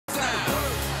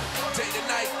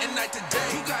like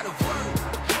today. You gotta work.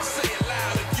 Say it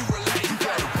loud if you relate. You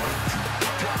gotta work.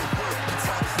 Gotta work. The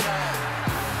time is now.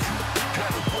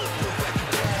 Gotta work. We'll back it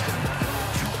down.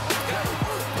 Gotta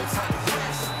work. No time to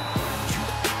rest.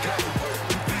 Gotta work.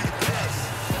 We'll be the best.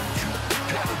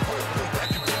 Gotta work. We'll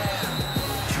back it down.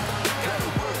 Gotta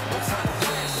work. No time to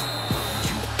rest.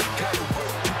 Gotta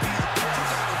work. We'll be the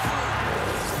best.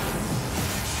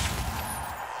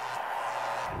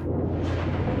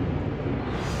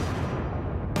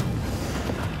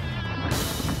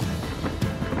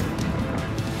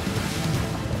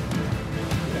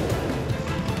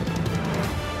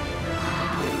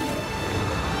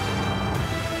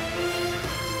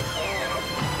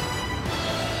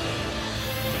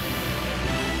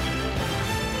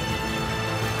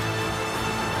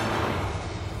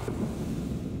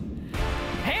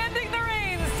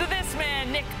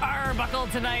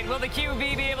 Tonight, will the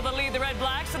QB be able to lead the Red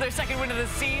Blacks to their second win of the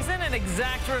season and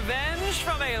exact revenge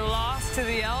from a loss to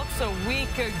the Elks a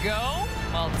week ago?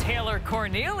 Well, Taylor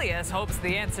Cornelius hopes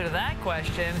the answer to that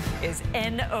question is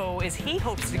no, as he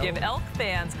hopes to give Elk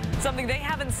fans something they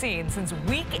haven't seen since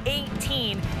Week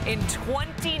 18 in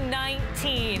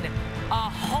 2019. A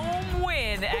home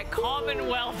win at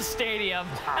Commonwealth Stadium.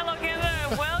 Hello,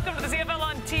 Canada. Welcome to the CFL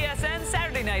on TSN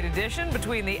Saturday night edition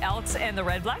between the Elks and the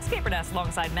Red Blacks. Kate Burness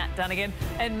alongside Matt Dunnigan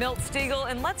and Milt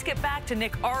Stegall. And let's get back to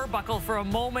Nick Arbuckle for a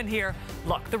moment here.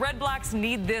 Look, the Red Blacks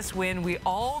need this win. We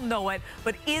all know it.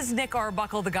 But is Nick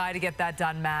Arbuckle the guy to get that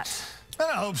done, Matt?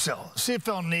 I hope so.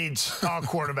 CFL needs all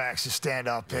quarterbacks to stand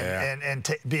up and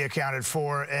be accounted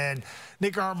for. And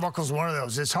Nick Arbuckle's one of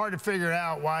those. It's hard to figure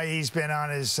out why he's been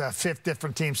on his fifth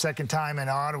different team, second time in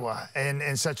Ottawa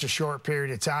in such a short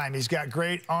period of time. He's got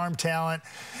great arm talent,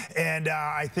 and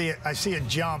I see a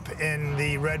jump in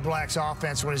the Red Blacks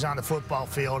offense when he's on the football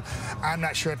field. I'm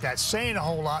not sure if that's saying a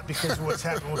whole lot because of what's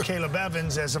happened with Caleb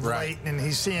Evans as of late, and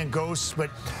he's seeing ghosts. But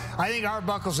I think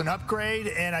Arbuckle's an upgrade,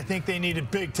 and I think they need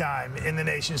it big time in the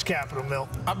nation's capital, Milt.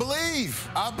 I believe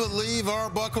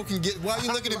Arbuckle can get. Why are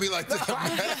you looking at me like that?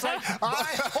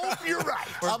 I hope you're right.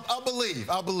 I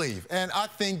believe. And I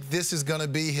think this is going to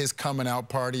be his coming out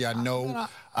party. I know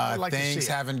things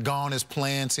haven't gone as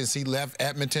planned since he left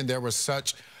Edmonton. There were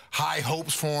such high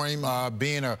hopes for him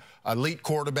being an elite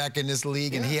quarterback in this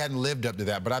league, and he hadn't lived up to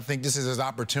that. But I think this is his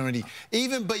opportunity.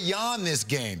 Even beyond this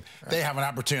game, they have an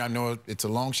opportunity. I know it's a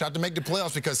long shot to make the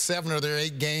playoffs because 7 of their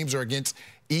 8 games are against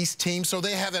East teams, so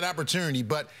they have that opportunity.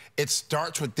 But it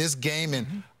starts with this game,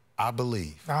 and I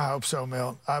believe. I hope so,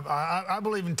 Milt. I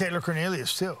believe in Taylor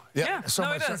Cornelius, too. Yeah. So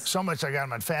much I got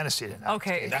him on fantasy tonight.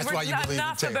 Okay. That's why you believe in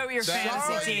Enough Taylor. about your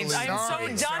fantasy teams.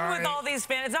 I'm so done with all these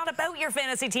fans. It's not about your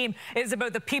fantasy team. It's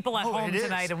about the people at home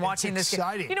tonight and watching this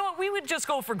game. You know what? We would just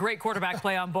go for great quarterback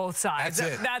play on both sides.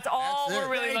 That's all we're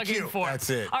really looking for.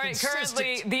 That's it. All right,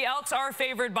 currently, the Elks are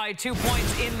favored by 2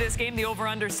 points in this game. The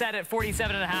over-under set at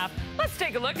 47.5. Let's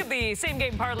take a look at the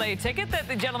same-game parlay ticket that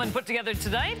the gentleman put together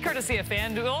tonight, courtesy of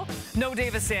FanDuel. No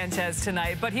Davis Sanchez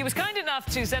tonight, but he was kind enough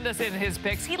to send us in his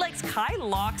picks. He likes Kai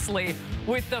Loxley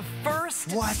with the first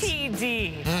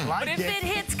TD. But if it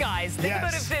hits, guys, think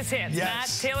about if this hits. Matt,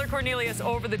 Taylor Cornelius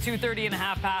over the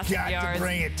 230.5 passing yards. Got to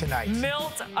bring it tonight.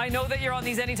 Milt, I know that you're on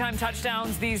these anytime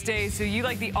touchdowns these days, so you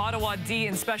like the Ottawa D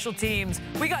and special teams.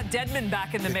 We got Deadman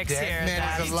back in the mix here.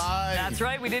 Deadman is alive. That's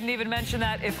right. We didn't even mention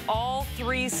that. If all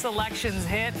 3 selections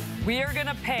hit, we are going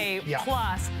to pay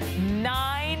plus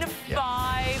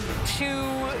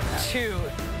 9,522.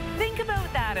 Think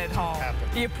about that at home. Are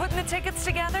you putting the tickets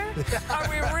together? Are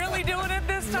we really doing it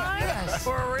this time? Yes.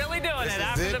 We're really doing it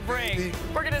after the break.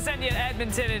 We're going to send you to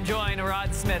Edmonton and join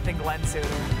Rod Smith and Glenn Suter.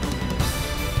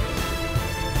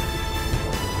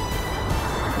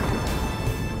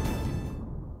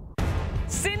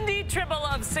 Cindy Tribble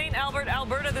of St. Albert,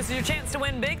 Alberta. This is your chance to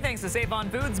win big thanks to Save On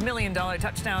Foods' $1 Million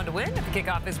touchdown to win. If the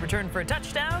kickoff is returned for a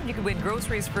touchdown, you could win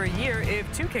groceries for a year.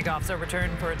 If 2 kickoffs are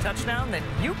returned for a touchdown, then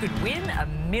you could win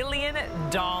 $1 million.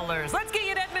 Let's get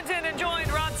you to Edmonton and join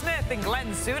Rod Smith and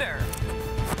Glenn Suter.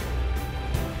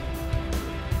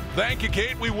 Thank you,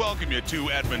 Kate. We welcome you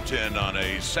to Edmonton on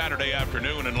a Saturday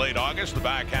afternoon in late August, the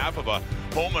back half of a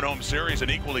home-and-home series, and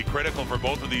equally critical for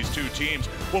both of these two teams.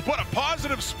 We'll put a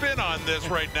positive spin on this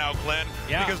right now, Glenn,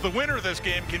 because the winner of this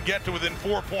game can get to within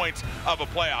 4 points of a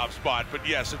playoff spot. But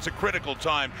yes, it's a critical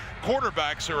time.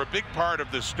 Quarterbacks are a big part of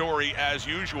this story, as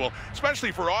usual,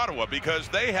 especially for Ottawa, because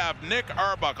they have Nick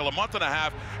Arbuckle a month and a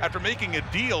half after making a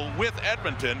deal with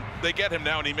Edmonton. They get him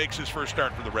now, and he makes his first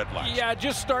start for the Red Blacks. Yeah,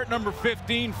 just start number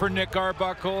 15 for Nick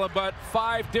Arbuckle, but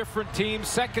 5 different teams,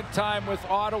 second time with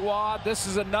Ottawa. This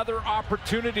is another opportunity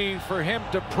opportunity for him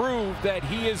to prove that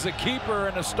he is a keeper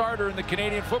and a starter in the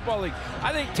Canadian Football League.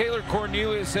 I think Taylor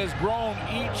Cornelius has grown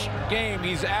each game.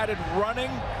 He's added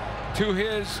running to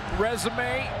his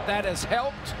resume. That has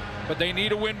helped, but they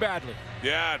need a win badly.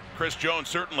 Yeah, Chris Jones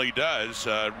certainly does.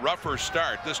 Rougher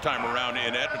start this time around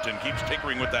in Edmonton. Keeps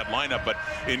tinkering with that lineup, but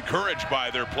encouraged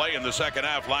by their play in the second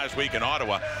half last week in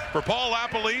Ottawa. For Paul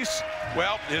LaPolice,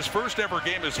 well, his first ever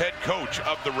game as head coach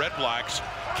of the Red Blacks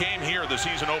came here the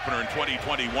season opener in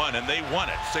 2021, and they won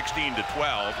it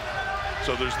 16-12.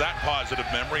 So there's that positive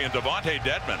memory. And Devontae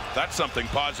Dedmon, that's something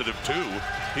positive too.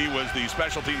 He was the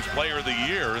Special Teams Player of the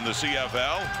Year in the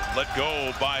CFL, let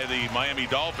go by the Miami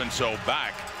Dolphins, so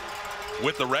back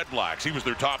with the Red Blacks. He was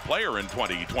their top player in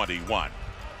 2021.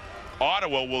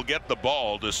 Ottawa will get the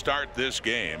ball to start this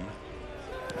game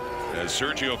as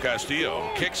Sergio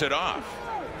Castillo kicks it off.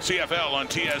 CFL on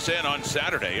TSN on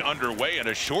Saturday underway, and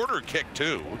a shorter kick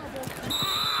too.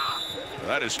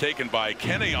 That is taken by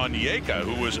Kenny Onyeka,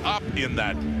 who was up in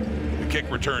that kick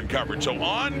return coverage. So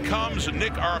on comes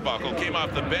Nick Arbuckle, came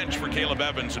off the bench for Caleb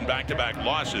Evans in back-to-back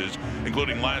losses,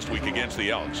 including last week against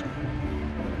the Elks.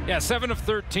 Yeah, 7 of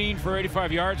 13 for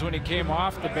 85 yards when he came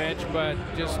off the bench, but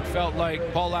just felt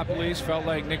like Paul LaPolice felt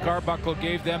like Nick Arbuckle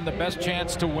gave them the best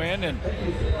chance to win and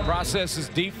processes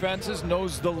defenses,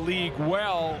 knows the league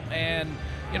well. And,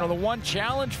 you know, the one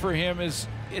challenge for him is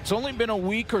it's only been a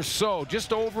week or so,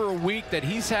 just over a week, that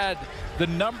he's had the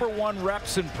 #1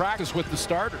 reps in practice with the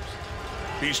starters.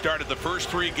 He started the first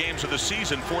 3 games of the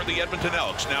season for the Edmonton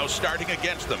Elks, now starting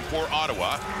against them for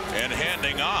Ottawa, and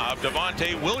handing off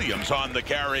Devontae Williams on the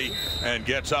carry and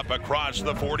gets up across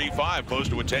the 45, close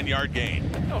to a 10-yard gain.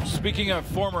 Oh, speaking of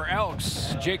former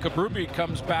Elks, Jacob Ruby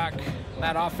comes back in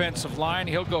that offensive line.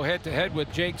 He'll go head-to-head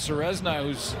with Jake Ceresna,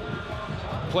 who's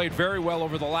played very well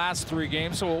over the last 3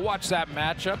 games, so we'll watch that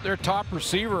matchup. Their top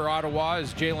receiver, Ottawa,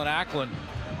 is Jalen Ackland.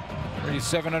 He's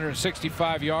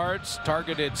 765 yards,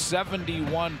 targeted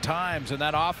 71 times in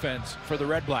that offense for the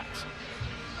Red Blacks.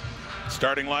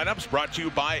 Starting lineups brought to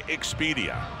you by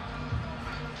Expedia,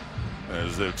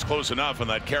 as it's close enough on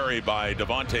that carry by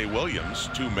Devontae Williams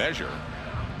to measure.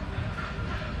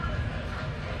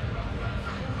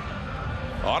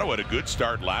 Ottawa had a good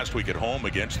start last week at home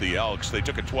against the Elks. They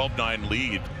took a 12-9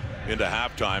 lead into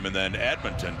halftime, and then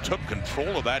Edmonton took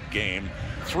control of that game.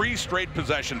 3 straight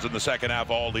possessions in the second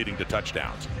half, all leading to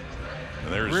touchdowns.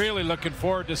 And there's really looking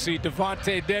forward to see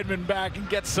Devontae Dedmon back and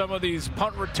get some of these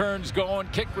punt returns going,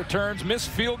 kick returns, missed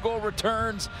field goal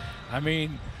returns. I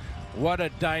mean, what a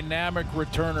dynamic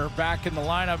returner back in the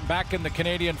lineup, back in the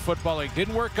Canadian Football League.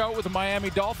 Didn't work out with the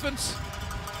Miami Dolphins,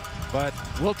 but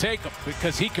we'll take him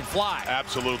because he can fly.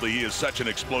 Absolutely, he is such an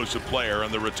explosive player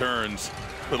on the returns.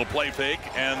 Little play fake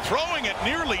and throwing it,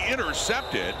 nearly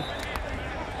intercepted.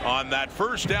 On that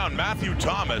first down, Matthew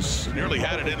Thomas nearly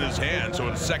had it in his hand, so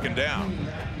it's second down.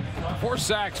 4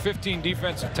 sacks, 15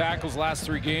 defensive tackles last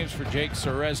 3 games for Jake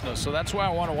Ceresna, so that's why I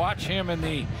want to watch him in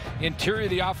the interior of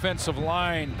the offensive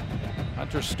line.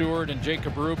 Hunter Stewart and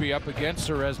Jacob Ruby up against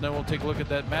Ceresna. We'll take a look at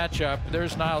that matchup.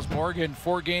 There's Niles Morgan,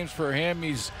 4 games for him.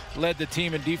 He's led the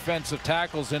team in defensive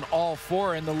tackles in all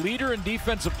 4, and the leader in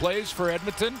defensive plays for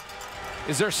Edmonton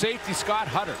is their safety, Scott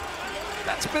Hutter.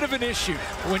 That's a bit of an issue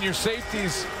when your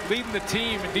safety's leading the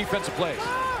team in defensive plays.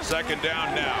 Second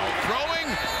down now.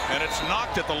 Throwing, and it's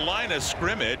knocked at the line of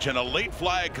scrimmage, and a late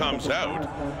flag comes out.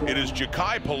 It is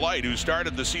Ja'Kai Polite, who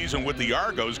started the season with the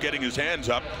Argos, getting his hands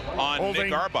up on holding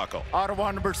Nick Arbuckle. Ottawa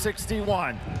number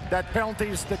 61. That penalty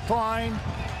is declined.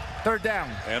 3rd down.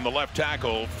 And the left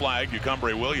tackle flagged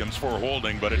Ucumbre Williams for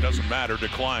holding, but it doesn't matter.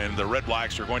 Decline. The Red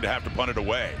Blacks are going to have to punt it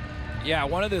away. Yeah,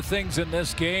 one of the things in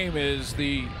this game is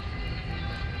the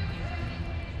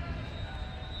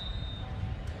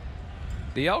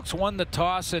Elks won the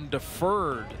toss and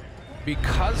deferred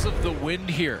because of the wind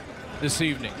here this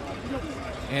evening.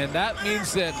 And that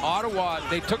means that Ottawa,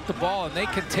 they took the ball, and they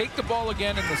can take the ball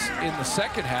again in the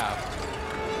second half.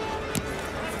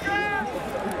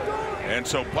 And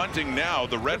so punting now,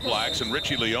 the Red Blacks and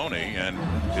Richie Leone, and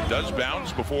it does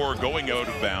bounce before going out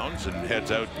of bounds and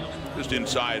heads out just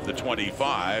inside the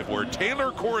 25, where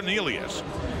Taylor Cornelius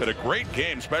had a great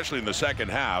game, especially in the second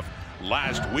half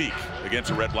last week against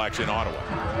the Red Blacks in Ottawa.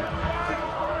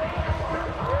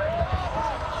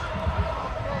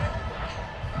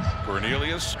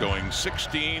 Cornelius going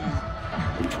 16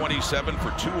 of 27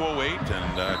 for 208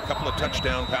 and a couple of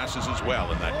touchdown passes as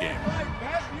well in that game.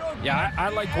 Yeah, I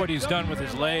like what he's done with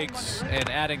his legs and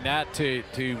adding that to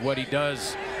what he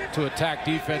does to attack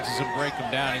defenses and break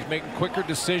them down. He's making quicker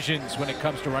decisions when it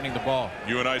comes to running the ball.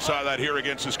 You and I saw that here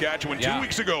against Saskatchewan 2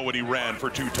 weeks ago when he ran for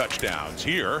 2 touchdowns.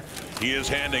 Here, he is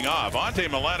handing off. Ante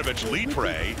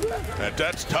Milanovic-Litre,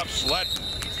 that's tough sled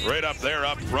right up there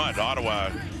up front. Ottawa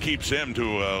keeps him to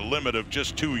a limit of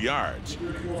just 2 yards.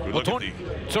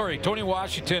 Tony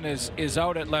Washington is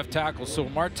out at left tackle, so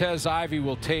Martez Ivey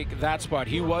will take that spot.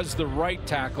 He was the right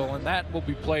tackle, and that will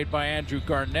be played by Andrew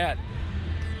Garnett,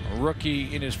 a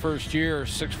rookie in his first year,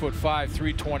 6'5",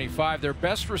 325. Their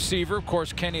best receiver, of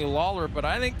course, Kenny Lawler, but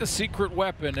I think the secret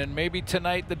weapon, and maybe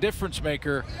tonight the difference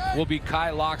maker, will be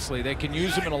Kai Locksley. They can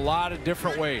use him in a lot of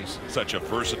different ways. Such a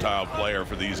versatile player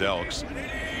for these Elks.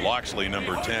 Locksley,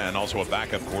 number 10, also a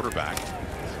backup quarterback.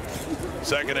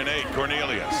 2nd and 8,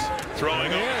 Cornelius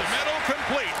throwing over the middle,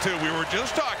 complete too. We were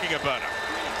just talking about him.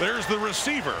 There's the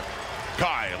receiver,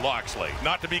 Kai Locksley,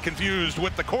 not to be confused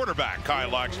with the quarterback, Kai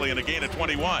Locksley, in a gain of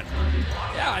 21.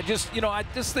 Yeah, I just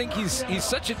think he's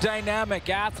such a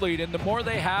dynamic athlete, and the more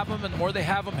they have him and the more they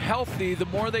have him healthy, the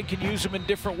more they can use him in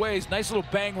different ways. Nice little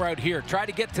bang route here. Try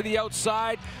to get to the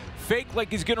outside, fake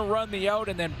like he's going to run the out,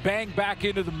 and then bang back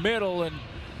into the middle, and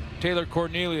Taylor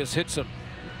Cornelius hits him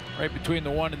right between the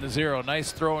 1 and the 0.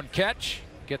 Nice throw and catch.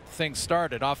 Get the thing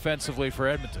started offensively for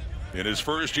Edmonton. In his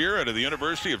first year out of the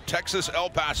University of Texas,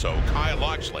 El Paso, Kai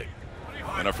Locksley.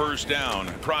 And a first down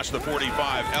across the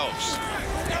 45 Elks.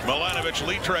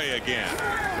 Milanovic-Litre again.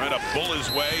 Trying to bull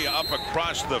his way up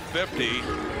across the 50.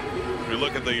 We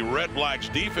look at the Red Blacks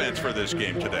defense for this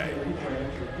game today.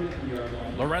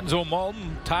 Lorenzo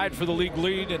Malton tied for the league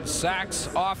lead in sacks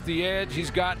off the edge.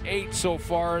 He's got 8 so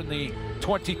far in the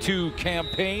 22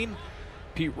 campaign.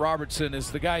 Pete Robertson is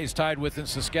the guy he's tied with in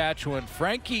Saskatchewan.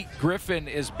 Frankie Griffin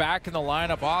is back in the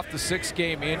lineup off the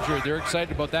 6-game injury. They're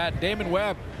excited about that. Damon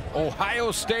Webb,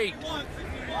 Ohio State.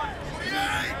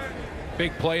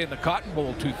 Big play in the Cotton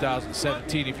Bowl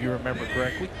 2017, if you remember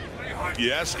correctly.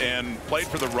 Yes, and played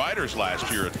for the Riders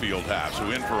last year at Fieldhouse,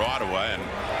 who in for Ottawa. And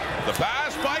the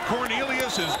pass by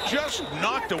Cornelius is just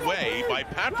knocked away by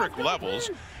Patrick Levels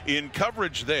in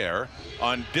coverage there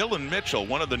on Dylan Mitchell,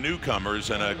 one of the newcomers,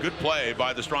 and a good play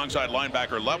by the strong side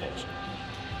linebacker Levels.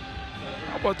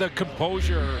 How about the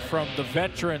composure from the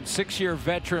veteran, 6-year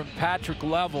veteran Patrick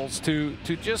Levels to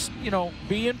just,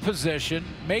 be in position,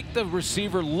 make the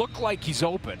receiver look like he's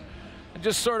open, and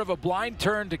just sort of a blind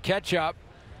turn to catch up.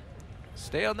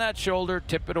 Stay on that shoulder,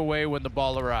 tip it away when the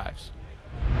ball arrives.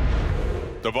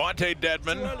 Devontae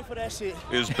Dedmon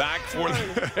is back for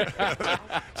the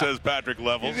says Patrick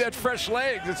Levels. He's got fresh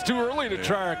legs. It's too early to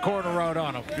try a corner route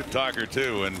on him. Good talker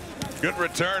too, and good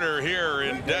returner here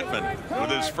in Dedmon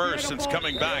with his first since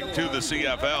coming back to the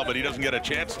CFL, but he doesn't get a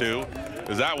chance to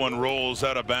as that one rolls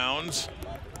out of bounds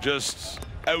just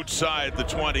outside the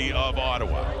 20 of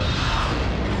Ottawa.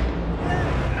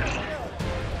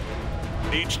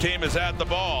 Each team has had the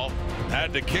ball,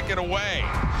 had to kick it away.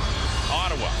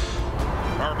 Ottawa.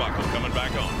 Arbuckle coming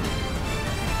back on.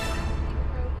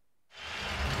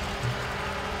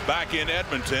 Back in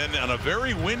Edmonton on a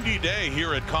very windy day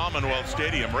here at Commonwealth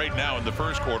Stadium. Right now in the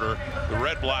first quarter, the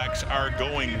Red Blacks are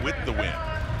going with the win.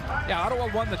 Yeah, Ottawa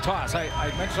won the toss.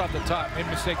 I mentioned on the top, made a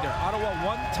mistake there. Ottawa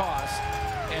won the toss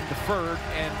and deferred,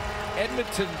 and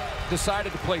Edmonton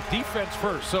decided to play defense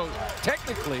first. So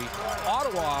technically,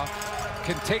 Ottawa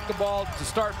can take the ball to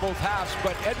start both halves,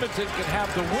 but Edmonton can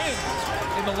have the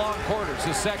wins in the long quarters,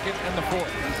 the second and the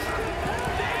fourth.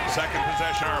 Second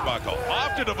possession, Arbuckle.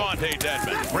 Off to Devontae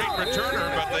Dedmon. Great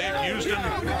returner, but they've used him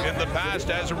in the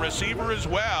past as a receiver as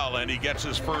well, and he gets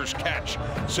his first catch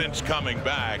since coming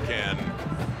back and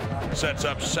sets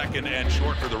up 2nd and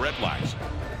short for the Red Blacks.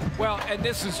 Well, and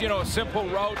this is, a simple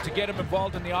route to get him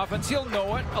involved in the offense. He'll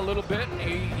know it a little bit.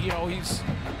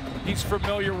 He's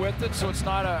familiar with it, so it's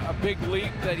not a big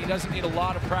leap that he doesn't need a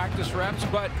lot of practice reps.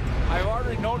 But I've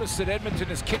already noticed that Edmonton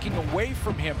is kicking away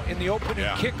from him in the opening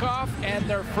kickoff and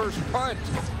their first punt,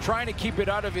 trying to keep it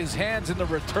out of his hands in the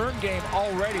return game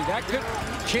already. That could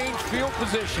change field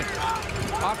position.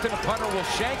 Often a punter will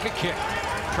shank a kick,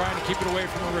 trying to keep it away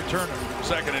from the returner.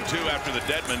 2nd and 2 after the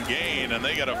Dedmon gain, and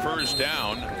they got a first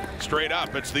down straight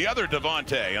up. It's the other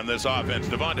Devontae on this offense,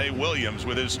 Devontae Williams,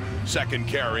 with his 2nd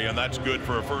carry, and that's good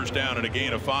for a first down and a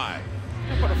gain of 5.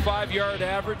 About a 5-yard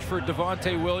average for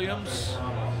Devontae Williams.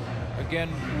 Again,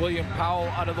 William Powell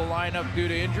out of the lineup due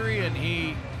to injury, and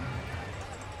he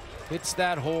hits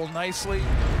that hole nicely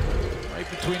right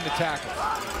between the tackles.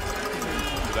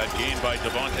 That gain by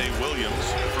Devontae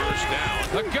Williams, first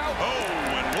down. Look out! Oh,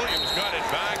 and Williams got it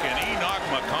back, and Enoch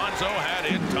Maconzo had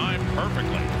it timed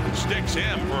perfectly. Sticks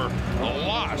him for a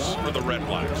loss for the Red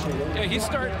Blacks. Yeah, he's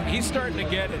starting to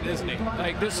get it, isn't he?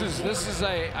 Like this is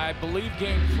I believe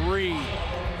game 3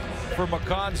 for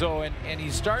McConzo, and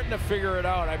he's starting to figure it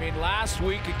out. I mean, last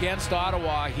week against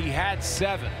Ottawa, he had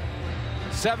 7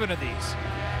 of these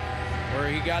where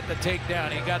he got the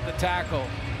takedown, he got the tackle,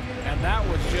 and that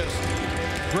was just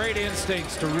great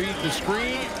instincts to read the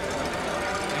screen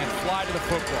and fly to the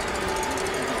football.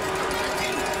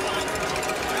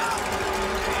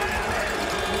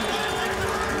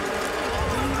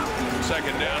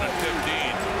 Second down at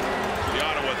 15. The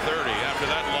Ottawa 30 after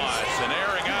that loss. And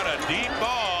airing out a deep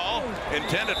ball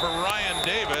intended for Ryan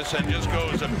Davis and just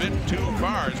goes a bit too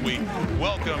far as we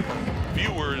welcome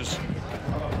viewers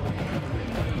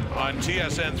on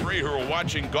TSN3 who are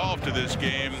watching golf to this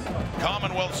game.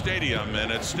 Commonwealth Stadium,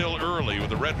 and it's still early with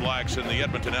the Red Blacks and the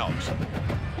Edmonton Elks.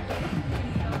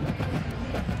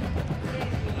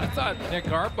 I thought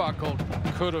Nick Arbuckle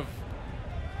could have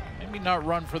maybe not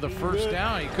run for the first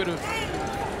down. He could have,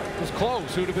 it was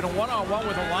close. It would have been a one-on-one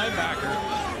with a linebacker,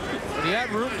 but he had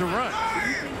room to run.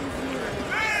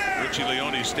 Richie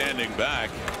Leone standing back.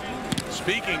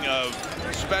 Speaking of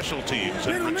special teams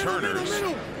and returners,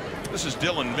 this is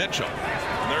Dylan Mitchell.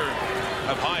 They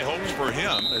have high hopes for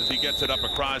him as he gets it up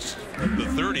across the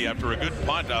 30 after a good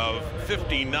punt of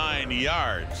 59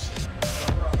 yards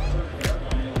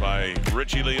by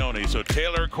Richie Leone. So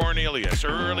Taylor Cornelius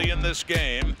early in this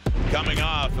game, coming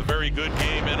off a very good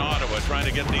game in Ottawa, trying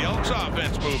to get the Elks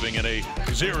offense moving in a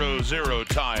 0-0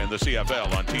 tie in the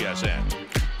CFL on TSN.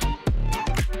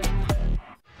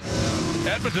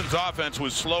 Edmonton's offense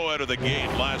was slow out of the gate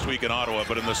last week in Ottawa,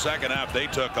 but in the second half they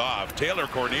took off. Taylor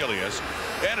Cornelius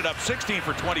ended up 16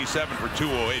 for 27 for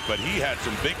 208, but he had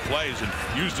some big plays and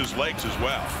used his legs as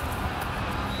well.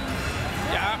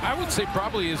 Yeah, I would say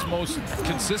probably his most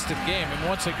consistent game, and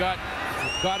once it got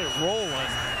it rolling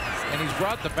and he's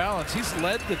brought the balance, he's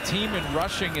led the team in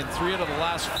rushing in 3 out of the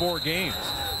last 4 games.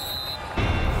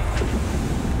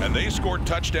 And they scored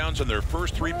touchdowns in their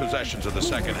first 3 possessions of the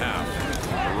second half.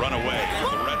 A runaway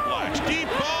for the Red Blacks. Deep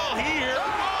ball here.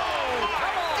 Oh,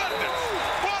 my goodness.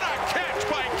 What a catch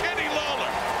by Kenny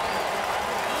Lawler.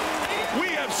 We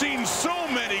have seen so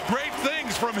many great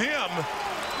things from him.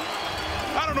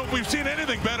 I don't know if we've seen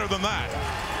anything better than that.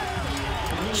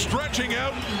 Stretching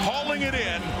out, hauling it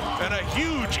in, and a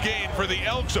huge gain for the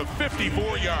Elks of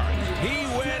 54 yards. He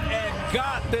went and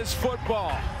got this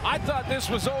football. I thought this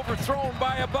was overthrown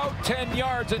by about 10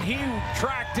 yards, and he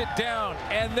tracked it down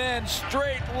and then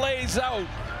straight lays out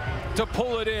to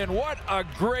pull it in. What a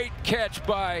great catch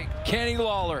by Kenny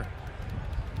Lawler.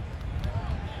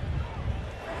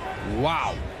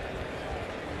 Wow.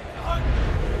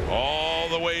 All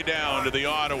the way down to the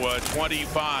Ottawa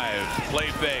 25. Play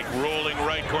fake, rolling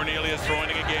right. Cornelius throwing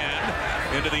it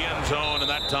again into the end zone, and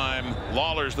that time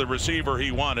Lawler's the receiver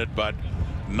he wanted, but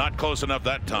not close enough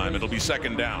that time. It'll be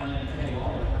second down.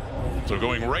 So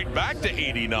going right back to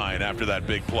 89 after that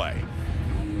big play.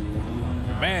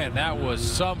 Man, that was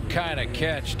some kind of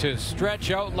catch to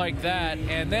stretch out like that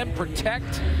and then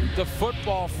protect the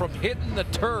football from hitting the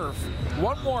turf.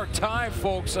 One more time,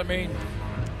 folks. I mean,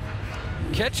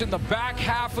 catching the back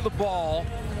half of the ball,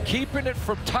 keeping it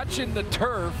from touching the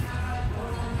turf,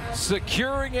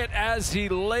 securing it as he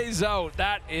lays out.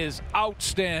 That is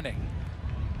outstanding.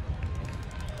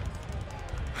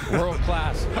 World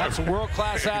class. That's a world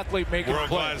class athlete making world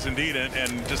class indeed,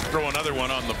 and just throw another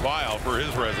one on the pile for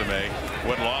his resume.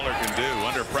 What Lawler can do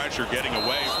under pressure, getting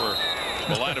away for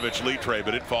Milanovic-Litre,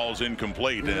 but it falls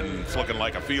incomplete, and it's looking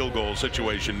like a field goal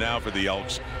situation now for the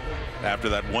Elks after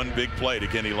that one big play to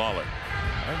Kenny Lawler.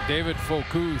 I think David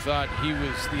Foucault thought he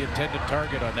was the intended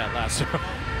target on that last throw.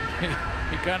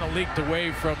 He kind of leaked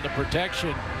away from the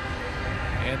protection,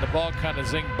 and the ball kind of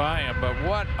zinged by him. But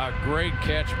what a great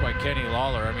catch by Kenny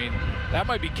Lawler. I mean, that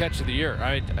might be catch of the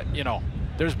year. You know,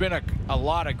 there's been a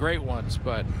lot of great ones,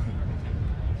 but.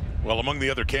 Well, among the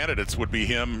other candidates would be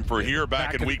him for here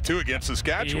back in week 2 against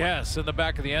Saskatchewan. Yes, in the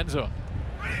back of the end zone.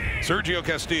 Sergio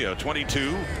Castillo,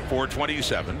 22 for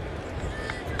 27.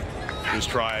 His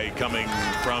try coming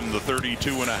from the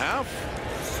 32.5.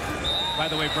 By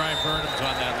the way, Brian Burnham's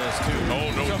on that list too. Oh,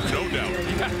 no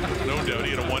doubt. No doubt.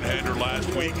 He had a one-hander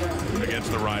last week against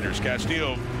the Riders.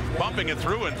 Castillo bumping it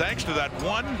through, and thanks to that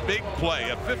one big play,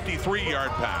 a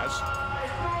 53-yard pass,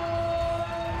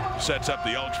 sets up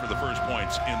the Elks for the first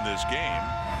points in this game.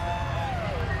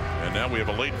 And now we have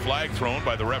a late flag thrown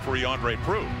by the referee, Andre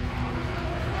Proulx.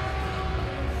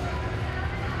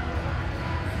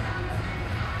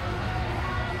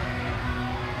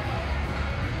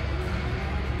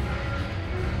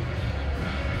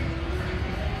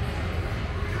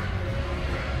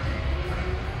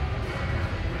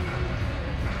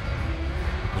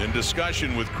 in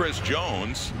discussion with Chris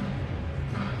Jones.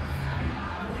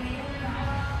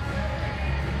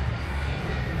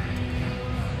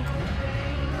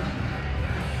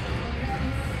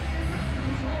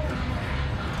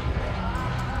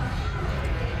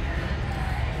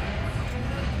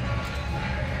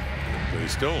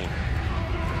 He's still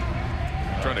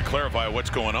trying to clarify what's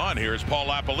going on here as Paul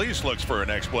LaPolice looks for an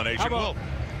explanation.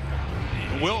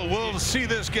 We'll see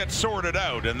this get sorted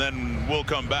out, and then we'll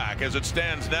come back. As it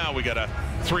stands now, we got a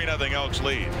 3-0 Elks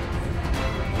lead.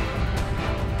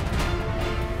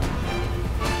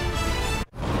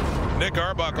 Nick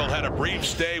Arbuckle had a brief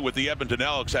stay with the Edmonton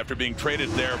Elks after being traded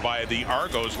there by the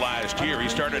Argos last year. He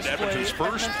started Edmonton's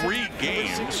first 3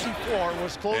 games,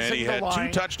 and he had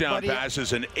 2 touchdown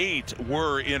passes, and 8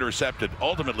 were intercepted,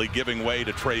 ultimately giving way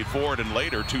to Trey Ford and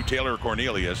later to Taylor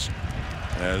Cornelius,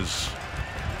 as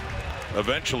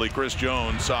eventually Chris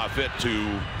Jones saw fit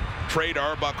to trade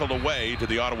Arbuckle away to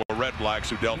the Ottawa Red Blacks,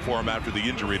 who dealt for him after the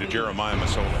injury to Jeremiah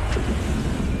Masoli.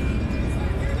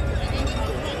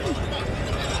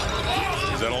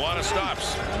 He's had a lot of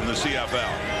stops in the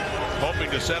CFL,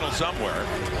 hoping to settle somewhere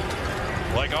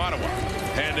like Ottawa,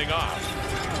 handing off.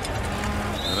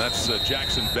 And that's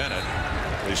Jackson Bennett.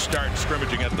 They start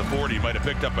scrimmaging at the 40. Might have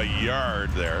picked up a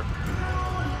yard there.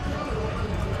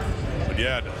 But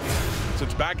yeah,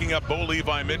 since backing up Bo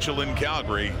Levi Mitchell in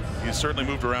Calgary, he's certainly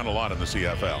moved around a lot in the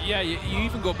CFL. Yeah, you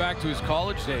even go back to his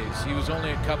college days. He was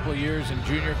only a couple of years in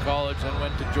junior college, then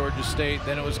went to Georgia State,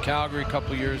 then it was Calgary a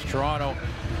couple of years, Toronto.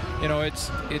 You know,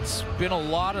 it's been a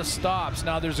lot of stops.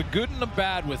 Now there's a good and a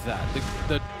bad with that.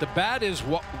 The bad is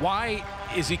why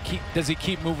does he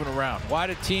keep moving around? Why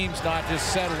do teams not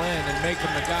just settle in and make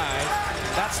him the guy?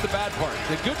 That's the bad part.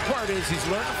 The good part is he's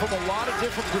learning from a lot of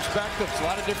different perspectives, a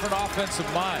lot of different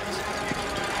offensive minds.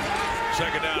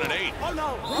 Second down and 8. And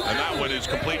that one is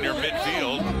complete near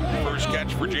midfield. First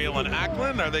catch for Jalen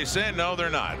Ackland. Are they saying? No, they're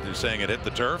not. They're saying it hit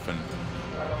the turf, and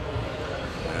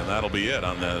that'll be it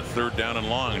on the 3rd down and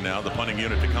long. Now the punting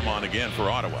unit to come on again for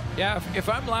Ottawa. Yeah, if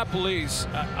I'm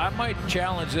LaPolice, I might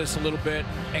challenge this a little bit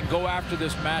and go after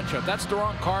this matchup. That's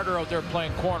Deron Carter out there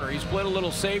playing corner. He's played a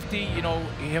little safety, you know,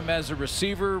 him as a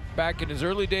receiver back in his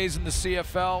early days in the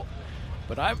CFL.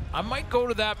 But I might go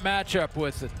to that matchup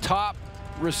with the top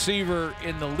receiver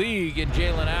in the league in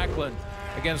Jalen Ackland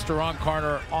against Deron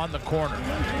Carter on the corner.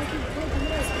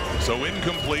 So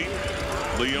incomplete.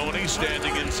 Leone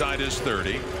standing inside his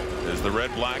 30 as the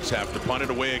Red Blacks have to punt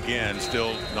it away again.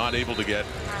 Still not able to get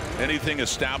anything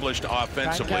established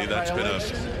offensively. That's been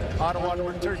a Ottawa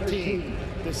number 13.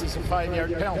 This is a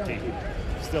 5-yard penalty.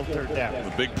 Still 3rd down.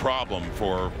 A big problem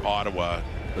for Ottawa,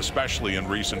 especially in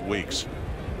recent weeks.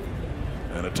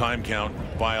 And a time count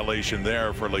violation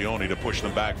there for Leone to push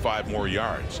them back 5 more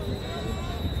yards.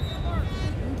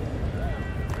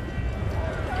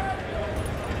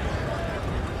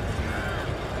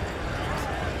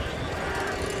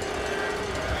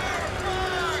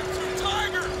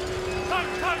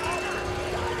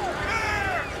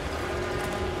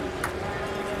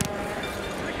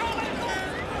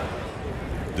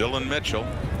 Dylan Mitchell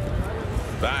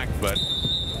back, but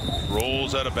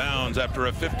rolls out of bounds after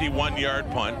a 51-yard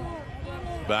punt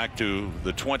back to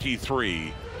the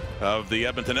 23 of the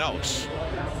Edmonton Elks.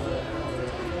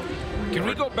 Can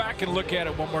we go back and look at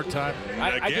it one more time?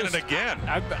 And again.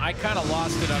 I kind of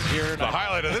lost it up here. The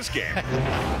highlight of this game.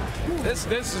 This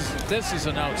is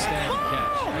an outstanding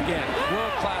catch. Again,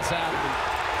 world-class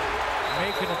athlete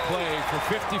making a play for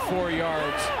 54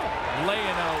 yards,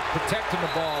 laying out, protecting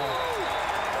the ball.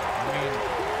 I mean,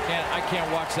 I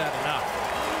can't watch that enough.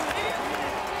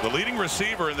 The leading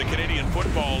receiver in the Canadian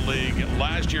Football League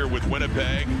last year with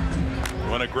Winnipeg,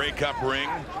 won a Grey Cup ring,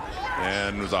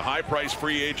 and was a high-price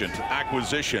free agent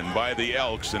acquisition by the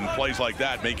Elks, and plays like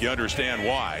that make you understand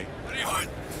why.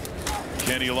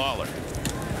 Kenny Lawler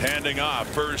handing off,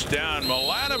 first down.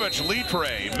 Milanovic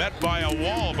Litre met by a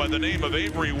wall by the name of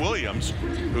Avery Williams,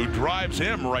 who drives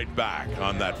him right back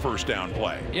on that first down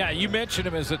play. Yeah, you mentioned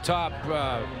him as a top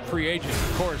free agent,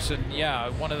 of course, and yeah,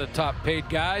 one of the top paid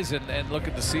guys, and look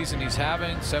at the season he's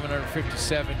having,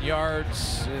 757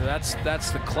 yards.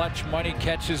 That's the clutch money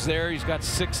catches there. He's got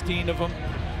 16 of them,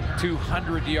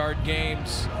 200-yard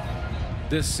games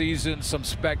this season. Some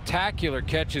spectacular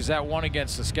catches. That one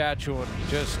against Saskatchewan,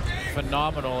 just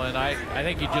phenomenal, and I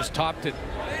think he just topped it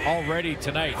already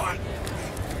tonight.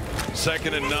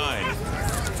 2nd and 9.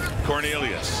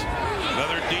 Cornelius,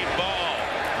 another deep ball,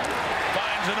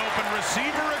 finds an open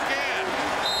receiver again.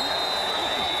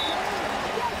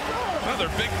 Another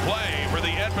big play for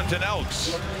the Edmonton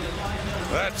Elks.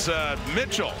 That's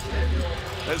Mitchell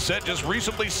as said, just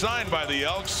recently signed by the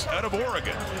Elks out of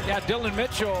Oregon. Yeah, Dylan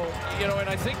Mitchell, you know, and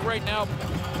I think right now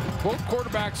both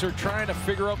quarterbacks are trying to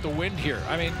figure out the wind here.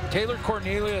 I mean, Taylor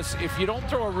Cornelius, if you don't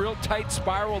throw a real tight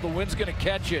spiral, the wind's going to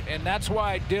catch it, and that's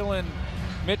why Dylan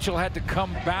Mitchell had to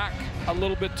come back a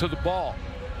little bit to the ball.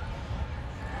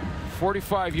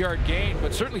 45-yard gain,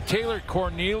 but certainly Taylor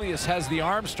Cornelius has the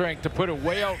arm strength to put it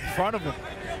way out in front of him,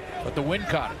 but the wind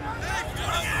caught it.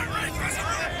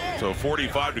 So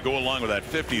 45 to go along with that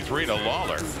 53 to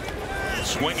Lawler.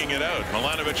 Swinging it out,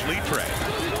 Milanovic Litre.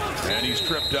 And he's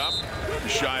tripped up,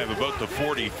 shy of about the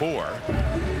 44.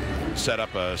 Set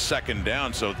up a second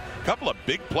down, so a couple of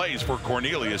big plays for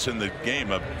Cornelius in the game.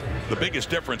 The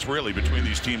biggest difference really between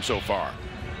these teams so far.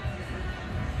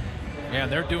 Yeah,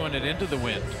 and they're doing it into the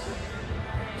wind.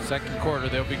 Second quarter,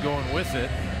 they'll be going with it.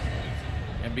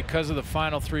 And because of the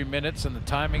final 3 minutes and the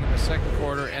timing in the second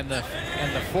quarter and the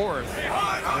fourth,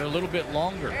 they're a little bit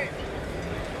longer.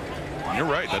 You're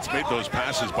right. That's made those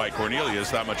passes by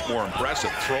Cornelius that much more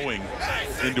impressive. Throwing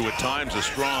into at times a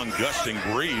strong gusting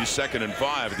breeze. 2nd and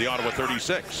 5 at the Ottawa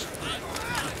 36.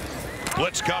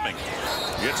 Blitz coming.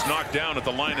 Gets knocked down at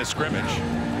the line of scrimmage.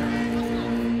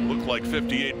 Looked like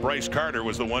 58 Bryce Carter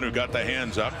was the one who got the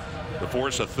hands up to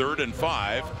force a 3rd and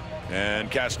 5. And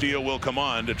Castillo will come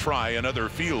on to try another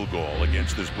field goal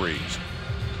against this breeze.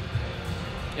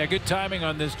 Yeah, good timing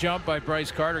on this jump by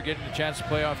Bryce Carter, getting a chance to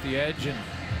play off the edge. And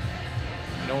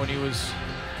you know, when he was,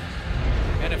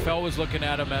 NFL was looking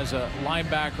at him as a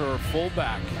linebacker or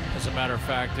fullback, as a matter of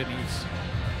fact, and he's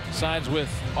signs with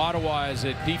Ottawa as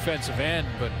a defensive end,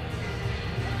 but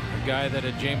a guy that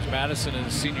at James Madison in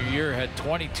his senior year had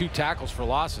 22 tackles for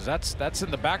losses. That's in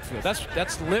the backfield.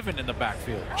 That's living in the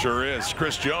backfield. Sure is.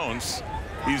 Chris Jones,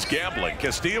 he's gambling.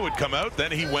 Castillo would come out,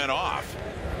 then he went off.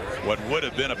 What would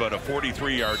have been about a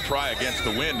 43-yard try against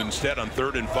the wind. Instead, on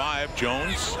 3rd and 5,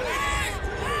 Jones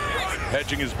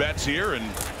hedging his bets here and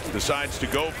decides to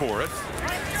go for it.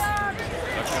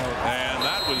 And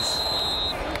that was,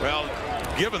 well,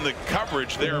 given the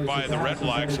coverage there by the Red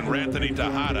Blacks and Ranthony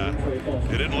Tejada,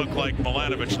 it didn't look like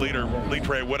Milanovic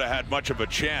Litre would have had much of a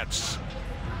chance.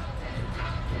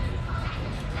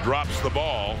 Drops the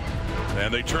ball,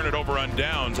 and they turn it over on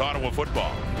downs. Ottawa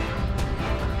football.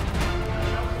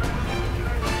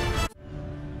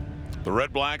 The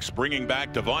Red Blacks bringing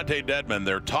back Devontae Dedmon,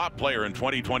 their top player in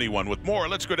 2021. With more,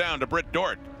 let's go down to Britt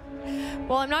Dort.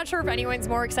 Well, I'm not sure if anyone's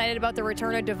more excited about the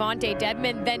return of Devontae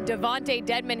Dedmon than Devontae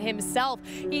Dedmon himself.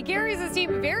 He carries his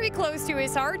team very close to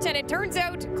his heart, and it turns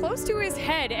out close to his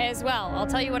head as well. I'll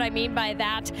tell you what I mean by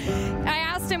that. I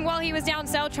asked him while he was down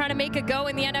south trying to make a go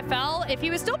in the NFL if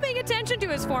he was still paying attention to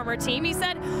his former team. He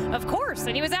said, of course,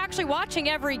 and he was actually watching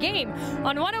every game.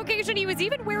 On one occasion, he was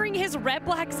even wearing his Red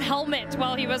Blacks helmet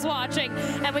while he was watching,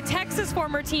 and would text his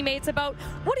former teammates about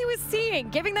what he was seeing,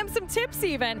 giving them some tips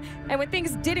even. And when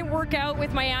things didn't work out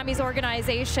with Miami's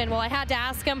organization, well, I had to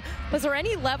ask him, was there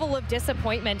any level of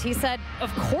disappointment? He said,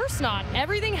 of course not.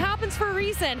 Everything happens for a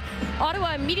reason.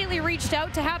 Ottawa immediately reached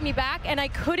out to have me back, and I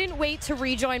couldn't wait to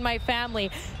rejoin my family.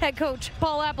 Head coach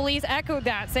Paul Lapalisse echoed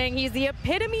that, saying he's the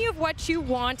epitome of what you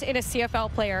want in a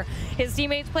CFL player. His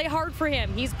teammates play hard for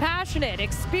him. He's passionate,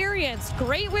 experienced,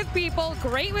 great with people,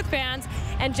 great with fans,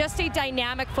 and just a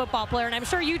dynamic football player. And I'm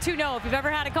sure you two know, if you've ever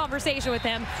had a conversation with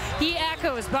him, he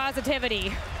echoes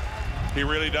positivity. He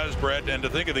really does, Brett. And to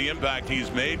think of the impact he's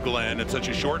made, Glenn, in such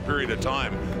a short period of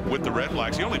time with the Red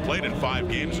Blacks. He only played in 5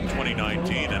 games in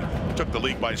 2019 and took the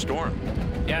league by storm.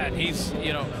 Yeah, and he's,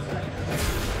 you know,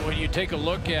 when you take a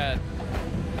look at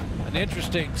an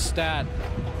interesting stat,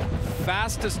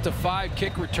 fastest to 5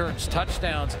 kick returns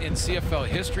touchdowns in CFL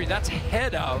history. That's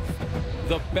ahead of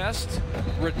the best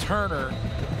returner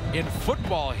in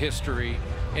football history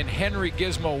in Henry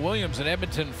Gizmo Williams. And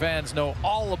Edmonton fans know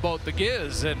all about the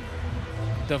Giz. And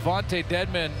Devontae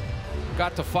Dedmon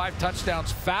got to 5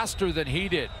 touchdowns faster than he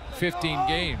did, 15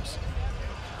 games.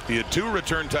 He had 2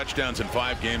 return touchdowns in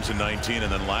 5 games in 19,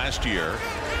 and then last year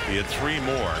he had 3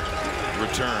 more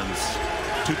returns,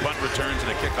 2 punt returns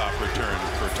and a kickoff return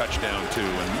for touchdown 2,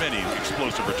 and many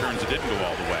explosive returns that didn't go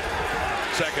all the way.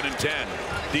 2nd and 10,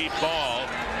 deep ball.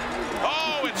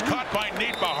 Oh, it's caught by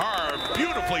Nate Bahar.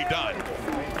 Beautifully done.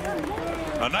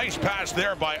 A nice pass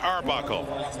there by Arbuckle.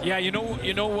 Yeah, you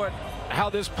know what? How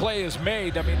this play is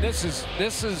made. I mean, this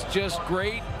is just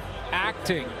great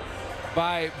acting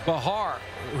by Bahar,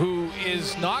 who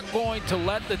is not going to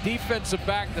let the defensive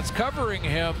back that's covering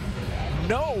him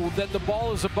know that the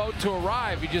ball is about to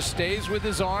arrive. He just stays with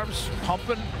his arms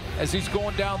pumping as he's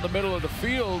going down the middle of the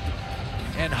field,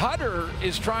 and Hutter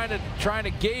is trying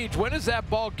to gauge when is that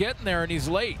ball getting there, and he's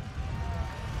late.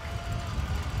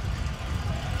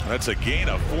 That's a gain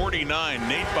of 49.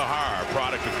 Nate Bahar,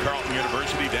 product of Carleton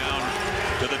University, down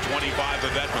to the 25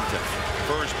 of Edmonton.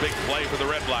 First big play for the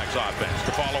Red Blacks offense.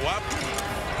 To follow up.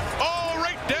 Oh,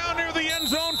 right down near the end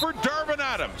zone for Darvin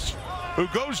Adams, who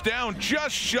goes down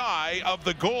just shy of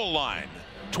the goal line.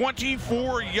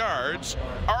 24 yards,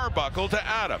 Arbuckle to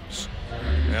Adams.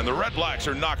 And the Red Blacks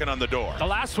are knocking on the door. The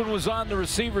last one was on the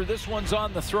receiver. This one's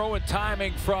on the throw and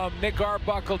timing from Nick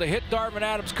Arbuckle to hit Darvin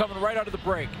Adams coming right out of the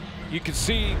break. You can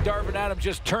see Darvin Adams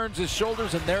just turns his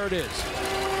shoulders, and there it is.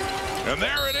 And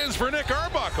there it is for Nick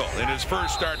Arbuckle in his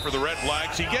first start for the Red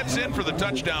Blacks. He gets in for the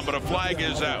touchdown, but a flag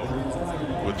is out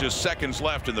with just seconds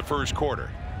left in the first quarter.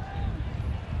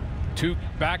 Two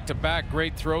back-to-back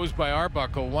great throws by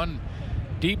Arbuckle. One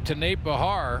deep to Nate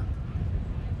Bahar.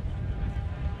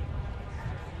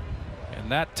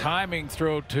 And that timing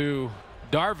throw to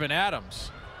Darvin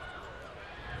Adams.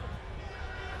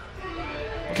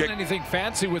 Wasn't anything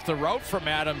fancy with the route from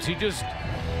Adams. He just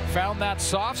found that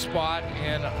soft spot,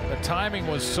 and the timing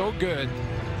was so good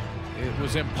it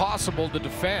was impossible to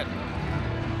defend.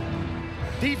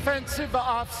 Defensive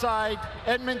offside,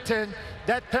 Edmonton.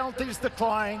 That penalty's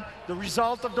declined. The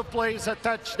result of the play is a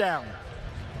touchdown.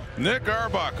 Nick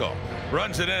Arbuckle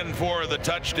runs it in for the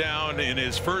touchdown in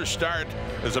his first start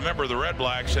as a member of the Red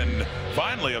Blacks, and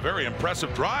finally a very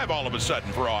impressive drive all of a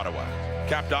sudden for Ottawa.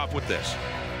 Capped off with this.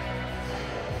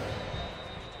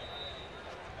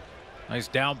 Nice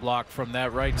down block from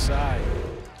that right side.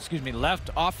 Excuse me, left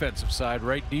offensive side,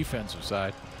 right defensive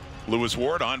side. Lewis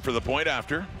Ward on for the point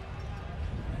after.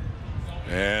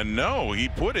 And no, he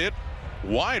put it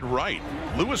wide right.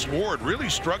 Lewis Ward really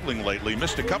struggling lately.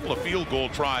 Missed a couple of field goal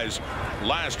tries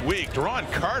last week.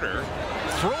 Deron Carter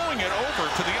throwing it over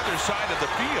to the other side of the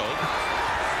field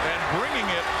and bringing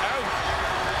it out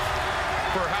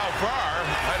for how far?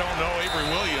 I don't know. Avery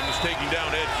Williams taking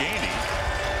down Ed Gainey.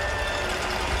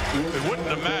 It wouldn't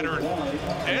have mattered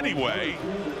anyway,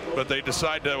 but they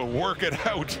decide to work it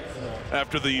out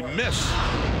after the miss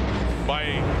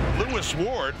by Lewis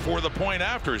Ward for the point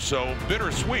after. So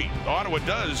bittersweet. Ottawa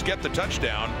does get the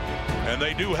touchdown, and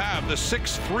they do have the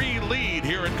 6-3 lead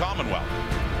here at Commonwealth.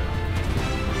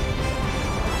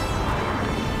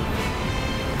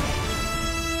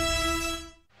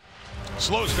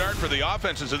 Slow start for the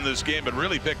offenses in this game, but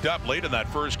really picked up late in that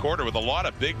first quarter with a lot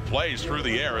of big plays through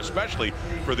the air, especially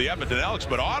for the Edmonton Elks.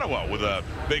 But Ottawa with a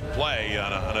big play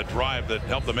on a drive that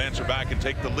helped them answer back and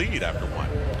take the lead after one.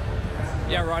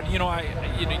 Yeah, Rod, you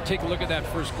take a look at that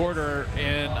first quarter,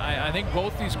 and I think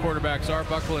both these quarterbacks,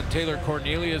 Arbuckle and Taylor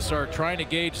Cornelius, are trying to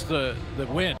gauge the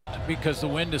wind, because the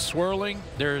wind is swirling.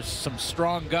 There's some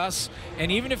strong gusts,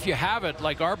 and even if you have it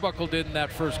like Arbuckle did in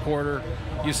that first quarter,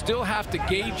 you still have to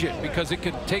gauge it, because it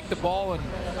can take the ball and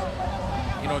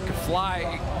it can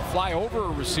fly over a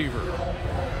receiver.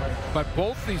 But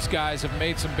both these guys have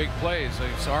made some big plays.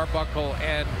 It's Arbuckle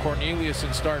and Cornelius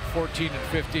in start 14 and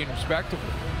 15 respectively.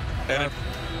 And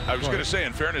I was going to say,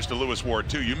 in fairness to Lewis Ward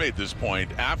too, you made this point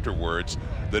afterwards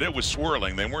that it was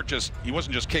swirling. He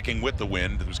wasn't just kicking with the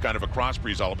wind. It was kind of a cross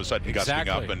breeze all of a sudden gusting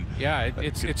up. And yeah,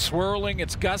 it's swirling,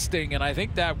 it's gusting, and I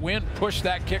think that wind pushed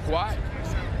that kick wide.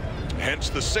 Hence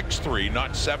the 6-3,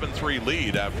 not 7-3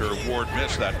 lead after Ward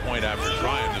missed that point after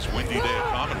try on this windy day at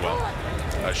Commonwealth.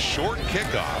 A short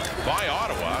kickoff by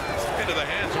Ottawa into the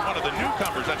hands of one of the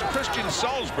newcomers. That's Christian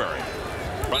Salisbury,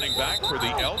 running back for the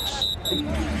Elks.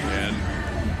 And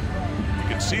you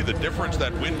can see the difference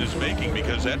that wind is making,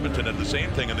 because Edmonton had the same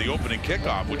thing in the opening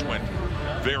kickoff, which went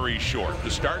very short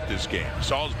to start this game.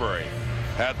 Salisbury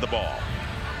had the ball.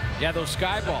 Yeah, those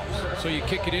sky balls. So you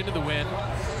kick it into the wind,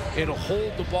 it'll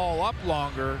hold the ball up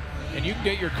longer, and you can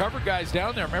get your cover guys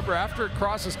down there. Remember, after it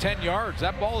crosses 10 yards,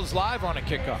 that ball is live on a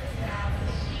kickoff.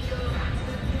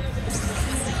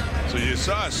 So you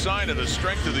saw a sign of the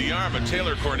strength of the arm of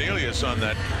Taylor Cornelius on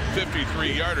that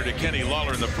 53-yarder to Kenny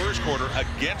Lawler in the first quarter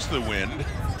against the wind.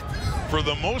 For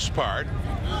the most part,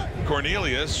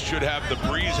 Cornelius should have the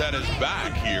breeze at his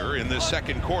back here in this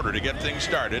second quarter to get things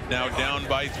started. Now down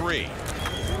by 3.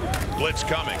 Blitz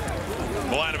coming.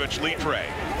 Milanovic-Litre.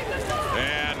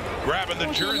 And grabbing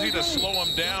the jersey to slow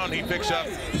him down. He picks up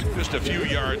just a few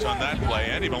yards on that play.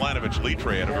 Andy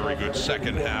Milanovic-Litre had a very good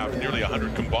second half. Nearly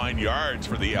 100 combined yards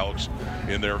for the Elks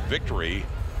in their victory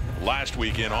last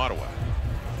week in Ottawa.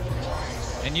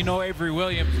 And Avery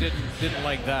Williams didn't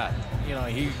like that. He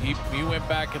went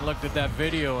back and looked at that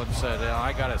video and said,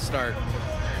 I gotta start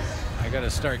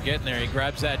getting there. He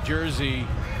grabs that jersey,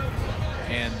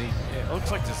 and it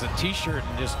looks like there's a t-shirt,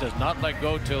 and just does not let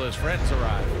go till his friends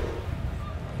arrive.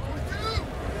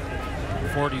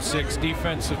 46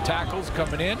 defensive tackles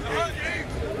coming in.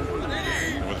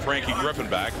 With Frankie Griffin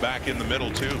back in the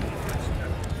middle too.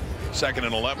 2nd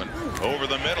and 11. Over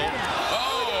the middle.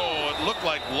 Oh, it looked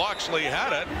like Loxley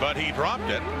had it, but he dropped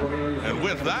it. And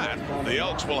with that, the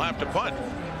Elks will have to punt.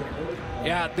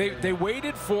 Yeah, they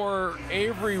waited for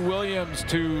Avery Williams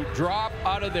to drop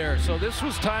out of there. So this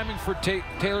was timing for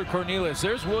Taylor Cornelius.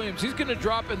 There's Williams. He's going to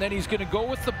drop, and then he's going to go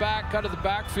with the back out of the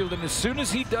backfield. And as soon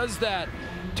as he does that,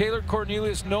 Taylor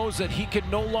Cornelius knows that he can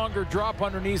no longer drop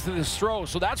underneath of this throw.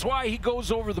 So that's why he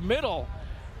goes over the middle.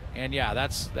 And yeah,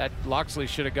 that Loxley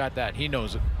should have got that. He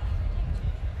knows it.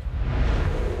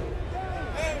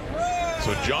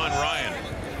 So John Ryan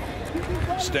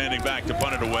standing back to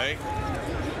punt it away.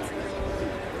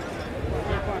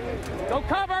 Go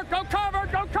cover, go cover,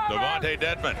 go cover! Devontae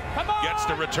Dedmon gets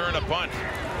to return a punt.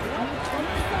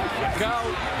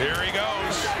 Go. Here he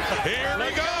goes. Here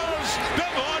he goes.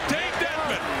 Devontae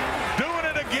Dedmon doing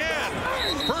it again.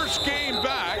 First game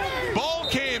back. Ball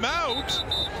came out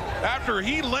after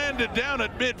he landed down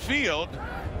at midfield.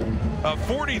 A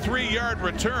 43-yard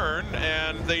return,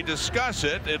 and they discuss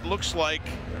it. It looks like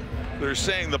they're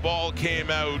saying the ball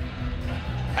came out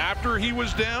after he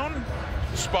was down,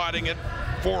 spotting it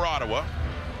for Ottawa.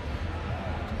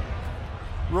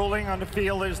 Ruling on the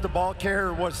field is the ball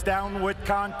carrier was down with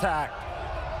contact.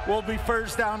 Will be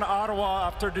first down to Ottawa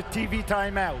after the TV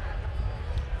timeout.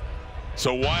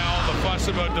 So why all the fuss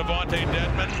about Devontae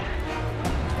Dedmon?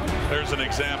 There's an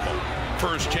example.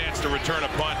 First chance to return a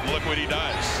punt, and look what he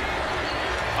does.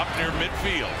 Up near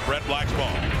midfield, Red Blacks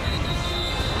ball.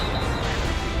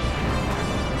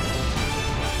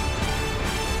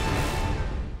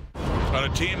 On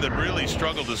a team that really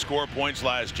struggled to score points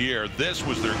last year, this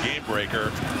was their game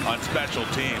breaker on special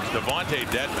teams. Devontae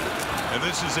Dedmon, and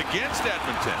this is against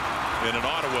Edmonton in an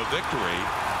Ottawa victory.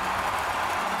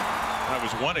 That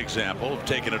was one example of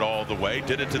taking it all the way.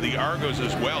 Did it to the Argos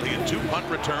as well. He had 2 punt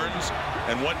returns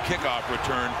and 1 kickoff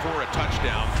return for a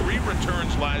touchdown. 3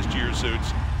 returns last year,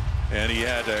 Suits, and he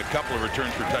had a couple of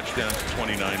returns for touchdowns in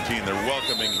 2019. They're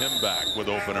welcoming him back with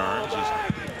open arms as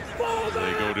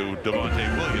they go to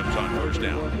Devontae Williams on first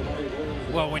down.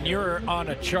 Well, when you're on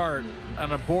a chart,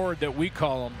 on a board that we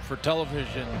call them for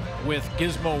television with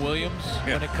Gizmo Williams,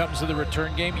 when it comes to the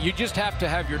return game, you just have to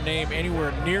have your name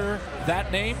anywhere near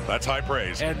that name. That's high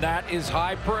praise. And that is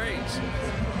high praise.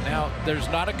 Now, there's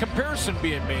not a comparison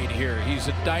being made here. He's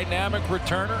a dynamic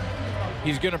returner.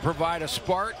 He's going to provide a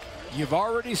spark. You've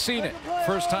already seen it.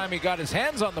 First time he got his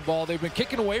hands on the ball, they've been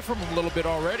kicking away from him a little bit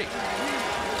already.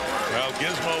 Well,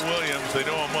 Gizmo Williams, they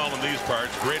know him well in these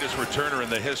parts. Greatest returner in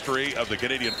the history of the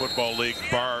Canadian Football League,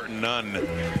 bar none.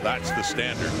 That's the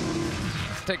standard.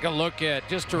 Let's take a look at,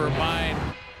 just to remind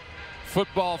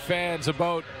football fans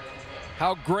about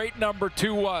how great number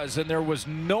 2 was. And there was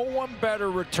no one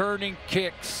better returning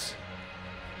kicks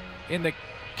in the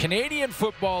Canadian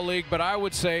Football League, but I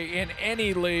would say in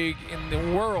any league in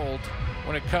the world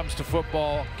when it comes to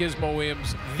football. Gizmo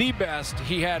Williams, the best.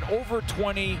 He had over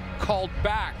 20 called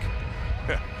back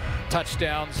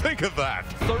touchdowns. Think of that.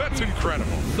 That's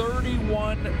incredible.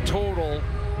 31 total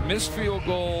missed field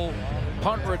goal,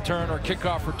 punt return, or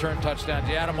kickoff return touchdowns.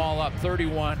 You add them all up,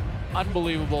 31.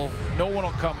 Unbelievable. No one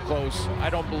will come close, I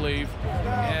don't believe.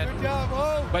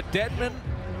 But Dedmon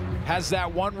has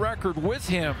that one record with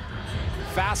him.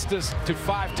 Fastest to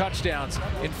 5 touchdowns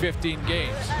in 15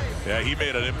 games. Yeah, he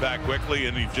made an impact quickly,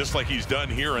 and just like he's done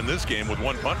here in this game with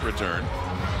 1 punt return.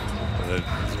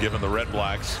 It's given the Red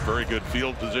Blacks very good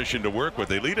field position to work with.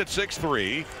 They lead at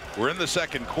 6-3. We're in the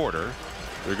second quarter.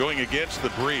 They're going against the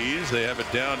breeze. They have it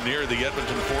down near the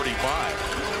Edmonton 45.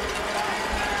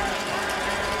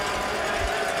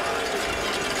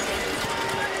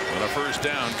 On a first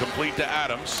down, complete to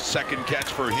Adams. Second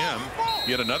catch for him.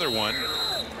 Yet another one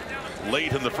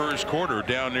late in the first quarter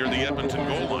down near the Edmonton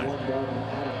goal line.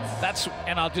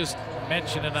 And I'll just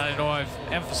mention, and I know I've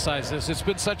emphasized this, it's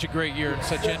been such a great year and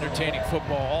such entertaining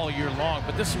football all year long,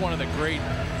 but this is one of the great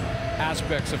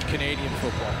aspects of Canadian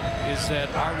football, is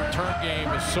that our return game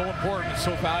is so important and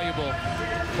so valuable.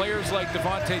 Players like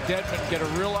Devontae Dedmon get a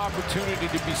real opportunity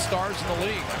to be stars in the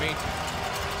league. I mean,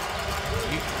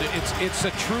 it's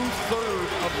a true third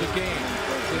of the game,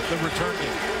 the return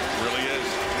game. It really is.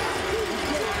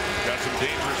 Got some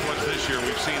dangerous ones this year.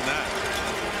 We've seen that.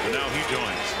 And now he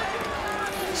joins.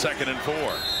 2nd and 4.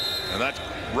 And that's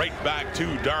right back to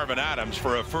Darvin Adams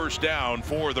for a first down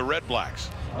for the Red Blacks.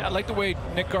 Yeah, I like the way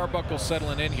Nick Arbuckle's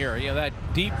settling in here. You know, that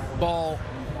deep ball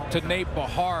to Nate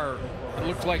Bahar, it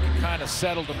looked like it kind of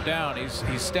settled him down. He's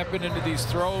stepping into these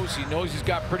throws. He knows he's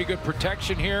got pretty good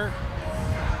protection here.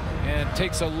 And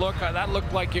takes a look. That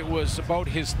looked like it was about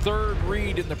his 3rd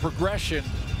read in the progression.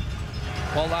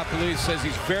 Paul LaPolice says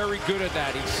he's very good at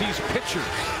that. He sees pictures,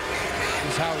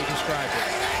 is how he described it.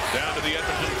 Down to the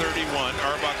Edmonton 31.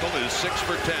 Arbuckle is 6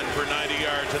 for 10 for 90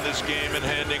 yards in this game and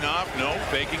handing off. No,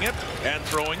 faking it and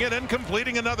throwing it and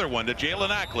completing another one to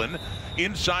Jalen Acklin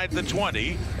inside the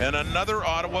 20. And another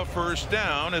Ottawa first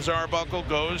down as Arbuckle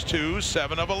goes to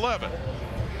 7 of 11.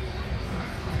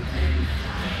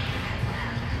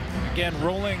 Again,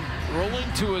 rolling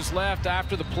to his left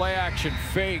after the play action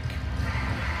fake.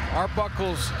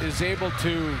 Arbuckles is able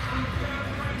to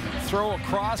throw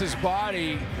across his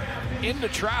body into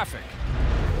traffic,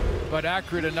 but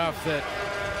accurate enough that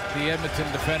the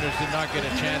Edmonton defenders did not get a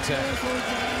chance at it.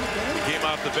 He came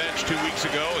off the bench 2 weeks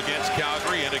ago against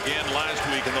Calgary and again last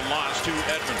week in the loss to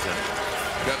Edmonton.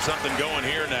 Got something going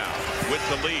here now with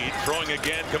the lead, throwing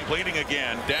again, completing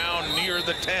again, down near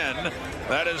the 10.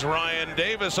 That is Ryan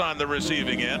Davis on the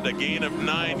receiving end, a gain of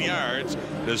 9 yards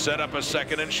to set up a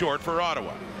second and short for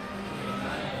Ottawa.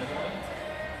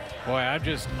 Boy, I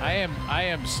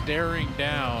am staring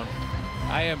down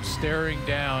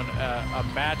a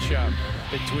matchup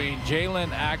between Jalen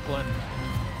Acklin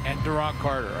and Duron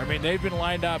Carter. I mean, they've been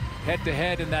lined up head to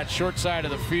head in that short side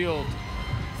of the field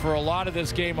for a lot of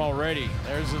this game already.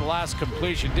 There's the last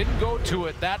completion. Didn't go to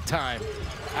it that time.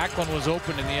 Acklin was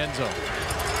open in the end zone.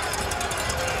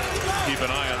 Keep an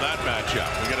eye on that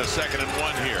matchup. We get a 2nd and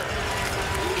 1 here.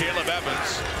 Caleb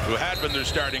Evans, who had been their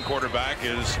starting quarterback,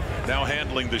 is now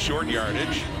handling the short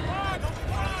yardage.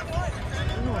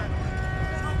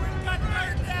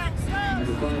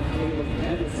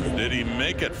 Did he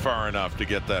make it far enough to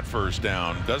get that first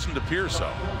down? Doesn't appear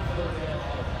so.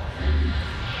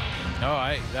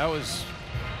 No, that was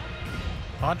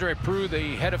Andre Proulx,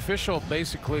 the head official,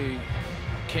 basically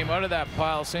came out of that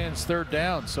pile saying it's 3rd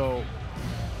down. So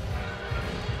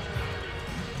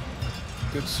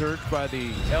good search by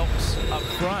the Elks up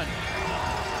front.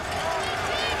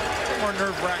 More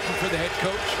nerve-wracking for the head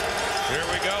coach. Here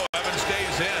we go. Evans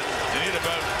stays in. They need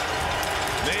about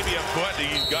maybe a foot.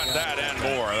 He's got that and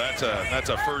more. That's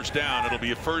a first down. It'll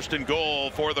be a 1st and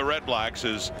goal for the Red Blacks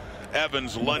as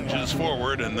Evans lunges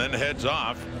forward and then heads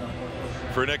off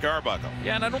for Nick Arbuckle.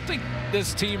 Yeah, and I don't think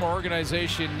this team or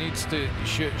organization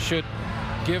should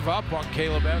give up on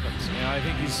Caleb Evans. You know, I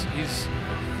think he's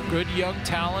good young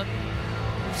talent.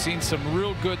 We've seen some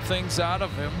real good things out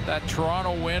of him. That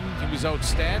Toronto win, he was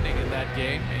outstanding in that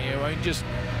game. You know, just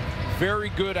very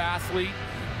good athlete.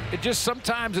 It just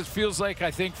sometimes it feels like, I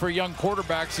think, for young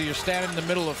quarterbacks, that you're standing in the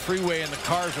middle of a freeway and the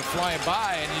cars are flying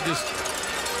by and you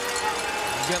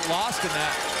get lost in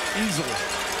that easily.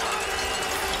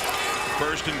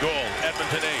 1st and goal,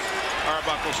 Edmonton 8.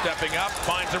 Arbuckle stepping up,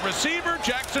 finds a receiver,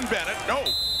 Jackson Bennett. No,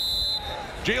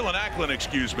 Jalen Acklin,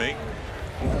 excuse me,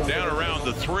 down around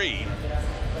the 3.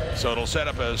 So it'll set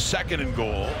up a 2nd and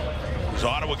goal as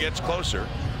Ottawa gets closer.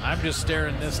 I'm just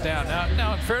staring this down.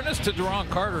 Now, in fairness to Duron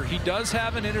Carter, he does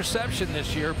have an interception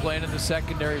this year playing in the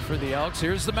secondary for the Elks.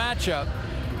 Here's the matchup.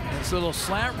 It's a little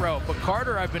slant route, but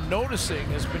Carter, I've been noticing,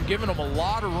 has been giving him a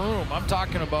lot of room. I'm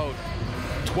talking about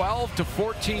 12 to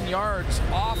 14 yards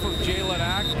off of Jalen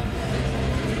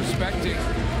Acklin, respecting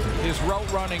his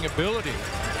route running ability.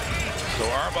 So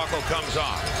Arbuckle comes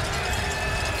off.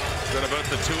 Got about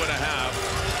the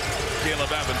 2.5.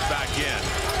 Caleb Evans back in,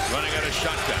 running out of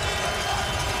shotgun.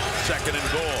 2nd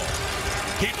and goal.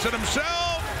 Keeps it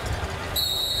himself.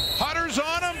 Hutter's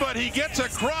on him, but he gets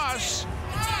across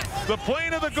the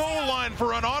plane of the goal line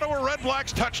for an Ottawa Red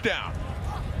Blacks touchdown.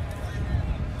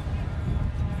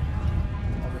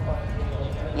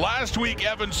 Last week,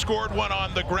 Evans scored one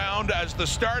on the ground as the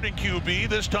starting QB.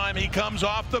 This time he comes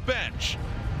off the bench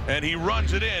and he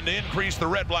runs it in to increase the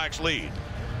Red Blacks lead.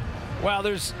 Well,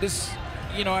 there's this,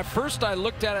 you know, at first I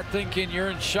looked at it thinking you're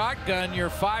in shotgun,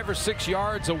 you're 5 or 6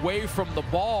 yards away from the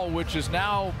ball, which is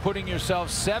now putting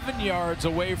yourself 7 yards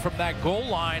away from that goal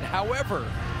line.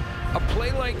 However, a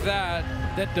play like that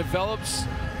develops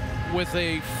with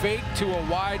a fake to a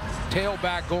wide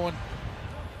tailback going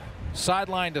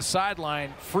sideline to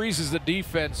sideline freezes the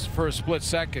defense for a split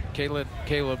second.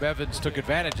 Caleb Evans took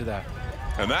advantage of that.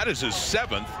 And that is his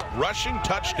 7th rushing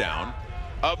touchdown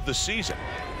of the season.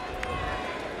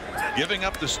 Giving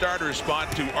up the starter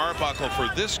spot to Arbuckle for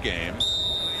this game,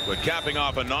 but capping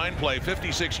off a 9-play,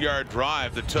 56-yard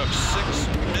drive that took 6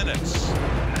 minutes.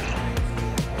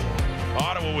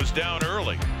 Ottawa was down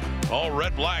early. All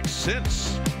Red Blacks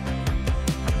since.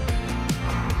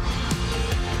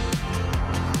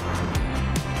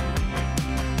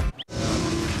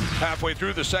 Halfway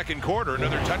through the 2nd quarter,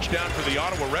 another touchdown for the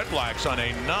Ottawa Red Blacks on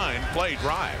a 9-play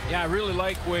drive. Yeah, I really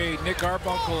like the way Nick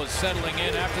Arbuckle is settling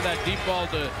in after that deep ball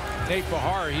to Nate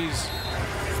Bahar. He's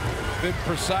been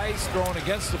precise, throwing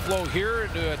against the flow here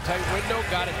into a tight window,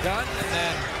 got it done, and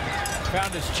then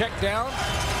found his check down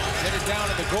Headed down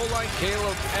to the goal line.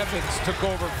 Caleb Evans took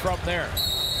over from there.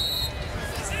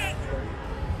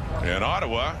 And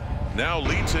Ottawa now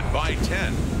leads it by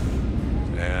 10.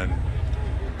 And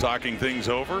talking things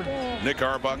over, Nick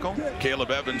Arbuckle,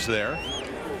 Caleb Evans there.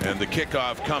 And the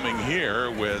kickoff coming here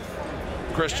with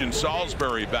Christian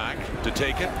Salisbury back to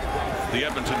take it. The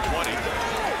Edmonton 20.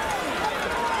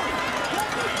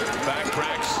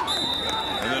 Backtracks.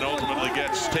 And then ultimately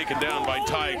gets taken down by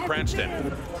Ty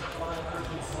Cranston.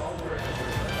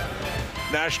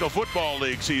 National Football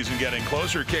League season getting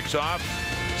closer. Kicks off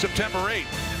September 8th,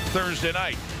 Thursday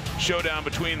night. Showdown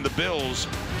between the Bills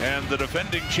and the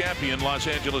defending champion Los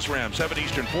Angeles Rams. 7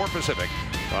 Eastern, 4 Pacific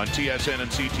on TSN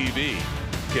and CTV.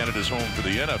 Canada's home for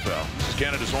the NFL. This is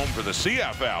Canada's home for the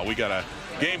CFL. We got a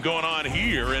game going on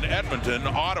here in Edmonton.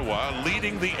 Ottawa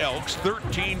leading the Elks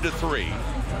 13-3.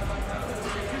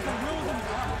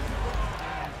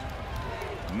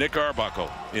 Nick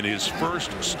Arbuckle in his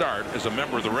first start as a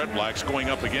member of the Red Blacks, going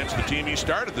up against the team he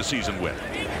started the season with.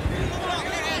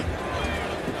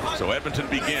 So Edmonton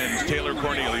begins. Taylor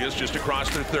Cornelius just across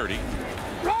their 30.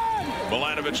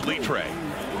 Milanovic-Litre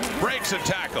breaks a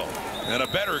tackle and a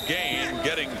better gain,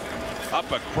 getting up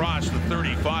across the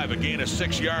 35, a gain of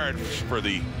 6 yards for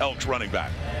the Elks running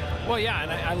back. Well, yeah,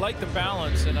 and I like the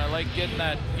balance, and I like getting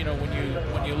that, you know,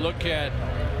 when you look at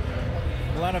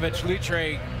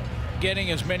Milanovic-Litre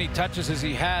getting as many touches as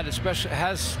he had,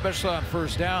 especially on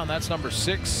first down. That's number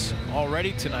 6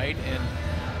 already tonight, and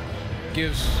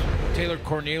gives Taylor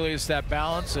Cornelius that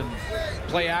balance, and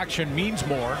play action means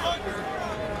more.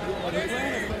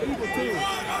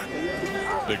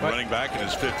 Big running back in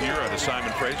his 5th year out of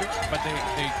Simon Fraser. But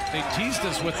they teased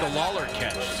us with the Lawler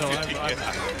catch, so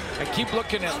I keep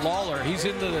looking at Lawler. He's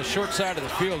into the short side of the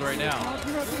field right now.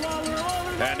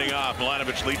 Handing off,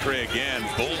 Milanovic-Litre again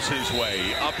bulls his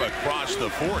way up across the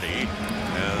 40, and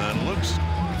then looks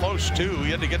close to. He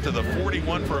had to get to the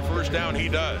 41 for a first down. He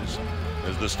does,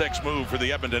 as the sticks move for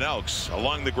the Edmonton Elks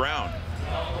along the ground.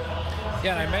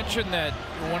 Yeah, and I mentioned that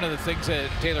one of the things that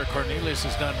Taylor Cornelius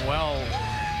has done well in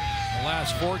the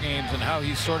last 4 games and how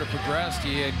he's sort of progressed.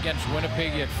 He had, against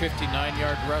Winnipeg, he had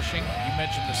 59-yard rushing. You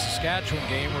mentioned the Saskatchewan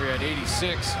game where he had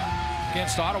 86.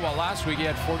 Against Ottawa last week, he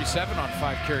had 47 on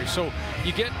 5 carries. So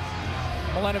you get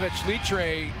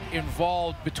Milanovic-Litre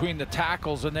involved between the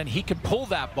tackles, and then he can pull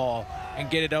that ball and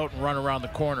get it out and run around the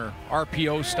corner,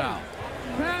 RPO style.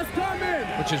 Pass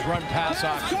coming. Which is run pass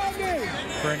option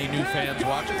for any new fans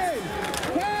watching.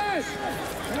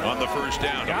 On the first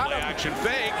down, a play action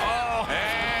fake. Oh.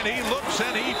 And he looks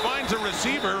and he finds a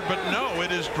receiver, but no,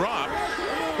 it is dropped.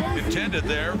 Intended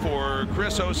there for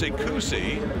Chris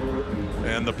Osekusi.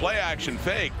 And the play action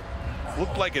fake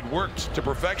looked like it worked to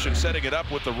perfection, setting it up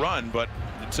with the run, but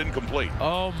it's incomplete.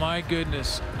 Oh my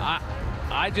goodness.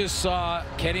 I just saw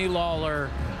Kenny Lawler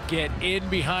get in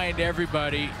behind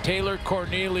everybody. Taylor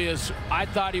Cornelius, I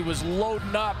thought he was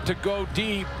loading up to go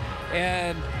deep,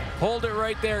 and hold it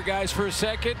right there, guys, for a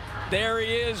second. There he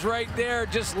is right there.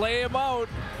 Just lay him out,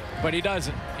 but he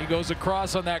doesn't. He goes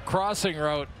across on that crossing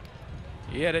route.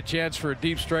 He had a chance for a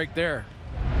deep strike there.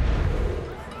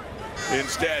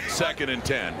 Instead, 2nd and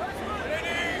 10.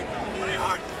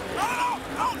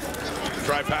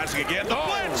 Try passing again. The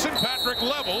blitz, and Patrick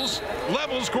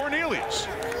levels Cornelius.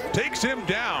 Takes him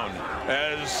down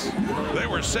as they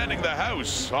were sending the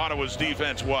house. Ottawa's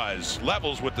defense was.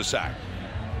 Levels with the sack.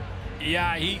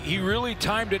 Yeah, he really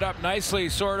timed it up nicely,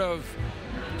 sort of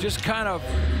just kind of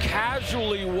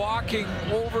casually walking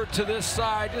over to this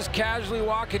side, just casually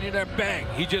walking, and then bang,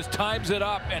 he just times it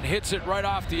up and hits it right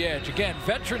off the edge. Again,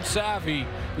 veteran savvy.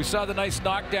 We saw the nice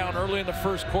knockdown early in the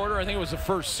first quarter. I think it was the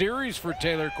first series for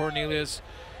Taylor Cornelius,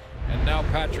 and now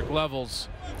Patrick Levels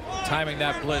timing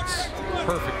that blitz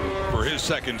perfectly for his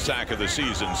 2nd sack of the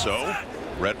season. So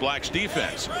Red Blacks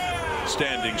defense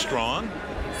standing strong,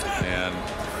 and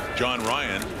John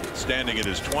Ryan standing at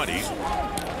his 20.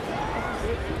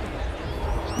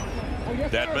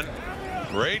 Dedmon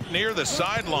right near the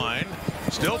sideline,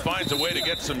 still finds a way to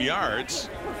get some yards,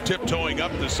 tiptoeing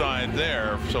up the side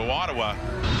there. So Ottawa,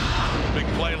 big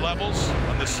play Levels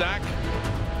on the sack,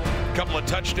 a couple of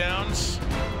touchdowns,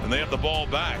 and they have the ball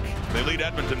back. They lead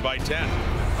Edmonton by 10.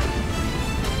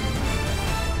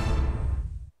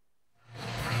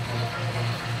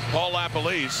 Paul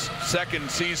LaPolice, 2nd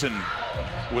season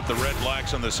with the Red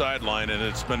Blacks on the sideline, and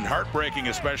it's been heartbreaking,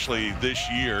 especially this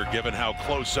year, given how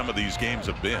close some of these games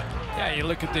have been. Yeah, you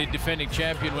look at the defending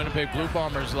champion Winnipeg Blue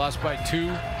Bombers, lost by 2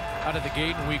 out of the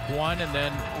gate in week 1, and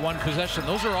then 1 possession.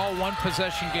 Those are all 1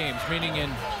 possession games, meaning in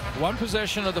 1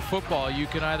 possession of the football, you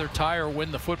can either tie or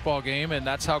win the football game, and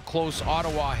that's how close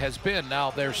Ottawa has been.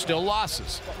 Now, there's still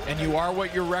losses, and you are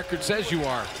what your record says you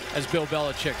are, as Bill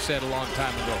Belichick said a long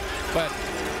time ago. But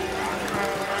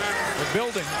the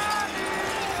building.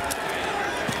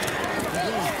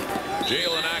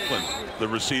 Jalen Ackland, the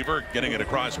receiver, getting it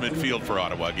across midfield for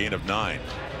Ottawa, gain of 9.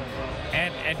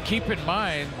 And keep in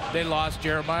mind, they lost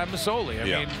Jeremiah Masoli. I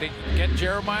mean, they get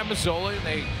Jeremiah Masoli, and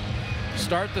they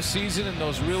start the season in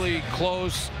those really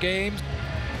close games.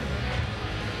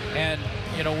 And,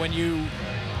 you know, when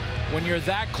you're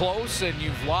that close and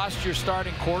you've lost your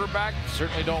starting quarterback,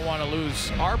 certainly don't want to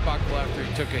lose Arbuckle after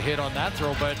he took a hit on that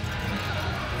throw. But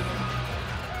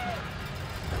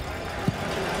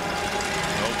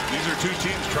these are 2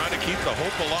 teams trying to keep the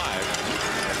hope alive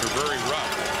after very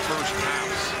rough first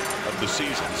halves of the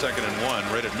season. 2nd and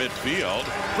 1 right at midfield.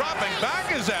 Dropping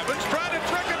back is Evans, trying to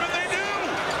trick him, and they do.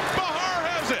 Bahar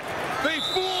has it. They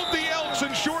fooled the Elks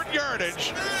in short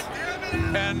yardage.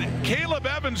 And Caleb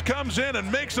Evans comes in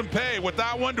and makes them pay with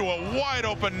that one to a wide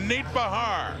open Nate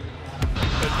Bahar.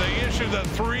 As they issue the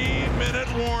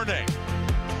 3-minute warning.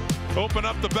 Open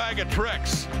up the bag of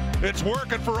tricks. It's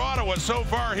working for Ottawa so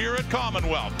far here at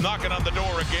Commonwealth. Knocking on the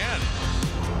door again.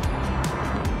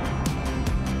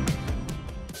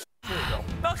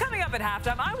 Well, coming up at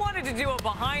halftime, I wanted to do a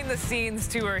behind-the-scenes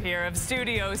tour here of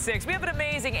Studio 6. We have an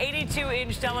amazing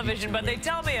 82-inch television, but they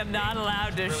tell me I'm not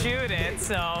allowed to shoot it,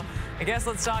 so I guess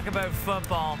let's talk about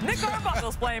football. Nick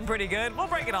Arbuckle's playing pretty good. We'll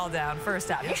break it all down first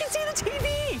half. You should see the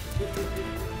TV.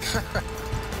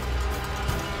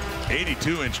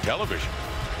 82-inch television.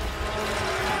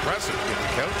 Impressive. Get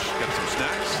the couch, get some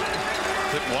snacks,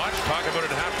 sit and watch, talk about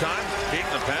it at halftime. Kate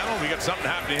in the panel. We got something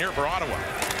happening here for Ottawa.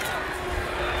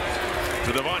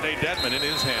 To Devontae Dedmon in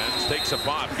his hands, takes a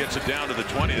pop, gets it down to the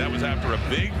 20. That was after a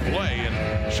big play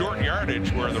in short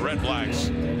yardage where the Red Blacks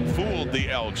fooled the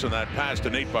Elks, and that pass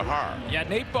to Nate Bahar. Yeah,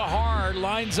 Nate Bahar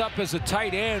lines up as a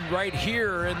tight end right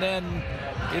here, and then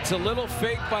it's a little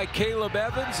fake by Caleb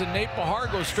Evans, and Nate Bahar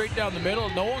goes straight down the middle.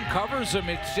 No one covers him.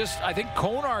 It's just, I think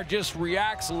Konar just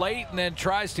reacts late and then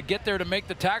tries to get there to make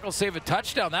the tackle, save a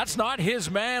touchdown. That's not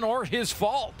his man or his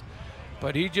fault,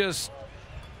 but he just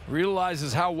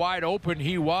realizes how wide open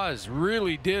he was.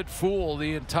 Really did fool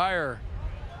the entire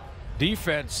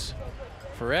defense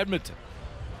for Edmonton.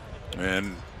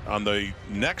 And on the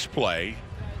next play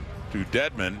to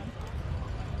Dedmon,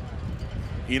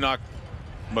 Enoch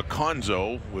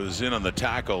McConzo was in on the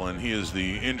tackle, and he is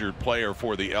the injured player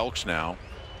for the Elks now.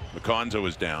 McConzo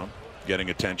is down, getting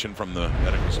attention from the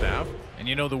medical staff. And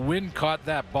you know, the wind caught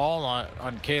that ball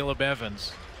on Caleb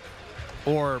Evans,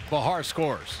 or Bahar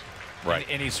scores. Right.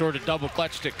 And he sort of double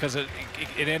clutched it because it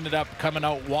ended up coming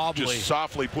out wobbly. Just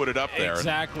softly put it up there.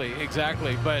 Exactly,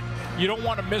 exactly. But you don't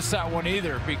want to miss that one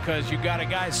either, because you got a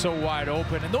guy so wide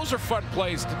open. And those are fun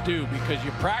plays to do because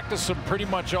you practice them pretty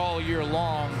much all year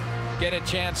long, get a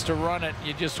chance to run it.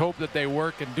 You just hope that they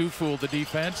work and do fool the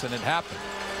defense, and it happened.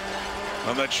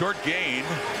 On that short gain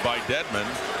by Dedmon,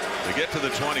 they get to the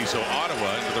 20, so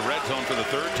Ottawa into the red zone for the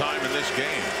 3rd time in this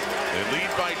game. They lead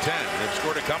by 10. They've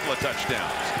scored a couple of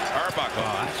touchdowns. Arbuckle,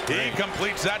 he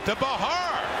completes that to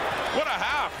Bahar. What a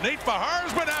half. Nate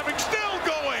Bahar's been having, still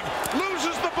going.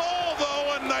 Loses the ball,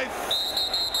 though, and I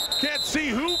can't see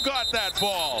who got that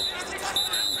ball.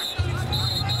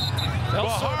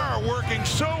 Bahar working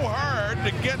so hard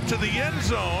to get to the end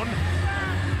zone.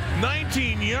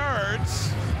 19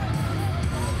 yards,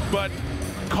 but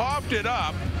coughed it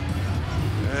up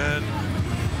and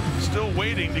still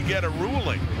waiting to get a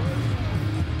ruling.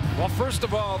 Well, first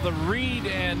of all, the read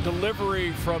and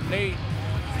delivery from Nick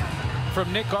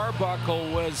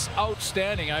Arbuckle was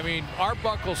outstanding. I mean,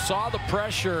 Arbuckle saw the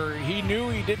pressure. He knew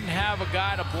he didn't have a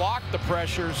guy to block the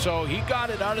pressure, so he got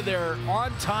it out of there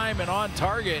on time and on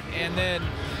target. And then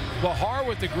Bahar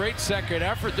with the great second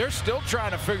effort. They're still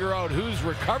trying to figure out who's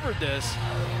recovered this.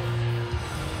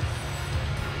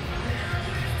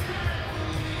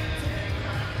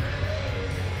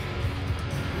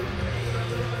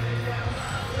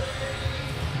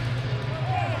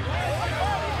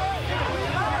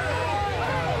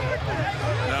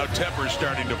 Temper's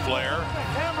starting to flare.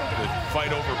 The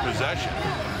fight over possession.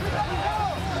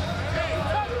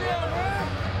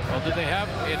 Well, did they have,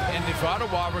 and if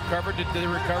Ottawa recovered, did they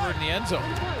recover in the end zone?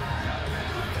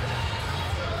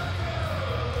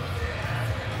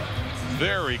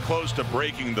 Very close to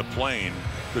breaking the plane.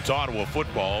 It's Ottawa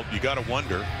football. You got to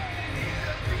wonder.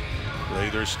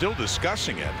 They're still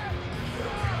discussing it.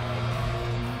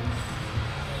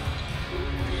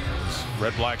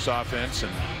 Red Blacks offense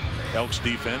and Elks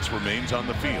defense remains on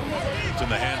the field. It's in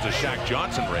the hands of Shaq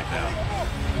Johnson right now.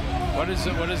 What is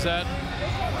it? What is that?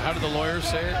 How do the lawyers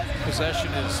say it?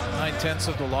 Possession is 9/10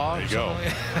 of the law. There you go.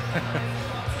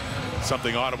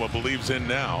 Something Ottawa believes in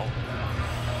now.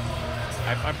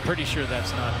 I'm pretty sure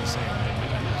that's not the same.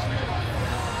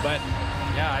 But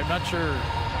yeah, I'm not sure.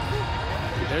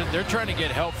 They're trying to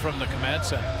get help from the command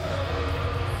center.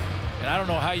 And I don't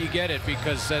know how you get it,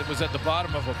 because it was at the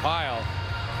bottom of a pile.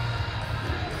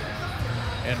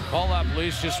 And Paul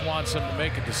LaPolice just wants them to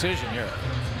make a decision here.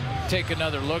 Take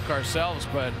another look ourselves,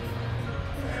 but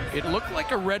it looked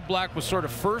like a Red Black was sort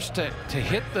of first to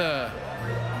hit the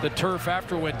turf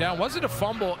after it went down. Was it a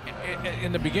fumble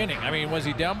in the beginning? I mean, was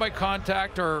he down by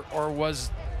contact, or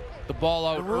was the ball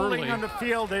out early? The ruling on the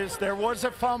field is there was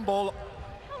a fumble,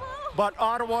 but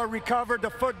Ottawa recovered the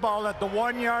football at the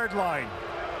 1-yard line.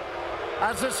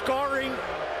 As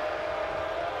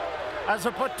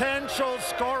a potential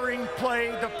scoring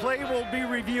play, the play will be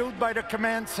reviewed by the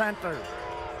command center.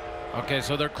 Okay,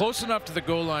 so they're close enough to the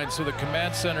goal line, so the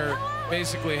command center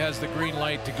basically has the green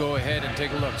light to go ahead and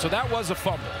take a look. So that was a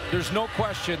fumble. There's no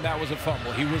question that was a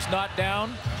fumble. He was not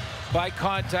down by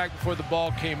contact before the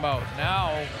ball came out.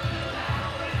 Now,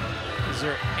 is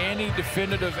there any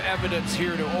definitive evidence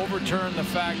here to overturn the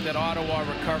fact that Ottawa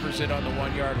recovers it on the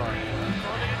 1-yard line?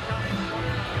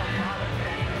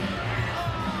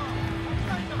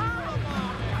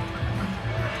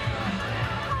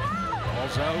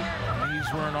 Ball's out.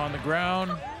 Knees weren't on the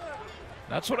ground.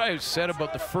 That's what I said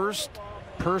about the first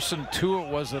person to it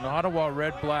was an Ottawa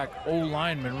Red Black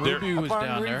O-lineman. Ruby was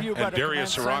down there. And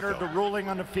Darius Sirocco. The ruling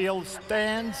on the field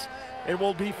stands. It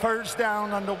will be first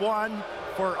down on the 1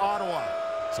 for Ottawa.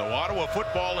 So Ottawa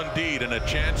football indeed, and a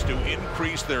chance to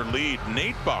increase their lead.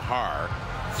 Nate Bahar,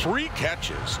 3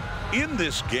 catches in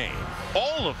this game,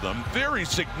 all of them very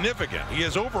significant. He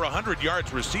has over 100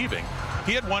 yards receiving.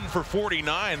 He had one for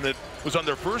 49 that was on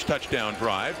their first touchdown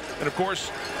drive. And of course,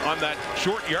 on that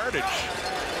short yardage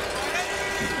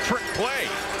trick play,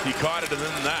 he caught it, and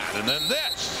then that, and then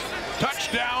this.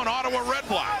 Touchdown, Ottawa Red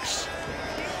Blacks.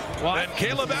 Well, and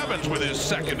Caleb Evans with his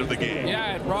second of the game.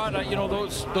 Yeah, and Rod, you know,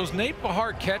 those Nate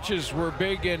Bahar catches were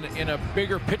big in a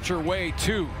bigger picture way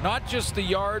too. Not just the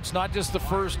yards, not just the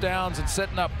first downs and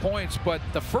setting up points, but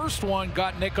the first one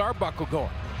got Nick Arbuckle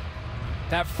going.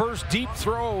 That first deep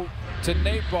throw to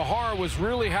Nate Bahar was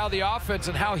really how the offense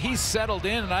and how he settled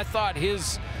in, and I thought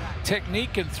his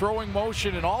technique and throwing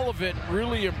motion and all of it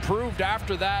really improved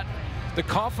after that. The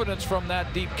confidence from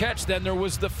that deep catch. Then there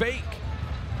was the fake.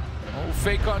 Oh,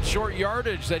 fake on short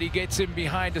yardage that he gets in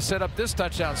behind to set up this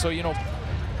touchdown. So, you know,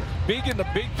 big in the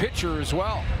big picture as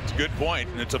well. It's a good point,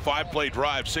 and it's a 5-play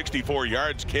drive, 64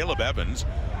 yards. Caleb Evans,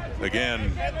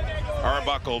 again,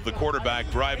 Arbuckle, the quarterback,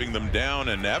 driving them down,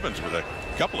 and Evans with a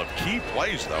couple of key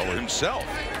plays, though, himself.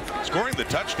 Scoring the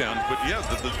touchdowns, but yeah,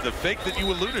 the fake that you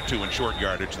alluded to in short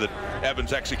yardage that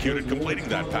Evans executed, completing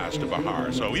that pass to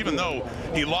Bahar. So even though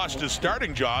he lost his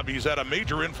starting job, he's had a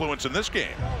major influence in this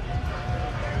game.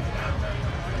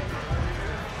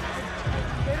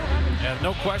 Yeah,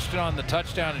 no question on the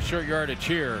touchdown and short yardage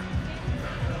here.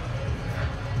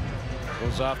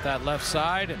 Goes off that left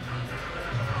side. And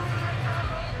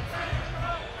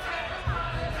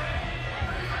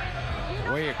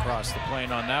way across the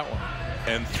plane on that one.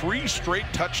 And 3 straight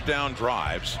touchdown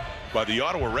drives by the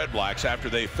Ottawa Red Blacks after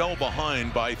they fell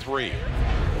behind by 3.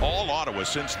 All Ottawa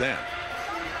since then.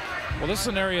 Well, this is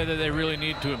an area that they really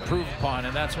need to improve upon,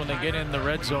 and that's when they get in the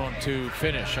red zone to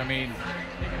finish. I mean,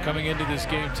 coming into this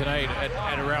game tonight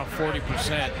at around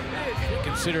 40%,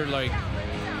 consider like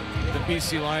the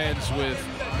BC Lions with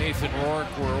Nathan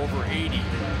Rourke were over 80.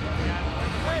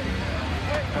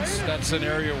 That's an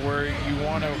area where you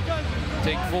want to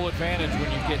take full advantage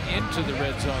when you get into the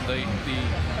red zone. The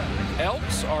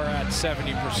Elks are at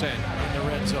 70% in the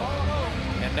red zone.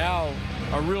 And now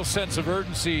a real sense of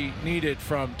urgency needed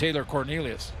from Taylor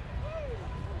Cornelius.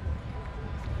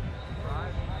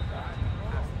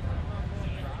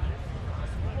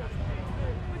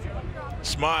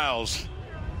 Smiles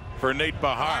for Nate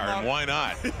Bahar, and why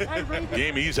not?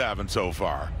 Game he's having so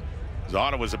far. As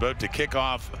Ottawa's about to kick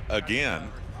off again.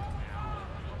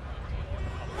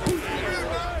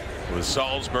 With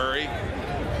Salisbury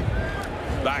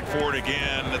back for it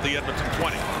again at the Edmonton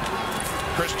 20.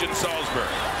 Christian Salisbury.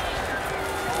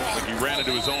 Like he ran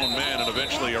into his own man, and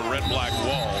eventually a red-black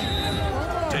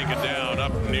wall taken down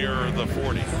up near the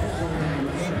 40.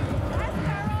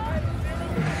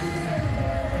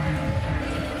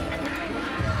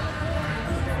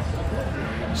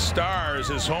 Stars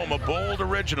is home of bold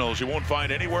originals you won't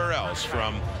find anywhere else.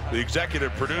 From the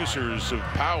executive producers of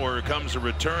Power comes the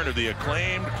return of the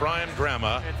acclaimed crime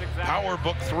drama Power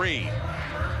Book 3.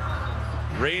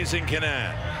 Raising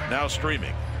Canaan, now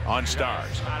streaming on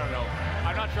Stars. I don't know.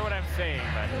 I'm not sure what I'm saying,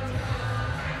 but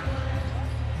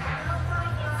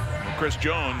Chris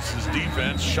Jones'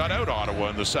 defense shut out Ottawa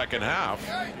in the second half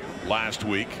last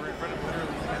week,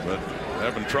 but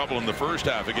having trouble in the first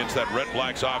half against that Red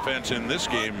Blacks offense in this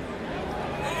game.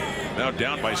 Now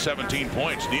down by 17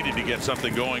 points, needed to get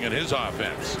something going in his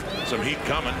offense. Some heat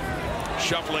coming,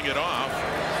 shuffling it off.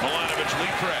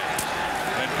 Milanovic-Litre,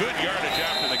 and good yardage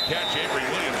after the catch. Avery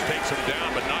Williams takes him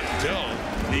down, but not until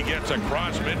he gets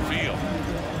across midfield.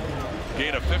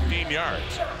 Gain of 15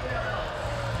 yards.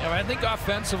 Yeah, I think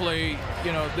offensively,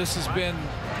 you know, this has been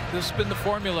the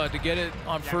formula to get it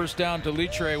on first down to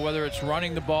Litre, whether it's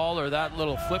running the ball or that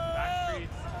little flip.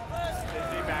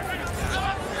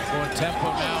 Going tempo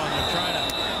now, and they're trying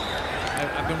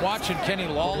to. I've been watching Kenny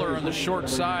Lawler on the short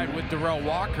side with Darrell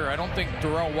Walker. I don't think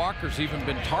Darrell Walker's even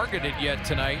been targeted yet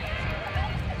tonight.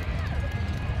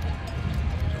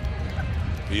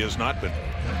 He has not been.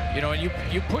 You know, and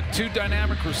you put two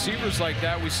dynamic receivers like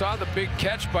that. We saw the big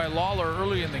catch by Lawler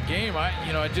early in the game.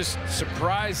 I'm just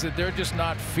surprised that they're just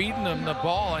not feeding them the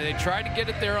ball. They tried to get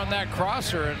it there on that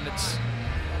crosser, and it's.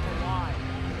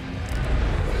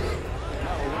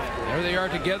 There they are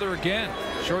together again,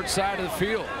 short side of the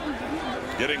field.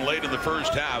 Getting late in the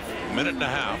first half, minute and a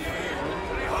half.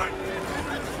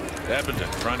 Edmonton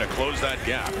trying to close that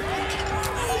gap.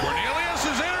 Cornelius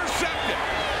is intercepted.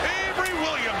 Avery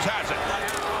Williams has it.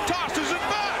 Tosses it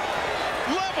back.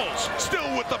 Levels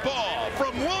still with the ball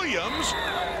from Williams,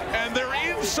 and they're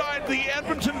inside the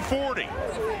Edmonton 40.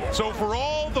 So for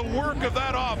all the work of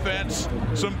that offense,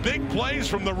 some big plays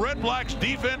from the Red Blacks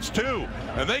defense too,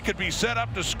 and they could be set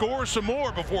up to score some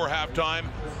more before halftime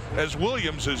as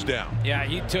Williams is down. Yeah,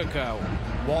 he took a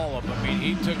wallop. I mean,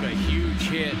 he took a huge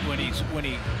hit when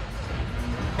he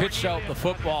pitched out the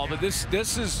football. But this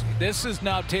is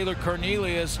now Taylor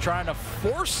Cornelius trying to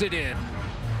force it in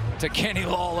to Kenny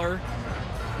Lawler.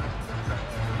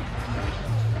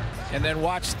 And then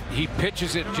watch, he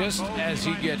pitches it just as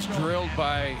he gets drilled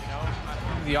by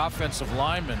the offensive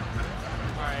lineman.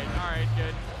 all right,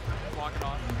 good. Walk it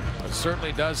on. It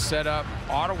certainly does set up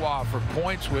Ottawa for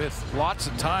points with lots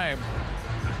of time.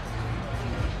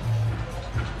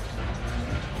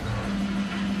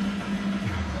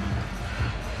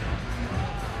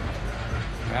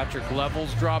 Patrick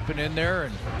Levels dropping in there,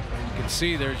 and you can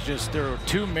see there are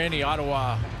too many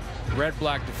Ottawa Red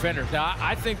Black defenders. Now,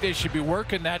 I think they should be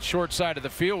working that short side of the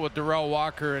field with Darrell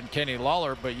Walker and Kenny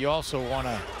Lawler, but you also want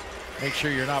to make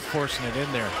sure you're not forcing it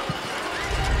in there.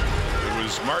 It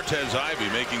was Martez Ivey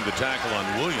making the tackle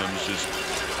on Williams just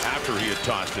after he had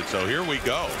tossed it. So here we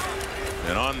go.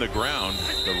 And on the ground,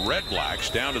 the Red Blacks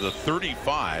down to the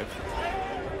 35.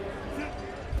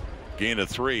 Gain of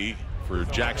 3 for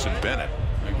Jackson Bennett.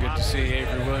 Good to see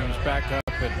Avery Williams back up,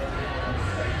 and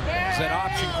is that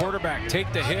option quarterback.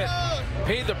 Take the hit,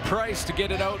 pay the price to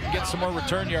get it out and get some more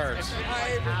return yards.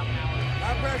 Hi, Avery.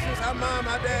 Hi, Precious. Hi, Mom.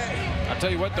 Hi, Dad. I'll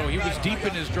tell you what, though, he was deep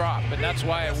in his drop, and that's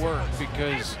why it worked,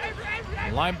 because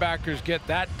linebackers get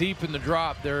that deep in the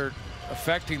drop. They're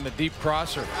affecting the deep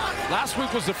crosser. Last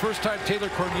week was the first time Taylor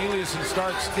Cornelius and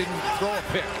Starks didn't throw a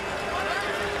pick.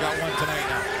 Got one tonight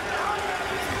now.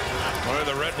 Well,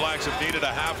 the Red Blacks have needed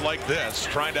a half like this,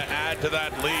 trying to add to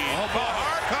that lead.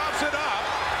 Bahar coughs it up,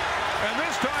 and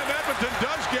this time Edmonton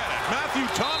does get it. Matthew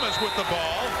Thomas with the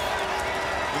ball,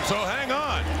 and so hang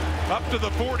on. Up to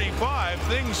the 45,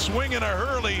 things swing in a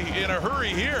hurry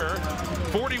here.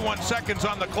 41 seconds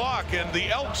on the clock, and the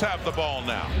Elks have the ball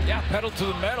now. Yeah, pedal to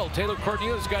the metal. Taylor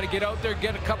Cornelius got to get out there,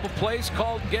 get a couple plays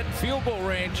called, get in field goal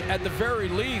range at the very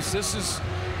least. This is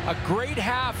a great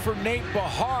half for Nate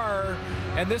Bahar,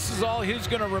 and this is all he's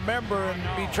going to remember and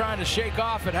be trying to shake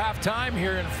off at halftime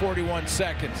here in 41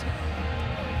 seconds.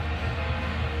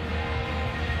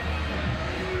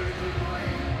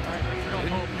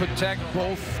 Protect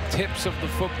both tips of the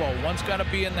football. One's got to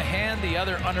be in the hand, the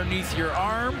other underneath your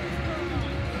arm.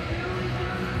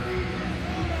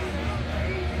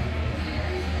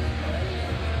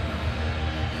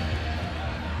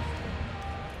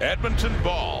 Edmonton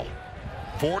ball.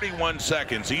 41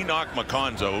 seconds. Enoch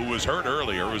Maconzo, who was hurt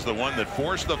earlier, was the one that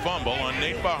forced the fumble on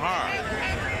Nate Bahar.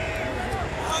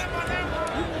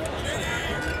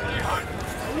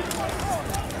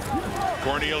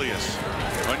 Cornelius.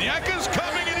 Onyeka's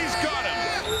coming, and he's got him.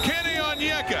 Kenny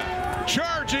Onyeka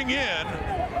charging in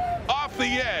off the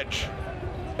edge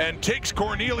and takes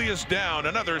Cornelius down.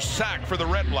 Another sack for the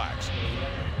Red Blacks.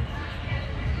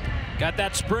 Got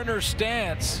that sprinter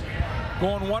stance,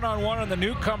 going one-on-one on the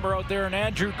newcomer out there, and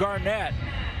Andrew Garnett.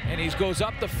 And he goes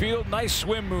up the field, nice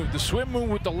swim move. The swim move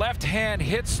with the left hand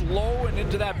hits low and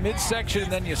into that midsection,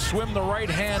 and then you swim the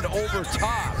right hand over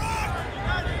top.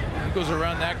 He goes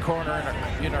around that corner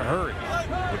in a hurry.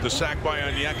 With the sack by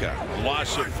Onyeka,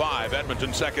 loss of 5,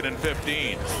 Edmonton 2nd and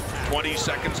 15. 20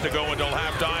 seconds to go until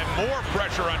halftime. More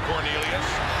pressure on Cornelius,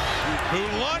 who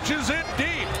launches it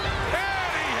deep.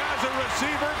 And he has a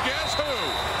receiver, guess who?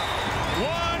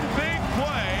 One big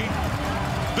play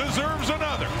deserves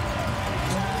another.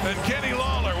 And Kenny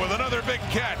Lawler with another big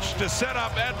catch to set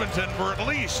up Edmonton for at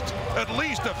least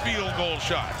a field goal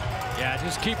shot. Yeah,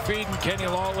 just keep feeding Kenny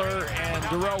Lawler and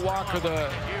Darrell Walker the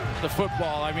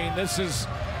football. I mean, this is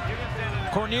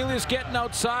Cornelius getting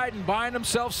outside and buying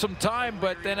himself some time,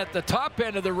 but then at the top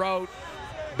end of the route,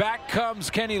 back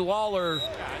comes Kenny Lawler.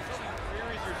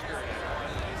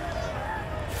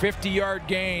 50-yard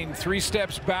gain, 3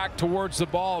 steps back towards the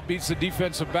ball, beats the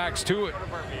defensive backs to it.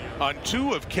 On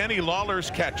 2 of Kenny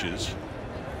Lawler's catches,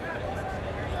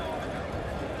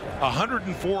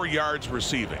 104 yards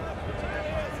receiving.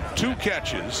 2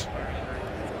 catches,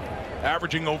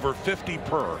 averaging over 50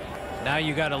 per. Now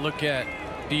you got to look at,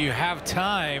 do you have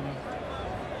time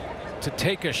to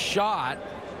take a shot,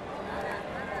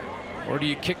 or do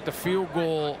you kick the field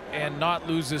goal and not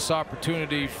lose this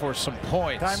opportunity for some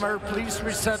points? Timer, please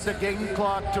reset the game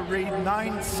clock to read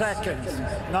 9 seconds.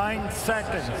 9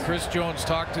 seconds. Chris Jones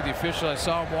talked to the official. I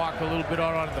saw him walk a little bit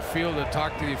out onto the field and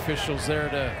talk to the officials there.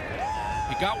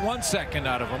 He got 1 second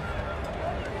out of him.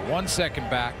 1 second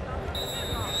back.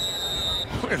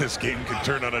 This game can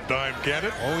turn on a dime, can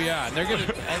it? Oh yeah, and I think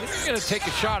they're gonna take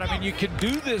a shot. I mean, you can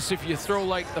do this if you throw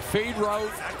like the fade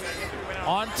route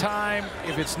on time.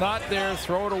 If it's not there,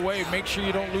 throw it away. Make sure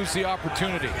you don't lose the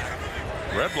opportunity.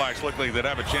 Red Blacks look like they'd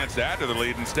have a chance to add to the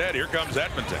lead. Instead, here comes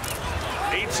Edmonton.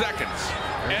 8 seconds.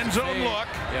 End zone look.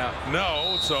 Yeah.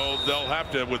 No, so they'll have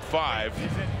to with 5.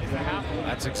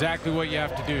 That's exactly what you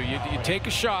have to do. You take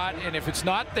a shot, and if it's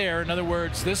not there, in other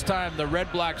words, this time the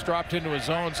Red Blacks dropped into a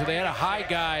zone, so they had a high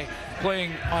guy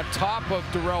playing on top of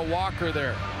Darrell Walker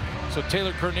there. So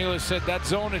Taylor Cornelius said that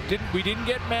zone, we didn't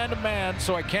get man-to-man,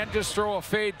 so I can't just throw a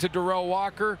fade to Darrell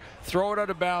Walker, throw it out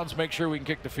of bounds, make sure we can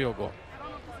kick the field goal.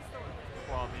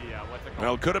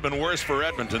 Well, it could have been worse for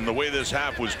Edmonton the way this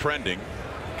half was trending.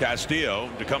 Castillo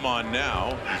to come on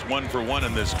now. He's 1 for 1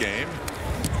 in this game.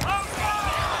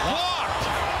 Blocked!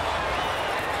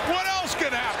 What else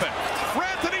could happen?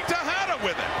 Anthony Tejada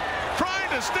with it. Trying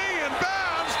to stay in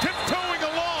bounds, tiptoeing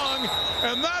along,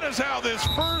 and that is how this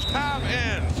first half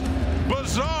ends.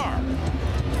 Bizarre.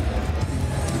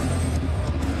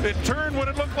 It turned when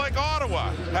it looked like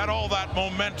Ottawa had all that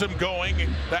momentum going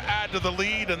to add to the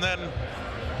lead, and then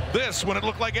this when it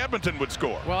looked like Edmonton would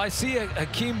score. Well, I see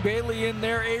Akeem Bailey in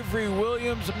there, Avery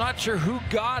Williams. I'm not sure who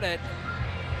got it.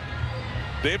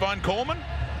 Davon Coleman?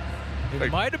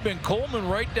 It might have been Coleman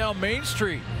right down Main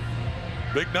Street.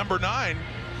 Big number 9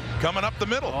 coming up the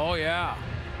middle. Oh, yeah.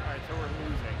 All right, so we're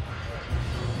losing.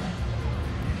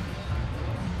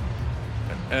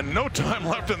 And no time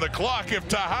left in the clock if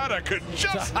Tejada could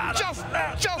just get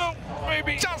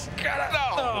it.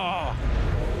 No.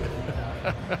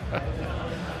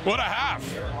 What a half.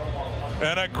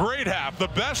 And a great half, the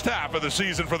best half of the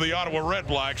season for the Ottawa Red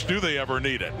Blacks. Do they ever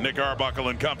need it? Nick Arbuckle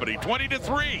and company.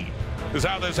 20-3 is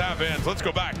how this half ends. Let's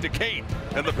go back to Kate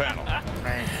and the panel.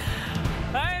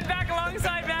 And back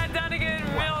alongside Matt Dunnigan,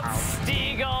 Milt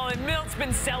Stiegel. And Milt's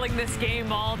been selling this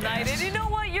game all night. And you know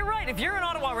what? You're right. If you're an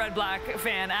Ottawa Red Black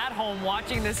fan at home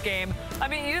watching this game, I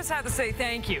mean, you just have to say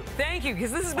thank you. Thank you,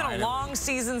 because this has been a long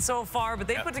season so far, but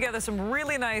they put together some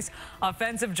really nice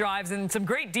offensive drives and some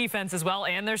great defense as well,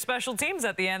 and their special teams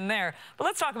at the end there. But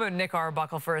let's talk about Nick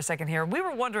Arbuckle for a second here. We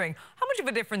were wondering, how much of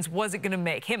a difference was it going to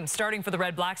make him starting for the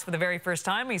Red Blacks for the very first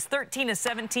time? He's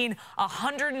 13-17,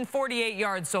 148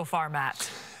 yards so far, Matt.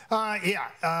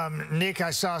 Nick,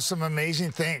 I saw some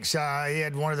amazing things. He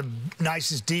had one of the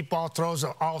nicest deep ball throws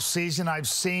of all season I've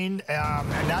seen.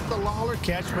 And not the Lawler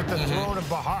catch, but the throw to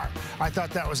Bahar. I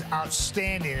thought that was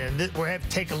outstanding. And we'll have to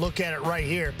take a look at it right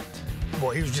here.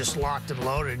 Boy, he was just locked and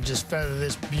loaded and just feathered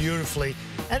this beautifully.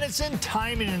 And it's in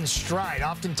timing and stride.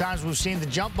 Oftentimes we've seen the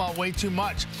jump ball way too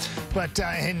much. But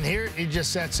in here, he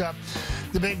just sets up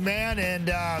the big man, and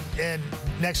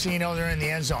next thing you know, they're in the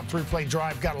end zone. 3-play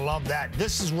drive, gotta love that.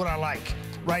 This is what I like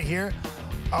right here.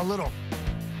 A little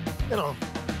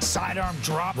sidearm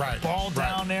drop, ball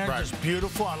down there, just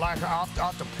beautiful. I like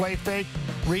off the play fake,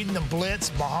 reading the blitz.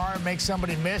 Bahar makes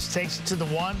somebody miss, takes it to the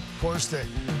 1. Of course, the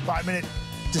 5-minute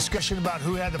discussion about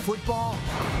who had the football,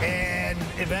 and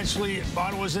eventually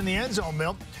Ottawa's in the end zone,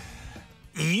 Milt.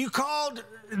 You called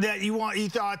that you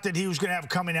thought that he was going to have a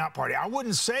coming out party. I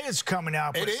wouldn't say it's coming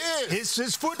out. But it is.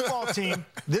 His football team.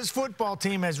 This football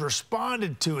team has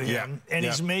responded to him, and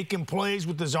he's making plays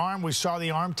with his arm. We saw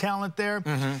the arm talent there,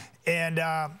 and.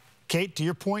 Kate, to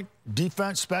your point,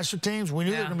 defense, special teams, we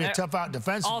knew they were going to be a tough out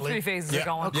defensively. All three phases are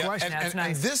going. No question, that's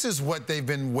nice. And this is what they've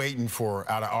been waiting for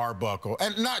out of Arbuckle.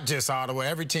 And not just Ottawa,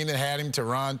 every team that had him,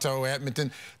 Toronto, Edmonton.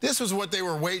 This was what they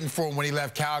were waiting for when he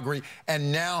left Calgary,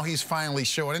 and now he's finally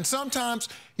showing. And sometimes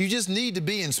you just need to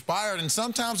be inspired, and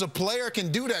sometimes a player can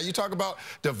do that. You talk about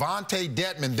Devontae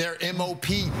Detman, their MOP,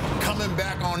 coming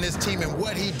back on this team and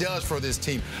what he does for this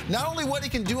team. Not only what he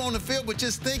can do on the field, but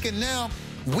just thinking now,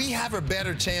 we have a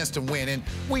better chance to win, and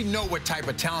we know what type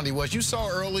of talent he was. You saw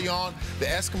early on the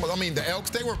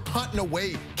Elks, they were punting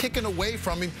away, kicking away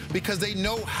from him because they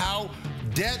know how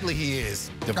deadly he is.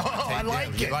 I like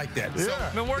it. You like that.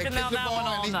 Yeah. So been working on that one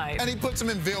all night. And he puts him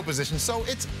in field position. So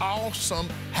it's awesome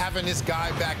having this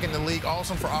guy back in the league.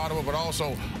 Awesome for Ottawa, but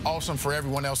also awesome for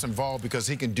everyone else involved because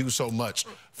he can do so much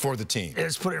for the team.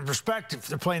 Let's put it in perspective.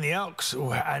 They're playing the Elks.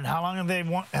 And how long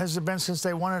has it been since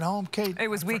they won at home, Kate? It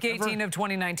was week 18 of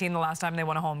 2019 the last time they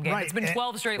won a home game. Right. It's been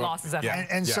 12 straight losses at home.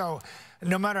 And so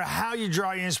no matter how you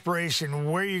draw your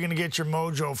inspiration, where you're going to get your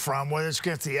mojo from, whether it's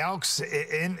against the Elks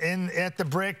at the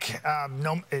brick,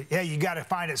 you got to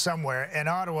find it somewhere. And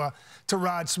Ottawa, to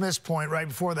Rod Smith's point right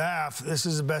before the half, this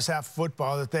is the best half of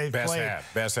football that they've played.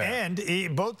 Best half.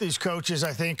 And both these coaches,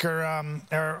 I think,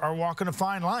 are walking a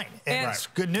fine line. And it's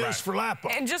good news for Lapo.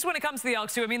 And just when it comes to the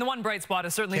Elks, too, I mean, the one bright spot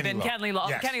has certainly been Kenny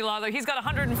Lawler. He's got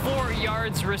 104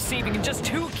 yards receiving and just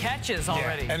 2 catches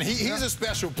already. And he's a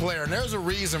special player, and there's a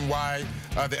reason why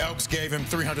the Elks gave him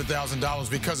 $300,000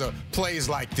 because of plays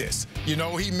like this. You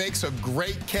know, he makes a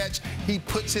great catch. He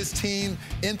puts his team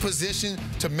in position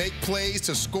to make plays,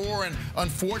 to score, and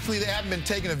unfortunately they haven't been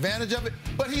taking advantage of it,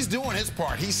 but he's doing his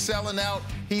part. He's selling out.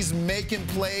 He's making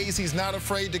plays. He's not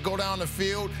afraid to go down the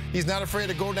field. He's not afraid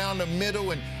to go down the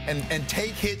middle and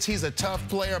take hits. He's a tough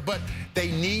player, but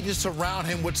they need to surround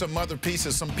him with some other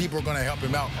pieces. Some people are going to help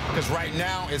him out because right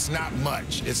now it's not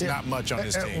much. It's not much on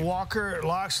his team. Walker,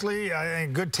 Loxley, I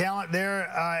think good talent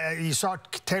there. You saw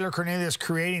Taylor Cornelius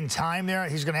creating time there.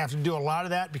 He's going to have to do a lot of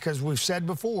that because we've said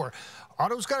before,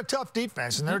 Ottawa's got a tough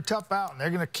defense, and they're tough out, and they're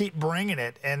going to keep bringing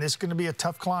it, and it's going to be a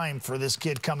tough climb for this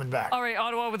kid coming back. All right,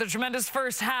 Ottawa with a tremendous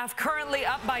first half, currently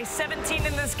up by 17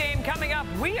 in this game. Coming up,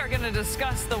 we are going to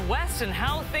discuss the West and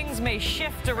how things may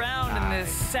shift around in this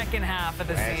second half of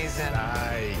the season.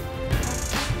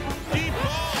 Deep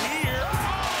ball here.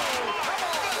 What a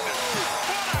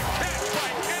catch by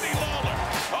Kenny Lawler.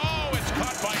 Oh, it's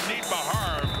caught by Nate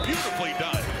Bahar. Beautifully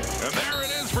done. And there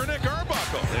it is for Nick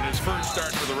Arbuckle in his first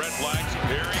start for the Red Flags.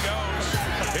 Here he goes.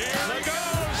 Here he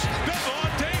goes.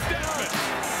 Devontae Detman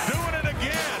doing it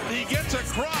again. He gets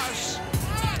across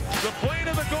the plane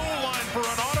of the goal line for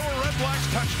an Ottawa Red Flags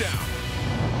touchdown.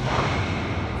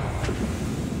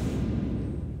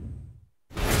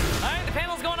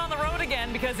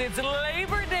 Because it's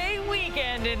Labor Day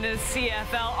weekend in the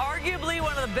CFL, arguably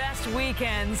one of the best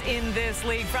weekends in this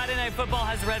league. Friday Night Football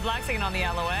has the Red Blacks taking on the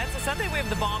Alouettes. Sunday we have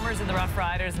the Bombers and the Rough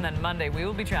Riders, and then Monday we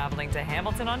will be traveling to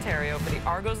Hamilton, Ontario for the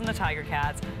Argos and the Tiger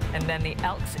Cats, and then the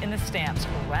Elks and the Stamps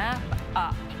wrap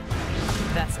up.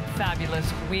 That's a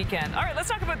fabulous weekend. All right, let's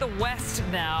talk about the West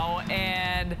now.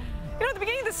 And you know, at the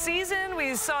beginning of the season,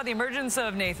 we saw the emergence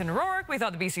of Nathan Rourke. We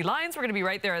thought the BC Lions were going to be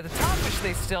right there at the top, which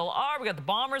they still are. We got the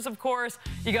Bombers, of course.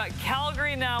 You got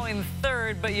Calgary now in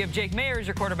third, but you have Jake Mayer as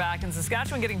your quarterback, and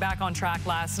Saskatchewan getting back on track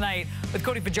last night with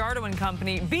Cody Fajardo and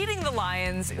company, beating the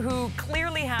Lions, who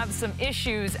clearly have some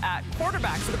issues at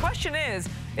quarterback. So the question is,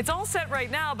 it's all set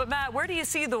right now, but Matt, where do you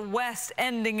see the West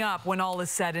ending up when all is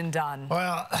said and done?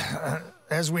 Well,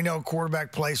 as we know,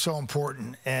 quarterback play is so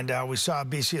important, and we saw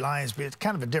BC Lions be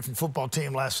kind of a different football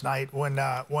team last night when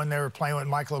they were playing with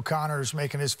Michael O'Connor, who's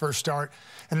making his first start,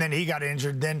 and then he got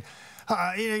injured. Then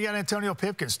you got Antonio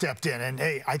Pipkin stepped in, and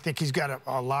hey, I think he's got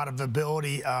a lot of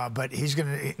ability, but he's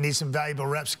going to need some valuable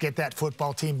reps to get that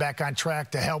football team back on track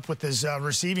to help with his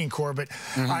receiving core. But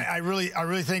I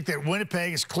really think that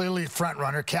Winnipeg is clearly front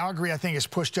runner. Calgary, I think, is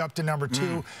pushed up to number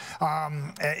 2,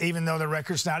 even though the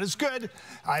record's not as good.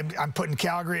 I'm putting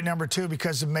Calgary at number 2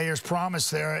 because of Mayer's promise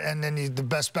there, and then he's the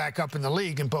best backup in the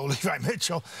league in Bo Levi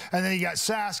Mitchell. And then you got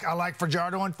Sask. I like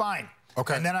Fajardo and Fine.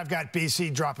 Okay. And then I've got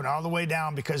BC dropping all the way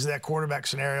down because of that quarterback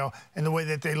scenario and the way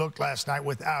that they looked last night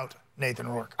without Nathan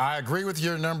Rourke. I agree with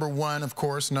your number 1, of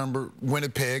course,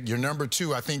 Winnipeg. Your number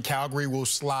 2, I think Calgary will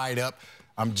slide up.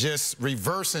 I'm just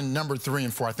reversing number 3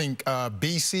 and 4. I think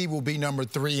BC will be number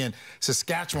 3 and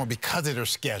Saskatchewan because of their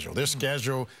schedule. Their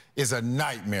schedule is a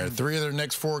nightmare. 3 of their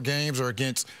next 4 games are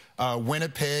against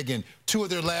Winnipeg, and 2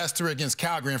 of their last 3 against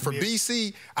Calgary. And for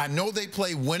BC, I know they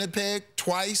play Winnipeg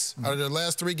twice out of their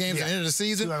last 3 games at the end of the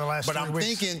season, but I'm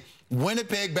thinking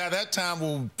Winnipeg by that time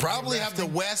will probably have the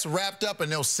West wrapped up, and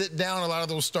they'll sit down a lot of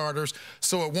those starters,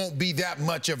 so it won't be that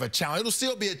much of a challenge. It'll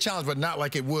still be a challenge, but not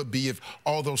like it would be if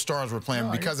all those stars were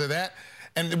playing. Because of that,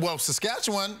 and, well,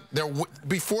 Saskatchewan, they'll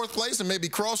be 4th place and maybe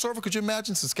crossover. Could you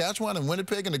imagine Saskatchewan and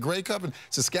Winnipeg in the Grey Cup, and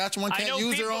Saskatchewan can't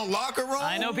use their own locker room?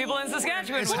 I know people in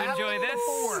Saskatchewan would enjoy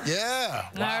this. Yeah.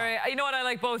 Wow. All right. You know what? I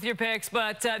like both your picks,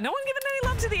 but no one giving any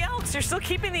love to the Elks. You're still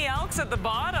keeping the Elks at the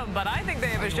bottom, but I think they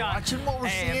have a shot. Watching what we're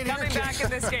seeing coming here. back in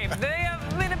this game. They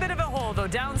have been a bit of a hole, though.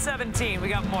 Down 17. We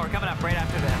got more coming up right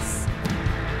after this.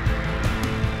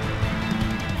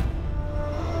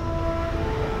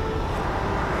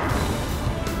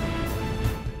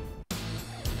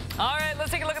 All right, let's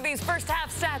take a look at these first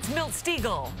half stats. Milt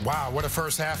Stiegel. Wow, what a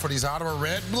first half for these Ottawa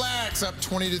Red Blacks, up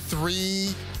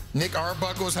 20-3. Nick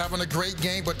Arbuckle's having a great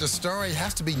game, but the story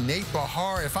has to be Nate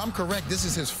Bahar. If I'm correct, this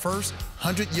is his first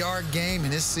 100-yard game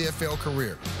in his CFL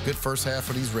career. Good first half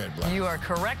for these Red Blacks. You are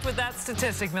correct with that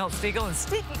statistic, Milt Stiegel. And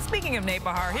speaking of Nate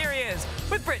Bahar, here he is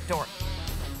with Britt Dorp.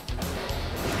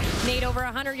 Nate, over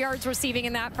 100 yards receiving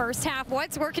in that first half.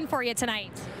 What's working for you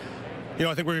tonight? You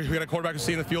know, I think we got a quarterback who's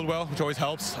seeing the field well, which always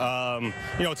helps. You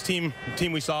know, it's a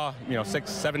team we saw,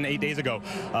 6, 7, 8 days ago.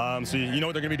 So you know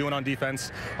what they're going to be doing on defense.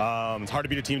 It's hard to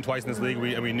beat a team twice in this league,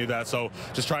 and we knew that. So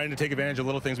just trying to take advantage of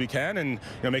little things we can and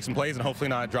make some plays and hopefully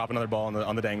not drop another ball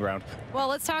on the dang ground. Well,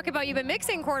 let's talk about you've been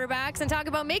mixing quarterbacks and talk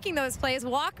about making those plays.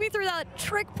 Walk me through that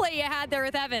trick play you had there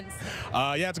with Evans.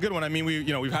 Yeah, it's a good one. I mean,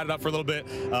 we've had it up for a little bit.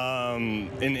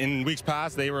 In weeks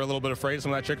past, they were a little bit afraid of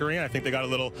some of that trickery, and I think they got a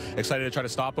little excited to try to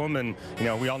stop them. And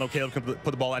we all know Caleb can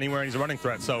put the ball anywhere, and he's a running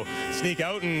threat. So sneak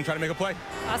out and try to make a play.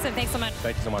 Awesome. Thanks so much.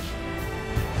 Thank you so much.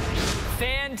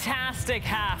 Fantastic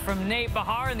half from Nate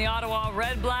Bahar and the Ottawa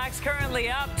Red Blacks, currently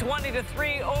up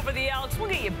 20-3 over the Elks. We'll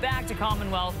get you back to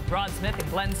Commonwealth. Rod Smith and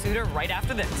Glenn Suter right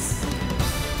after this.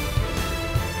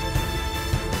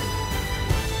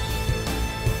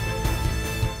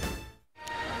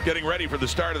 Getting ready for the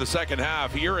start of the second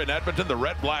half here in Edmonton. The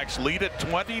Red Blacks lead it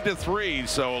 20-3,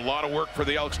 so a lot of work for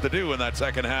the Elks to do in that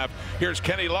second half. Here's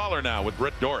Kenny Lawler now with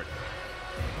Britt Dort.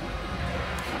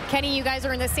 Kenny, you guys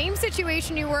are in the same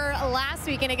situation you were last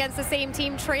weekend against the same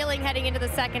team, trailing heading into the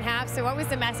second half. So what was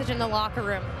the message in the locker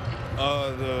room?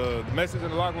 The message in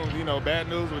the locker room, bad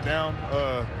news, we're down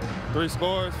 3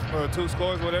 scores, 2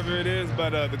 scores, whatever it is. But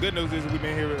the good news is we've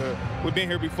been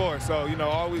here before. So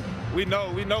we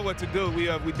know what to do.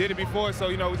 We did it before. So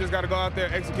we just got to go out there,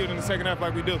 execute in the second half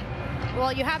like we do.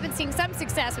 Well, you have been seeing some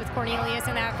success with Cornelius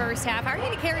in that first half. How are you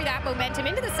going to carry that momentum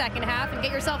into the second half and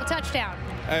get yourself a touchdown?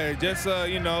 Hey, just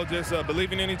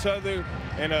believing in each other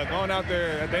and going out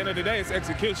there. At the end of the day, it's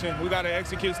execution. We got to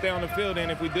execute, stay on the field,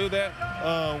 and if we do that,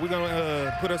 we're going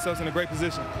to put ourselves in a great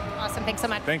position. Awesome. Thanks so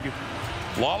much. Thank you.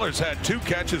 Lawler's had 2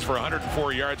 catches for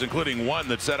 104 yards, including 1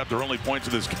 that set up their only points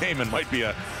of this game and might be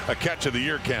a catch of the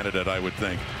year candidate, I would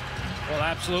think. Well,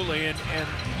 absolutely, and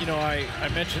I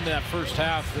mentioned that first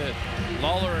half that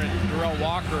Lawler and Darrell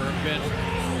Walker have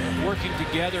been working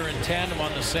together in tandem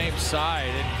on the same side,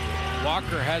 and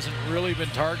Walker hasn't really been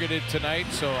targeted tonight,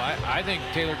 so I think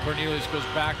Taylor Cornelius goes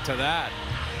back to that.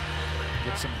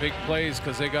 Get some big plays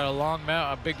because they got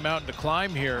a big mountain to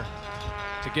climb here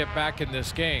to get back in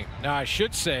this game. Now, I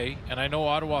should say, and I know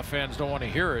Ottawa fans don't want to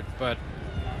hear it, but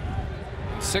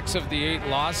 6 of the 8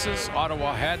 losses,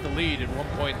 Ottawa had the lead at one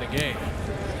point in the game.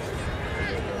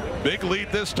 Big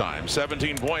lead this time,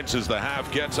 17 points as the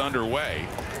half gets underway.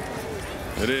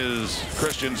 It is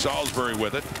Christian Salisbury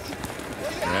with it.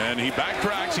 And he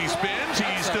backtracks, he spins,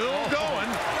 he's still going.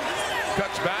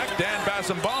 Cuts back, Dan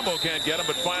Bassambombo can't get him,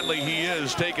 but finally he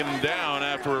is taken down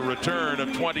after a return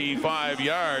of 25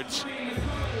 yards.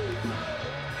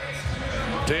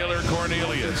 Taylor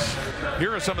Cornelius.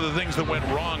 Here are some of the things that went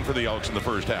wrong for the Elks in the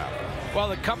first half.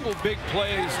 Well, a couple big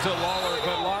plays to Lawler,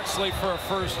 but Loxley for a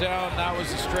first down. That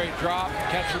was a straight drop,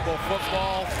 catchable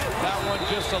football. That one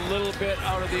just a little bit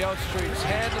out of the outstretched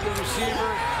hand of the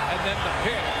receiver, and then the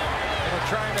pick.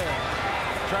 Trying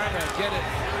to get it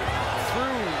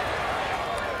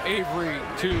through Avery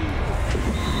to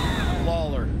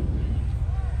Lawler.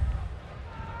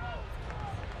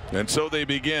 And so they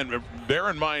begin. Bear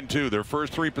in mind, too, their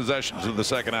first 3 possessions of the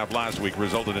second half last week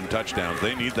resulted in touchdowns.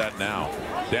 They need that now.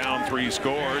 Down 3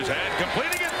 scores and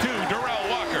completing it to Darrell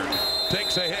Walker.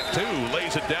 takes a hit too,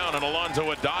 lays it down, and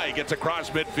Alonzo Adai gets across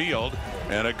midfield,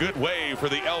 and a good way for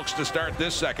the Elks to start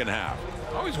this second half.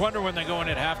 I always wonder when they go in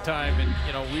at halftime, and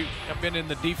you know, we have been in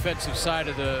the defensive side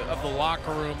of the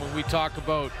locker room when we talk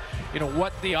about, you know,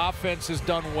 what the offense has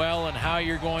done well and how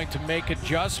you're going to make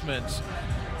adjustments.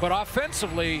 But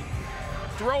offensively,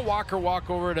 Darrell Walker walk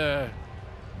over to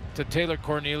Taylor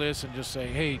Cornelius and just say,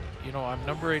 hey, you know, I'm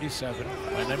number 87.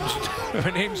 My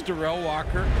name's Darrell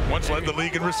Walker. Once led the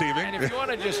league in receiving. And if you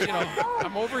want to just, you know,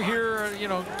 I'm over here, you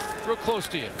know, real close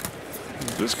to you.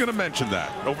 Just going to mention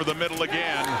that. Over the middle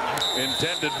again.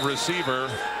 Intended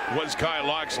receiver was Kai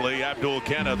Loxley. Abdul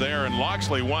Kenna there, and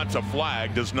Loxley wants a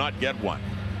flag, does not get one.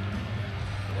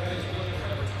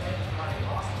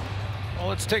 Well,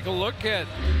 let's take a look at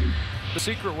the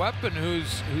secret weapon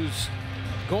who's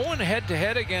going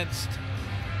head-to-head against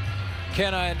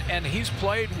Kenna, and he's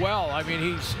played well. I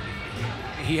mean,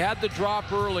 he had the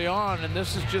drop early on, and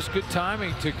this is just good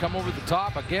timing to come over the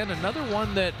top. Again, another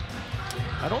one that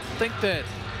I don't think that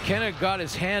Kenna got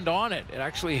his hand on it. It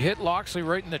actually hit Loxley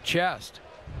right in the chest.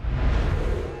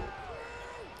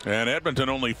 And Edmonton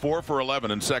only 4 for 11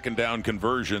 in second down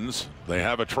conversions. They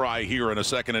have a try here in a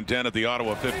 2nd and 10 at the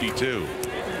Ottawa 52.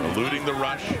 Eluding the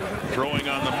rush, throwing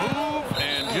on the move,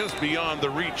 and just beyond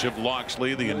the reach of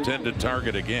Loxley, the intended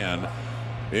target again.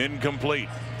 Incomplete.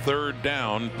 3rd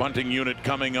down, punting unit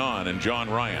coming on, and John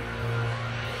Ryan.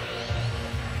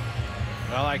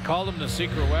 Well, I called him the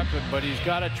secret weapon, but he's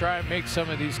got to try and make some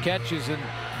of these catches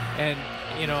and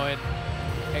you know,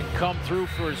 and come through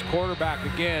for his quarterback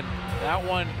again. That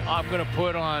one I'm going to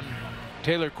put on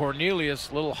Taylor Cornelius,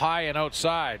 a little high and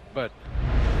outside, but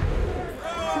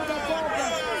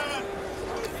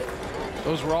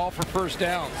those were all for first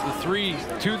downs.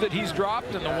 The 2 that he's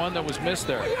dropped and the one that was missed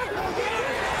there.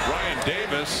 Ryan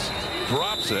Davis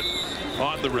drops it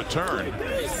on the return,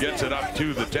 gets it up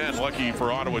to the 10. Lucky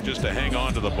for Ottawa just to hang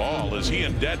on to the ball, as he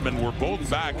and Dedmon were both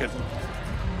back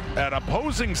at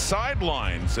opposing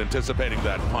sidelines, anticipating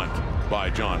that punt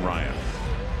by John Ryan.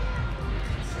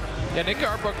 Yeah, Nick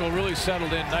Arbuckle really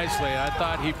settled in nicely. I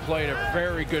thought he played a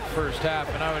very good first half,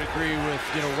 and I would agree with,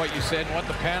 you know, what you said and what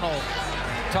the panel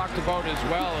talked about as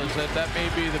well, is that may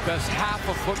be the best half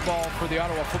of football for the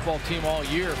Ottawa football team all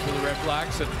year for the Red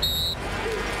Blacks. And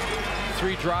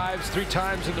 3 drives, 3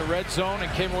 times in the red zone, and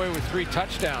came away with 3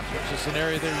 touchdowns, which is an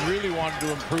area they really wanted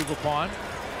to improve upon.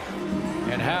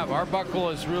 And Arbuckle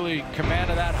has really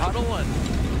commanded that huddle,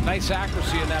 and nice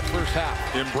accuracy in that first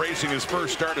half. Embracing his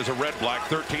first start as a Red Black,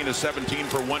 13 of 17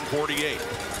 for 148.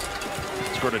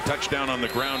 Scored a touchdown on the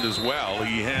ground as well.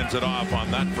 He hands it off on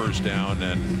that first down,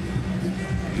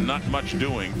 and not much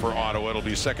doing for Ottawa. It'll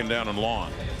be 2nd down and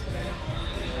long.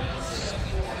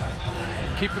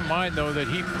 Keep in mind, though, that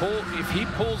if he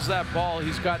pulls that ball,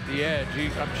 he's got the edge.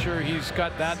 I'm sure he's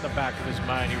got that in the back of his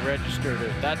mind. He registered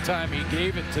it. That time he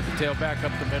gave it to the tailback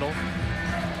up the middle.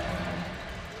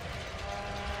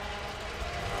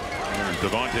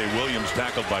 Devontae Williams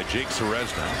tackled by Jake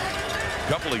Seresna.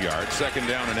 Couple of yards, 2nd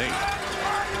down and 8.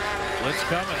 Blitz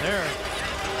coming there.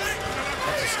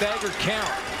 That's a staggered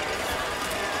count.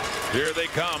 Here they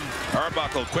come.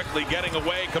 Arbuckle quickly getting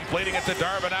away, completing it to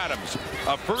Darvin Adams.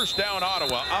 A first down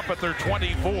Ottawa up at their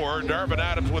 24. Darvin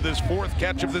Adams with his 4th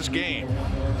catch of this game.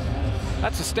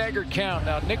 That's a staggered count.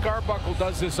 Now, Nick Arbuckle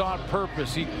does this on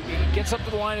purpose. He gets up to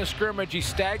the line of scrimmage. He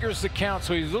staggers the count,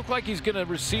 so he looks like he's going to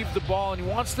receive the ball, and he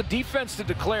wants the defense to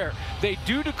declare. They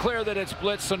do declare that it's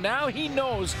blitz, so now he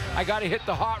knows I got to hit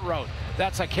the hot route.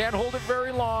 I can't hold it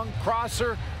very long.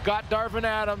 Crosser, got Darvin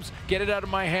Adams. Get it out of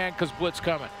my hand because blitz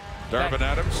coming. Darvin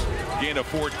Adams, gain of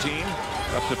 14,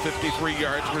 up to 53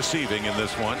 yards receiving in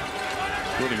this one,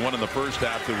 including one in the first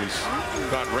half that was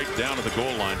caught right down to the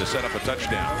goal line to set up a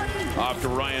touchdown. Off to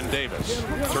Ryan Davis,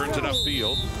 turns it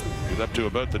upfield. He's up to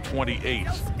about the 28.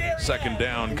 2nd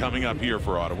down coming up here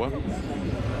for Ottawa.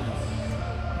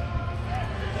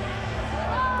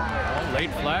 Oh,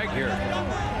 late flag here.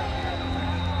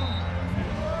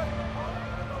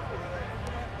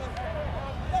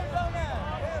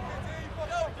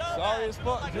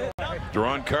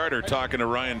 Deron Carter talking to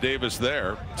Ryan Davis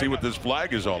there. See what this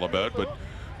flag is all about, but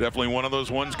definitely one of those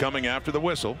ones coming after the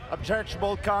whistle.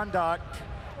 Objectionable conduct.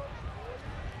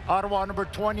 Ottawa number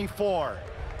 24.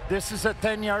 This is a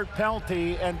 10-yard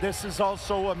penalty, and this is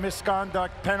also a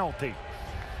misconduct penalty.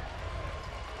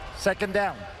 2nd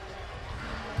down.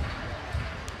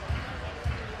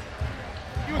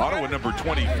 Ottawa number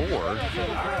 24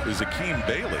 is Akeem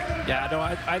Bailey. Yeah, no,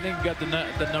 I think you got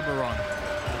the number wrong.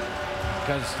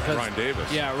 Because Ryan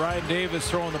Davis. Yeah, Ryan Davis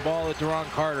throwing the ball at Deron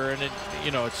Carter, and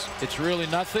it's really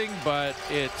nothing, but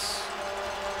it's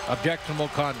objectionable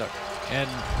conduct. And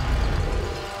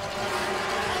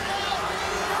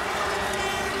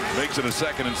Makes it a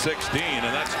 2nd and 16,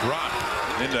 and that's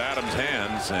dropped into Adams'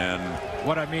 hands. And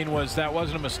what I mean was that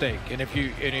wasn't a mistake. And if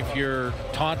you're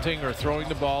taunting or throwing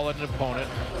the ball at an opponent,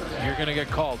 you're going to get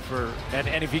called for.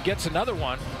 And if he gets another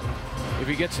one,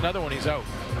 he's out.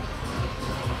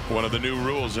 One of the new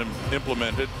rules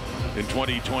implemented in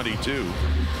 2022.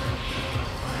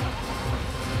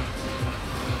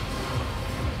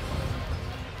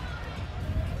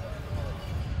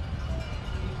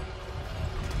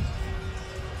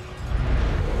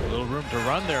 Room to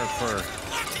run there for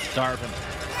Darvin.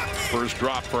 First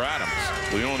drop for Adams.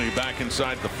 Leone back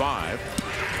inside the 5.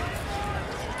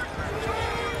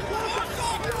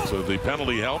 So the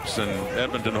penalty helps and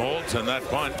Edmonton holds, and that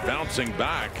punt bouncing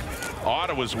back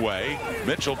Ottawa's way.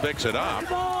 Mitchell picks it up.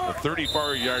 A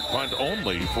 34-yard punt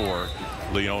only for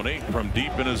Leone from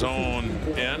deep in his own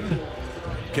end.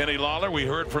 Kenny Lawler, we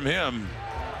heard from him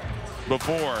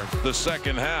before the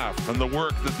second half and the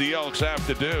work that the Elks have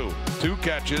to do. 2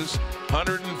 catches,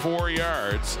 104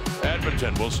 yards.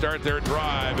 Edmonton will start their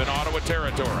drive in Ottawa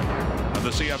territory on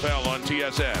the CFL on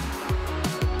TSN.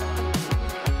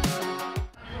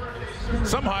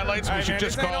 Some highlights we should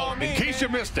just call in case you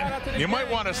missed it. You might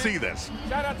want to see this.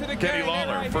 Kenny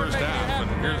Lawler, first half, and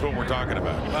here's what we're talking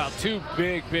about. Well, 2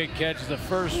 big catches. The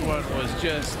first one was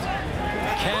just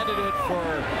a candidate for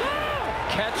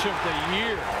catch of the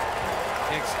year.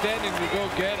 Extending to go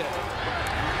get it.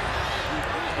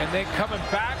 And then coming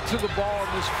back to the ball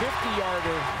in this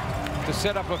 50-yarder to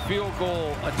set up a field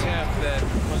goal attempt that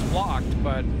was blocked.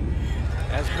 But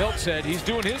as Milt said, he's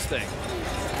doing his thing.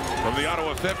 From the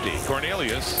Ottawa 50,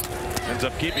 Cornelius ends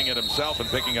up keeping it himself and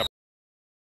picking up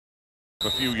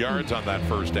a few yards on that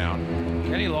first down.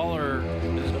 Kenny Lawler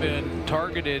has been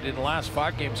targeted in the last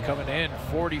 5 games coming in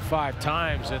 45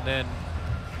 times, and then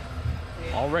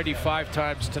already 5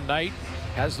 times tonight.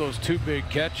 Has those 2 big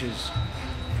catches.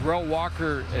 Darrell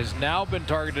Walker has now been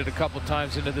targeted a couple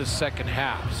times into this second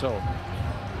half. So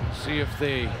see if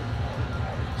they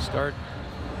start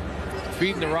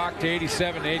feeding the rock to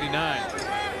 87, 89.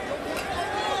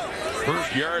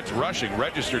 First yards rushing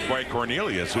registered by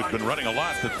Cornelius, who'd been running a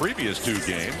lot the previous 2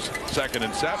 games. 2nd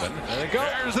and 7. There they go.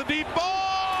 There's the deep ball.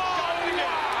 Wow,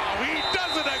 he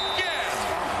does it again.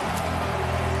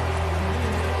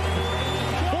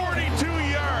 42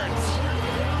 yards.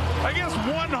 I guess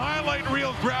 1 highlight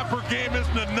reel grab per game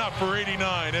isn't enough for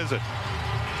 89, is it?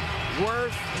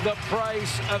 Worth the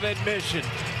price of admission.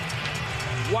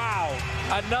 Wow,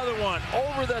 another one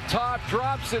over the top,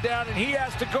 drops it down, and he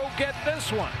has to go get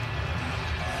this one.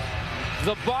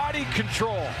 The body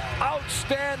control,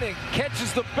 outstanding.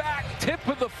 Catches the back tip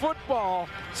of the football,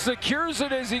 secures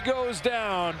it as he goes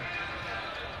down.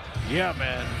 Yeah,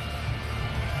 man.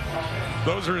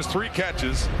 Those are his 3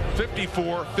 catches,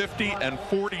 54, 50, and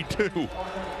 42.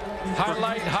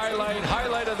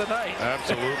 Highlight of the night.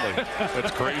 Absolutely.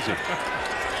 That's crazy.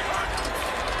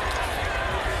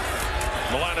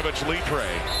 Milanovic Litre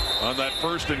on that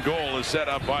 1st and goal is set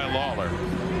up by Lawler.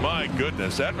 My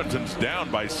goodness, Edmonton's down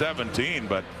by 17,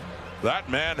 but that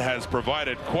man has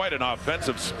provided quite an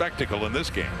offensive spectacle in this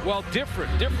game. Well,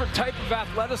 different type of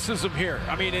athleticism here.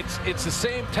 I mean, it's the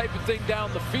same type of thing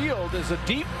down the field as a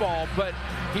deep ball, but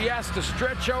he has to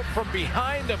stretch out from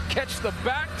behind him, catch the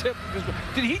back tip.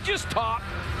 Did he just top?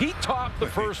 He topped the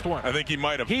first one. I think he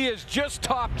might have. He has just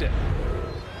topped it.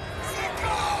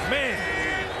 Man.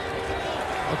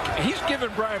 Okay, he's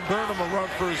giving Brian Burnham a run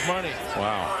for his money.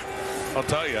 Wow. I'll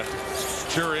tell you,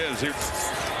 sure is.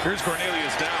 Here's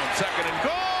Cornelius down, 2nd and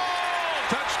goal!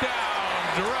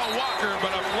 Touchdown, Darrell Walker,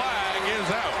 but a flag is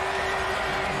out.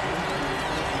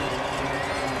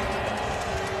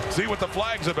 See what the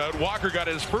flag's about. Walker got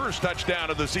his first touchdown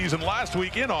of the season last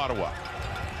week in Ottawa.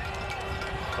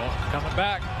 Coming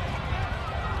back.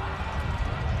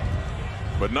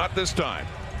 But not this time.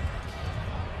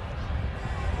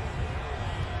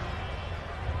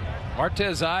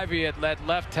 Martez Ivey at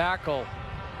left tackle.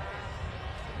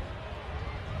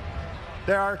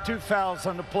 There are 2 fouls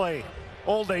on the play.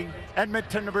 Holding,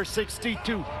 Edmonton number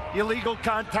 62. Illegal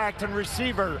contact and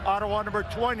receiver, Ottawa number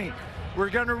 20. We're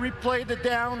going to replay the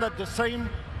down at the same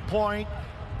point.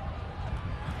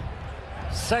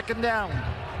 2nd down.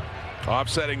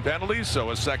 Offsetting penalties, so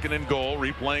a 2nd and goal,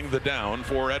 replaying the down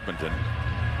for Edmonton.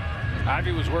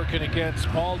 Ivey was working against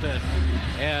Malden,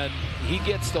 and he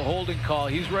gets the holding call.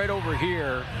 He's right over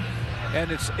here,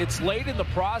 and it's late in the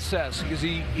process because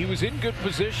he was in good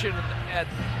position at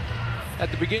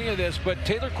the beginning of this, but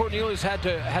Taylor Cornelius had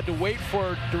to wait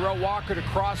for Darrell Walker to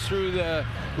cross through the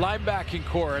linebacking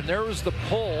core, and there was the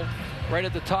pull right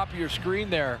at the top of your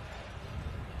screen there.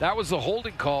 That was the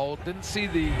holding call. Didn't see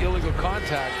the illegal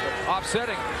contact, but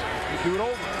offsetting. You do it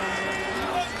over.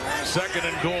 Second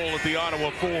and goal at the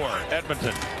Ottawa 4.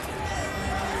 Edmonton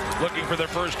looking for their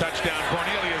first touchdown.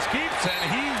 Cornelius keeps,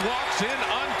 and he walks in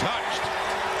untouched.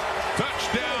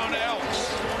 Touchdown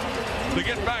Elks to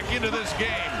get back into this game.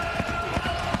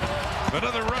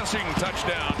 Another rushing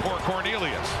touchdown for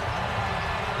Cornelius.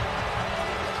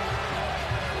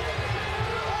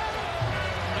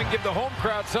 And give the home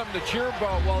crowd something to cheer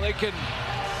about while they can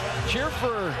cheer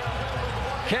for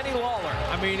Kenny Lawler.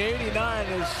 I mean, 89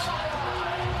 is,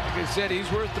 like I said, he's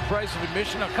worth the price of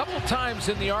admission. A couple times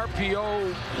in the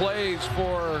RPO plays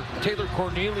for Taylor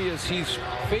Cornelius, he's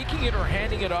faking it or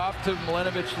handing it off to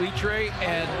Milanovic Litre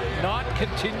and not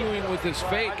continuing with his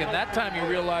fake. And that time you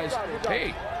realize,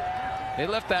 hey, they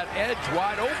left that edge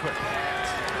wide open.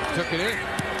 Took it in.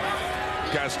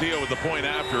 Castillo with the point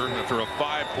after a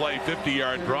 5-play,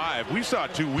 50-yard drive. We saw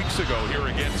 2 weeks ago here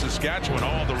against Saskatchewan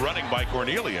all the running by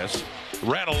Cornelius.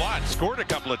 Ran a lot, scored a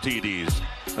couple of TDs.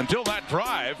 Until that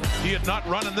drive, he had not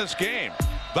run in this game.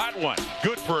 That one,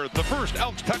 good for the first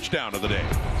Elks touchdown of the day.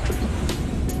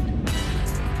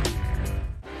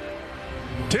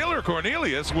 Taylor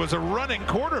Cornelius was a running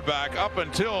quarterback up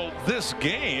until this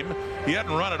game. He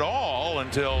hadn't run at all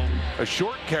until a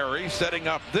short carry, setting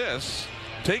up this,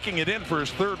 taking it in for his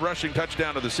third rushing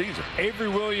touchdown of the season. Avery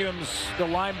Williams, the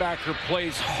linebacker,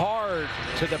 plays hard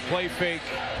to the play fake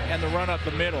and the run up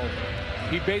the middle.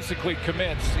 He basically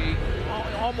commits. He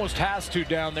almost has to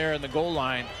down there in the goal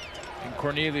line, and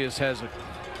Cornelius has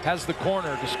the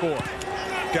corner to score.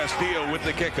 Castillo with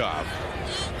the kickoff.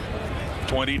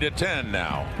 20-10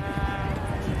 now.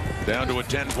 Down to a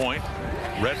 10-point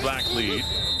Red-Black lead,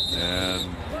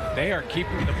 and they are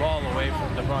keeping the ball away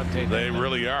from Devontae. They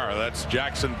really are. That's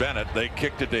Jackson Bennett. They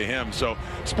kicked it to him. So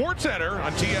SportsCenter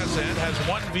on TSN has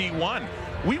 1v1.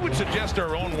 We would suggest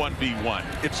our own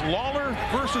 1v1. It's Lawler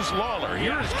versus Lawler.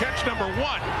 Here is catch number 1.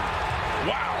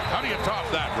 Wow. How do you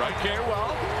top that, right? Okay,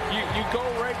 well, you go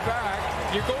right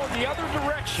back. You go in the other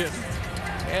direction,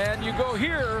 and you go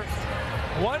here.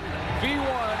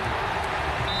 1v1.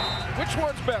 Which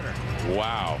one's better?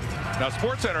 Wow. Now,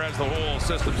 SportsCenter has the whole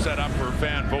system set up for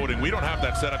fan voting. We don't have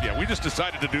that set up yet. We just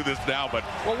decided to do this now, but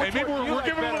well, hey, maybe we're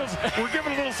giving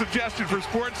a little suggestion for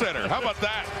SportsCenter. How about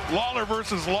that? Lawler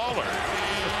versus Lawler.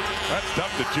 That's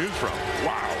tough to choose from.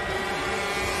 Wow.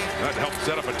 That helped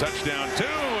set up a touchdown, too,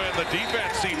 and the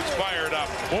defense seems fired up.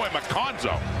 Boy,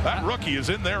 McConzo, that rookie is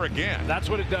in there again. That's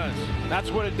what it does.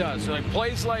 That's what it does. So, like,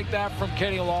 plays like that from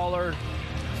Kenny Lawler.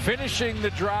 Finishing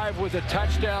the drive with a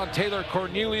touchdown. Taylor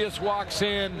Cornelius walks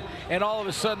in, and all of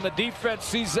a sudden the defense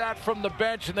sees that from the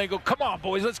bench, and they go, come on,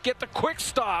 boys, let's get the quick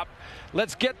stop.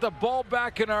 Let's get the ball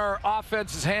back in our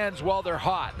offense's hands while they're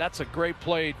hot. That's a great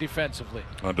play defensively.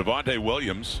 Devontae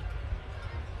Williams,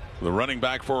 the running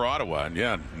back for Ottawa, and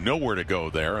yeah, nowhere to go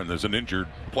there, and there's an injured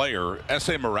player,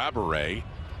 S.A. Marabere,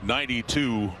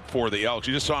 92 for the Elks.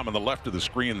 You just saw him on the left of the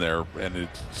screen there, and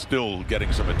it's still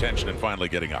getting some attention and finally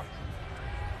getting up.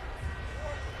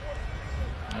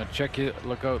 Check it.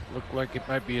 Look out. Look like it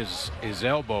might be his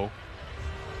elbow.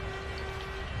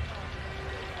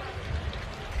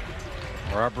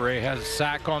 Marabere has a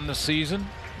sack on the season.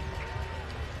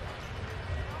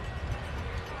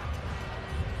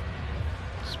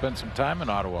 Spent some time in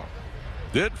Ottawa.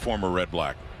 Did, former Red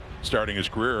Black, starting his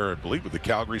career, I believe, with the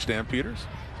Calgary Stampeders.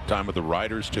 Time with the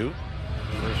Riders too.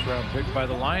 First round pick by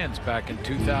the Lions back in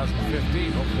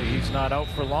 2015. Hopefully he's not out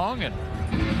for long. And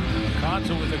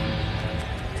Conzo with a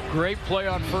great play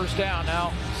on first down.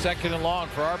 Now second and long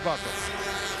for Arbuckle.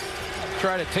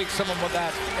 Try to take some of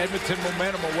that Edmonton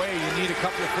momentum away. You need a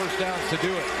couple of first downs to do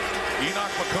it.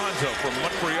 Enoch McConzo from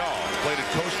Montreal played at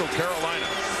Coastal Carolina.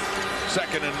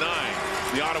 Second and 9.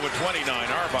 The Ottawa 29,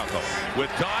 Arbuckle with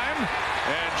time,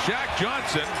 and Shaq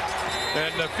Johnson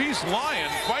and Nafis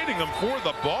Lyon fighting him for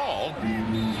the ball.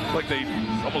 Like they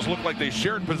almost look like they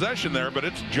shared possession there, but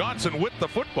it's Johnson with the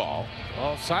football.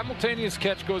 Well, simultaneous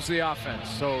catch goes to the offense.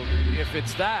 So if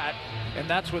it's that, and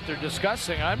that's what they're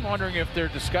discussing, I'm wondering if they're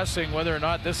discussing whether or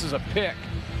not this is a pick.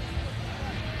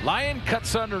 Lyon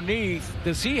cuts underneath.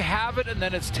 Does he have it and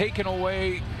then it's taken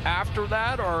away after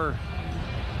that, or?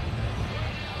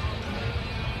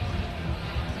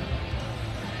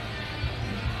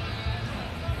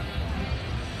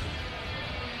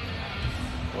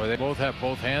 Boy, they both have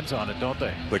both hands on it, don't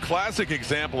they? The classic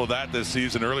example of that this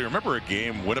season earlier. Remember a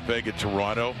game, Winnipeg at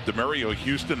Toronto? DeMario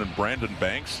Houston and Brandon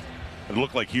Banks. It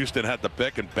looked like Houston had the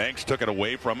pick and Banks took it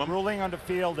away from him. Ruling on the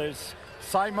field is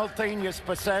simultaneous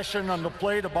possession on the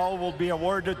play. The ball will be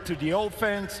awarded to the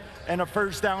offense and a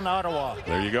first down Ottawa.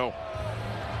 There you go.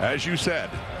 As you said.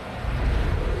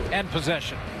 And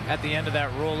possession at the end of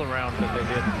that roll around that they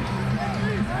did.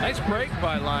 Nice break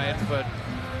by Lyon, but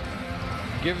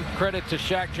give credit to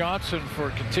Shaq Johnson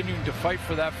for continuing to fight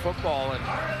for that football. And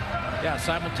yeah,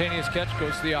 simultaneous catch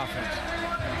goes to the offense.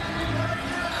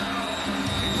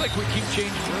 Seems like we keep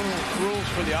changing rules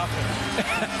for the offense.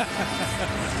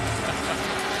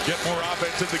 Get more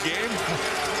offense in the game.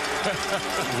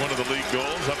 One of the league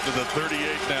goals, up to the 38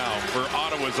 now for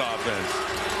Ottawa's offense.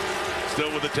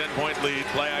 Still with a 10-point lead.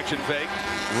 Play action fake.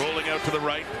 Rolling out to the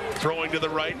right. Throwing to the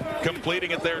right.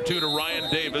 Completing it there too to Ryan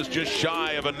Davis. Just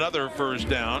shy of another first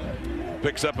down.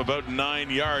 Picks up about 9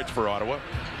 yards for Ottawa.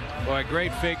 Boy,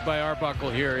 great fake by Arbuckle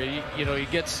here. He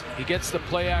gets the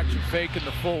play action fake and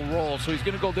the full roll. So he's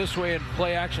going to go this way in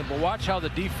play action. But watch how the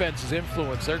defense is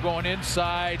influenced. They're going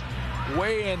inside,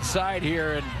 way inside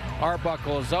here, and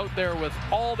Arbuckle is out there with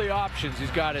all the options. He's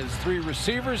got his 3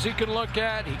 receivers he can look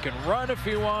at. He can run if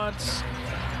he wants.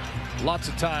 Lots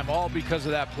of time, all because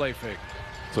of that play fake.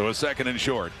 So a 2nd and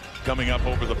short coming up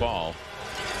over the ball.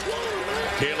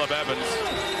 Caleb Evans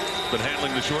been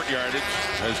handling the short yardage,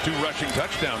 has 2 rushing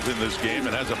touchdowns in this game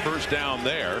and has a first down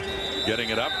there, getting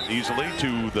it up easily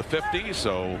to the 50.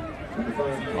 So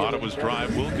Ottawa's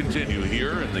drive will continue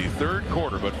here in the 3rd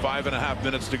quarter, but 5.5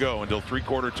 minutes to go until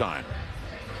 3/4 time.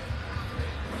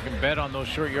 You can bet on those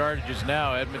short yardages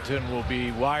now. Edmonton will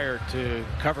be wired to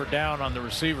cover down on the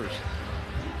receivers.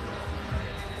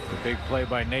 A big play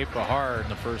by Nate Bahar in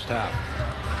the first half.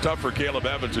 Tough for Caleb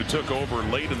Evans, who took over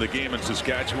late in the game in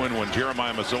Saskatchewan when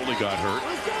Jeremiah Mazzoli got hurt.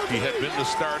 He had been the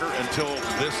starter until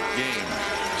this game,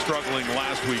 struggling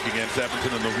last week against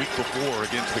Edmonton and the week before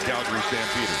against the Calgary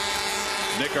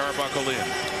Stampeders. Nick Arbuckle in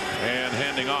and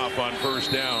handing off on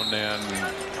first down, and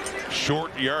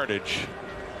short yardage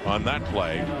on that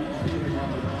play.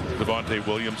 Devontae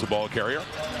Williams, the ball carrier.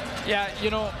 Yeah,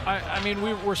 I mean,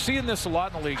 we're seeing this a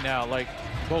lot in the league now. Like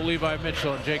Bo Levi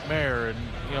Mitchell and Jake Mayer, and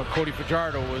Cody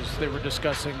Fajardo they were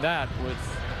discussing that with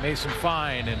Mason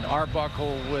Fine, and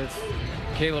Arbuckle with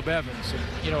Caleb Evans.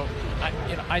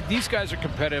 And these guys are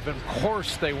competitive, and of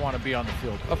course they want to be on the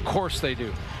field. Of course they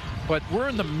do. But we're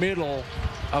in the middle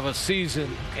of a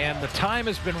season, and the time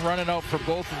has been running out for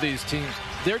both of these teams.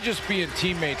 They're just being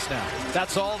teammates now.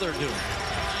 That's all they're doing.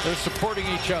 They're supporting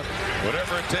each other.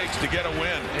 Whatever it takes to get a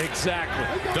win. Exactly.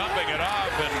 Dumping it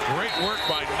off, and great work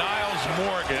by Niles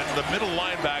Morgan, the middle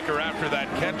linebacker, after that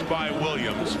catch by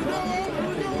Williams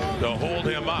to hold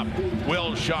him up.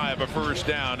 Well shy of a first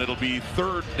down. It'll be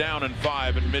 3rd down and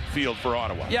 5 in midfield for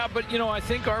Ottawa. Yeah, but I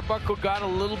think Arbuckle got a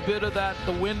little bit of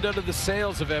the wind out of the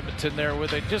sails of Edmonton there, where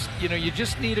they just, you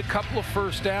just need a couple of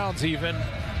first downs even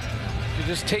to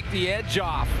just take the edge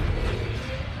off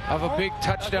of a big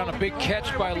touchdown, a big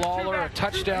catch by Lawler, a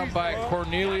touchdown by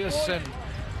Cornelius, and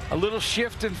a little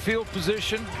shift in field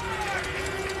position.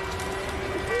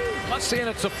 I'm not saying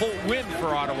it's a full win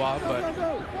for Ottawa, but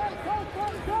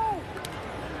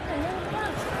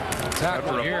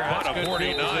tackle here. After a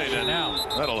 49, and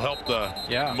that'll help the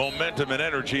momentum and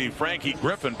energy. Frankie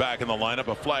Griffin back in the lineup.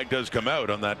 A flag does come out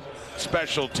on that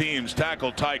special teams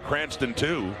tackle. Ty Cranston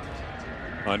too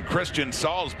on Christian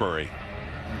Salisbury.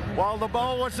 While the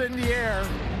ball was in the air,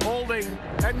 holding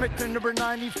Edmonton number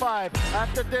 95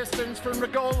 at the distance from the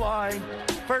goal line.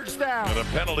 First down. And a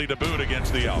penalty to boot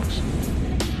against the Elks.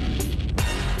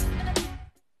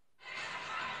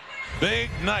 Big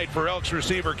night for Elks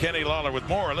receiver Kenny Lawler. With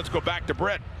more, let's go back to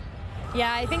Brett.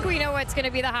 Yeah, I think we know what's going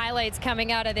to be the highlights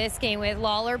coming out of this game with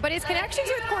Lawler, but his connections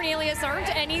with Cornelius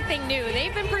aren't anything new.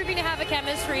 They've been proving to have a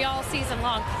chemistry all season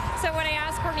long. So when I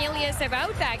asked Cornelius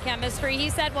about that chemistry, he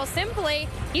said, well, simply,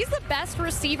 he's the best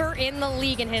receiver in the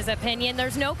league, in his opinion.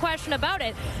 There's no question about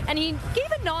it. And he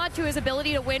gave a nod to his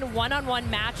ability to win one-on-one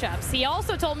matchups. He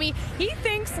also told me he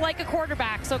thinks like a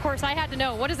quarterback. So, of course, I had to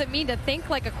know, what does it mean to think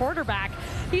like a quarterback?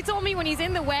 He told me when he's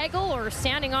in the waggle or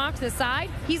standing off to the side,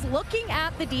 he's looking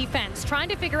at the defense, trying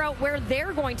to figure out where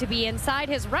they're going to be inside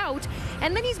his route,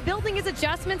 and then he's building his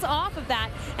adjustments off of that.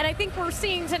 And I think we're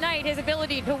seeing tonight his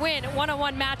ability to win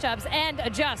one-on-one matchups and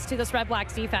adjust to this Red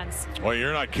Blacks defense. Well,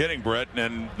 you're not kidding, Brett.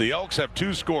 And the Elks have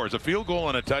 2 scores, a field goal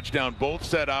and a touchdown, both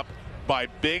set up by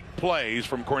big plays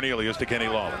from Cornelius to Kenny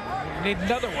Lawler. Need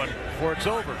another one before it's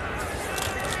over.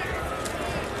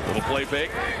 Little play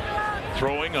fake.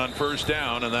 Throwing on first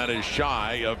down, and that is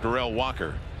shy of Darrell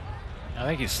Walker. I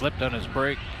think he slipped on his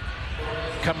break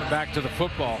coming back to the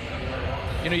football.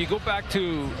 You go back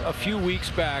to a few weeks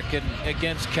back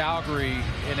against Calgary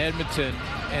in Edmonton,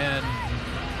 and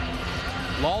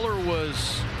Lawler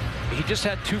he just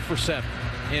had 2 for 7.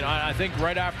 I think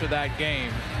right after that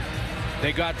game,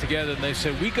 they got together and they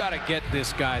said, we got to get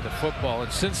this guy the football.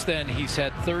 And since then, he's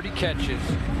had 30 catches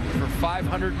for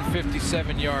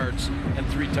 557 yards and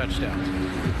 3 touchdowns,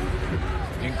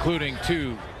 including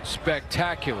 2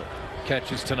 spectacular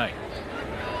catches tonight.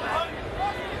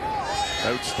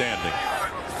 Outstanding.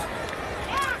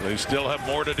 They still have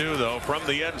more to do, though, from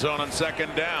the end zone on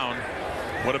second down.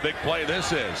 What a big play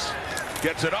this is.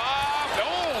 Gets it off.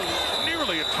 Oh,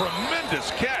 nearly a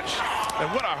tremendous catch.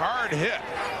 And what a hard hit.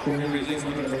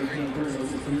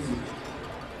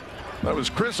 That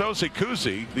was Chris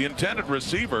Osikusi, the intended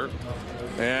receiver,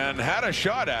 and had a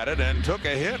shot at it and took a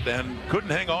hit and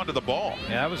couldn't hang on to the ball.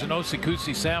 Yeah, that was an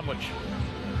Osikusi sandwich.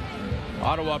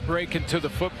 Ottawa breaking to the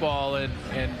football, and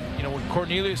you know, when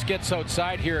Cornelius gets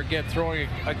outside here again, throwing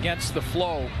against the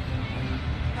flow,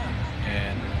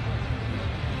 and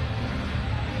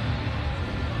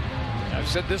I've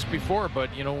said this before,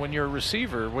 but you know, when you're a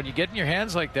receiver, when you get in your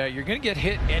hands like that, you're going to get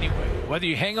hit anyway, whether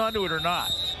you hang on to it or not.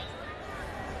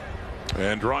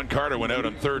 And Ron Carter went out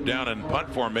on third down in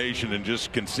punt formation and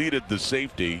just conceded the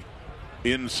safety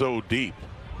in so deep,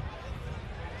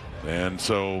 and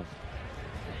so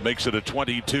makes it a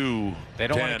 22-10. They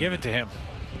don't want to give it to him.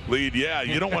 Lead. Yeah,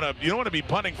 you don't want to be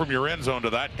punting from your end zone to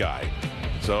that guy.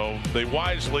 So they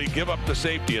wisely give up the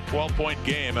safety. A 12-point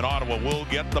game, and Ottawa will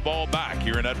get the ball back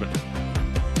here in Edmonton.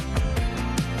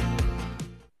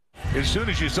 As soon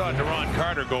as you saw Deron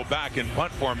Carter go back in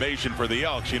punt formation for the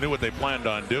Elks, you knew what they planned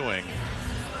on doing.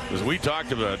 As we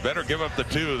talked about, better give up the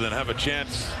 2 than have a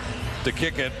chance to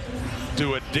kick it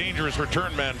to a dangerous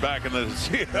return man back in the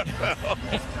CFL.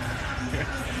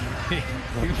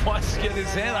 He wants to get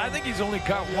his hand. I think he's only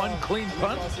caught 1 clean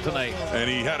punt tonight. And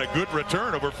he had a good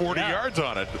return, over 40 yards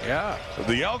on it. Yeah.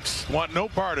 The Elks want no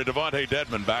part of Devontae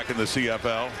Dedmon back in the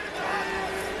CFL.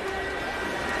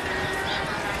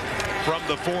 From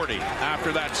the 40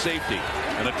 after that safety,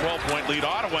 and a 12-point lead.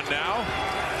 Ottawa now.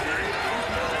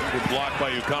 Good block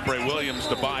by Ucumbre Williams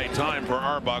to buy time for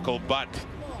Arbuckle, but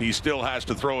he still has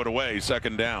to throw it away.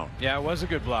 Second down. Yeah, it was a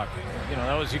good block. You know,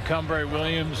 that was Ucumbre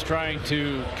Williams trying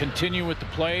to continue with the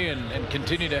play and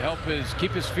continue to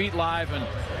keep his feet live and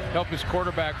help his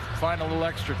quarterback find a little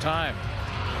extra time.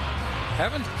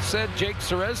 Haven't said Jake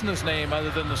Seresna's name other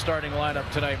than the starting lineup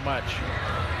tonight much.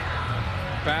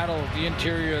 Battle the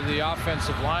interior of the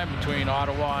offensive line between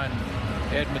Ottawa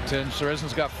and Edmonton.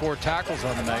 Seresna's got 4 tackles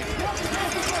on the night.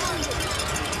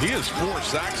 He has 4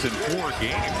 sacks in 4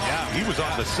 games. Yeah, he was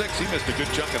on the 6th. He missed a good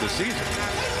chunk of the season.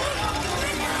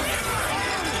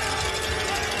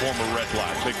 Former Red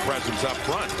Black, big presence up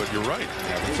front, but you're right.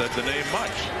 Haven't said the name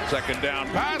much. Second down,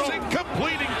 passing,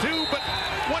 completing 2, but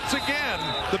once again,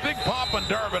 the big pop on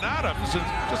Darvin Adams, and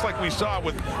just like we saw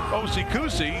with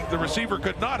Osikusi, the receiver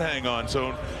could not hang on,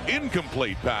 so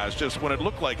incomplete pass just when it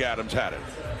looked like Adams had it.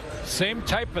 Same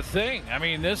type of thing. I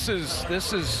mean, this is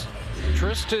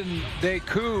Tristan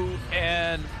Deku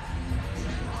and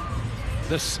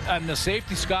the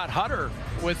safety Scott Hutter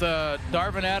with a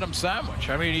Darvin Adams sandwich.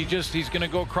 I mean, he's going to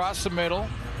go across the middle.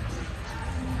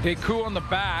 Deku on the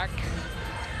back,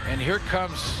 and here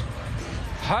comes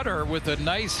Hutter with a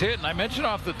nice hit. And I mentioned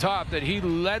off the top that he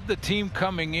led the team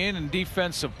coming in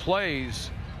defensive plays,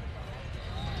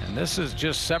 and this is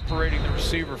just separating the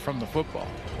receiver from the football.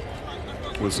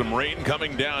 With some rain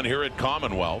coming down here at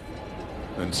Commonwealth,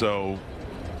 and so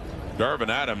Darvin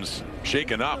Adams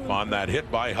shaken up on that hit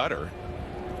by Hutter,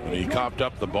 and he copped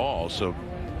up the ball. So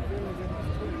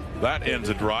that ends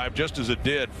a drive, just as it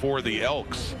did for the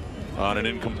Elks on an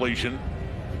incompletion.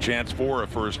 Chance for a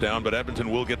first down, but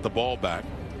Edmonton will get the ball back.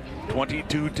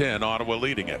 22-10, Ottawa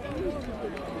leading it.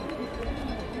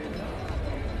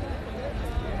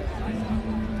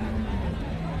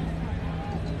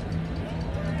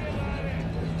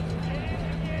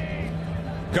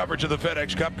 Coverage of the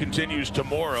FedEx Cup continues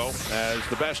tomorrow as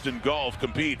the best in golf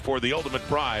compete for the ultimate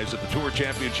prize at the Tour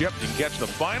Championship. You can catch the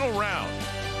final round.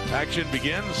 Action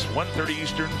begins 1:30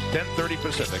 Eastern, 10:30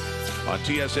 Pacific on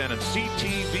TSN and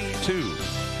CTV2.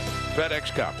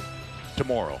 FedEx Cup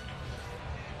tomorrow.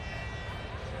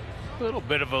 A little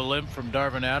bit of a limp from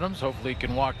Darvin Adams. Hopefully he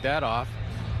can walk that off.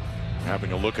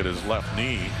 Having a look at his left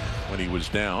knee when he was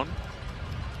down.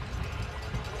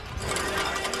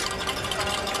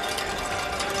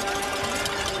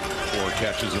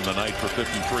 Catches in the night for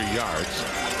 53 yards.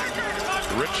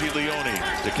 Richie Leone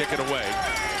to kick it away.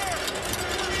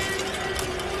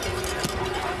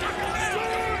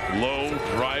 Low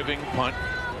driving punt.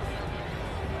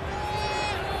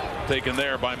 Taken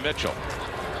there by Mitchell.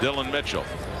 Dylan Mitchell.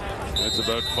 It's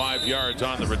about 5 yards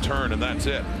on the return, and that's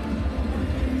it.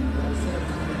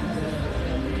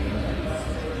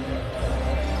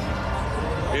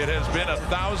 It has been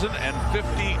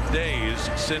 1,050 days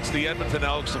since the Edmonton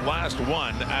Elks last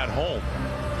won at home.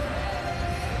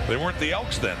 They weren't the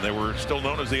Elks then. They were still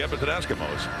known as the Edmonton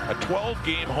Eskimos. A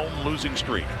 12-game home losing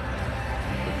streak.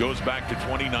 It goes back to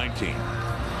 2019.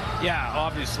 Yeah,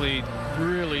 obviously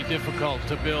really difficult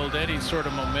to build any sort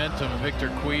of momentum. Victor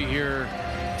Cui here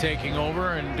taking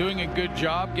over and doing a good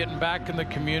job getting back in the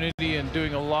community and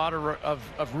doing a lot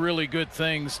of really good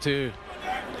things to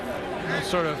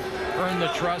sort of earn the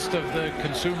trust of the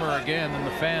consumer again and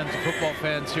the fans, the football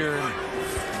fans here,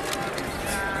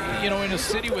 you know, in a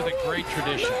city with a great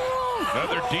tradition.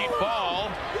 Another deep ball,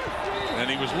 and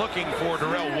he was looking for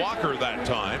Darrell Walker that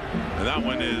time, and that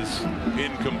one is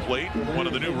incomplete. One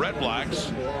of the new Red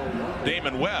Blacks,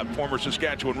 Damon Webb, former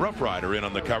Saskatchewan Roughrider, in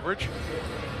on the coverage.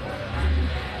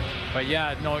 But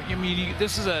yeah, no, I mean,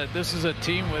 this is a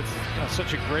team with, you know,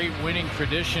 such a great winning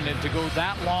tradition, and to go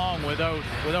that long without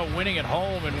winning at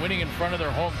home and winning in front of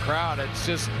their home crowd, it's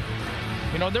just,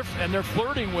 you know, they're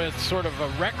flirting with sort of a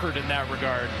record in that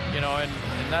regard, you know, and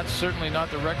that's certainly not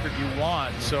the record you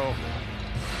want. So,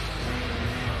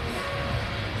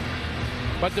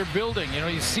 but they're building, you know,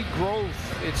 you see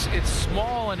growth. It's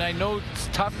small, and I know it's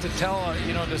tough to tell,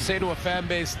 you know, to say to a fan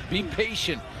base, be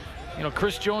patient. You know,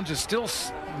 Chris Jones is still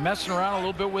messing around a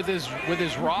little bit with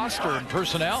his roster and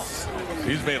personnel.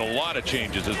 He's made a lot of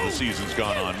changes as the season's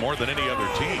gone on, more than any other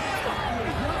team.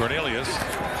 Cornelius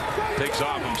takes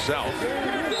off himself.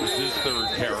 This is his third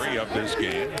carry of this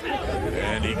game,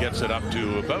 and he gets it up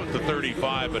to about the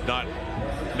 35, but not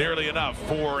nearly enough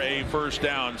for a first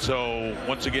down. So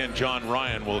once again, John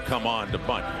Ryan will come on to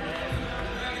punt.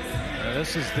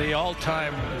 This is the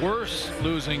all-time worst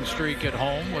losing streak at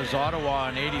home, was Ottawa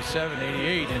in 87,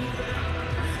 88, and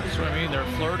that's what I mean. They're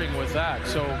flirting with that.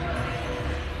 So,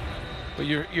 but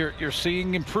you're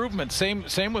seeing improvement.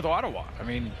 Same with Ottawa. I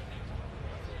mean,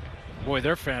 boy,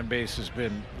 their fan base has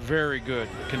been very good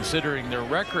considering their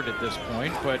record at this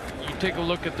point. But you take a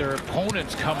look at their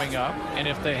opponents coming up, and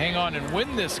if they hang on and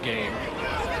win this game,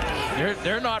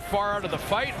 they're not far out of the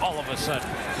fight all of a sudden.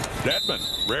 Dedmon,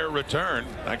 rare return,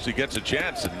 actually gets a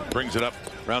chance and brings it up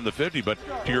around the 50. But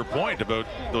to your point about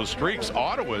those streaks,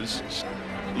 Ottawa's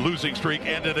losing streak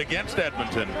ended against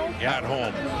Edmonton at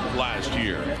home last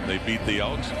year. They beat the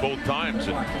Elks both times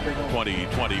in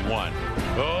 2021.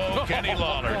 Oh, Kenny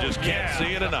Lawler just can't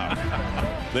see it enough.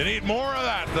 They need more of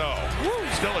that, though.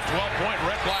 Still a 12-point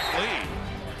Red Black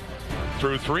lead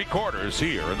through 3 quarters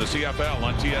here in the CFL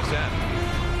on TSN.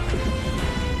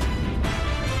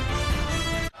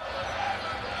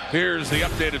 Here's the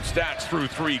updated stats through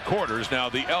 3 quarters. Now,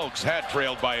 the Elks had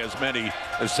trailed by as many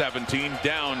as 17,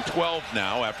 down 12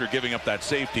 now after giving up that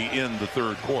safety in the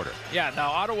 3rd quarter. Yeah,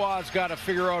 now Ottawa's got to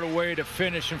figure out a way to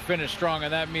finish strong,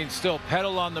 and that means still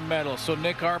pedal on the metal. So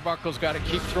Nick Arbuckle's got to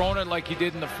keep throwing it like he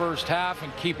did in the first half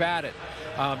and keep at it.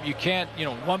 You can't, you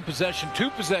know, 1 possession,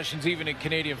 2 possessions even in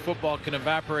Canadian football can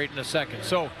evaporate in a second.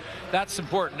 So that's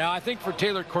important. Now, I think for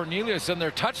Taylor Cornelius and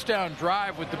their touchdown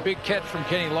drive with the big catch from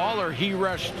Kenny Lawler, he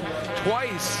rushed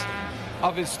twice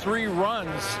of his 3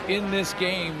 runs in this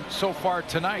game so far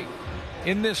tonight.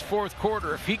 In this 4th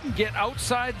quarter, if he can get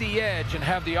outside the edge and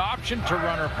have the option to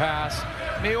run or pass,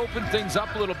 may open things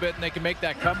up a little bit and they can make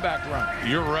that comeback run.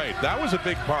 You're right. That was a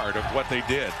big part of what they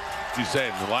did, as you say,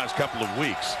 in the last couple of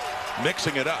weeks.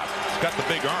 Mixing it up. He's got the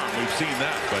big arm. We've seen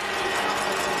that, but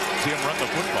see him run the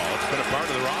football. It's been a part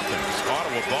of their offense.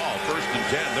 Ottawa ball, 1st and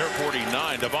 10. They're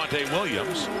 49. Devontae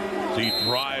Williams. He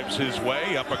drives his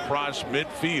way up across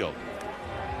midfield.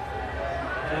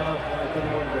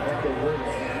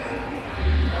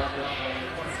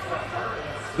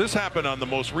 This happened on the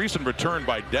most recent return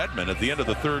by Dedmon at the end of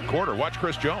the 3rd quarter. Watch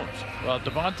Chris Jones. Well,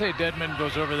 Devontae Dedmon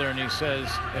goes over there and he says,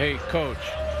 "Hey, coach,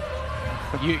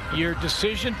 your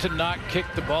decision to not kick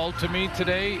the ball to me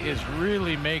today is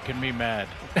really making me mad."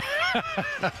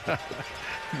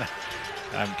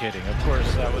 I'm kidding. Of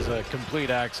course, that was a complete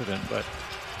accident, but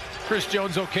Chris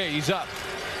Jones, okay, he's up.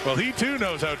 Well, he too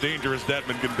knows how dangerous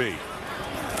Dedmon can be.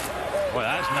 Well,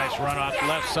 that's a nice run off the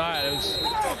left side. It was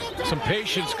some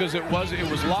patience because it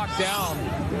was locked down.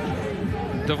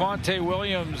 Devontae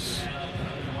Williams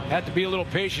had to be a little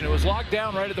patient. It was locked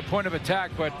down right at the point of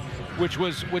attack, but which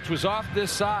was off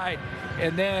this side,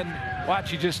 and then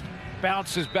watch, he just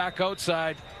bounces back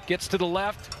outside, gets to the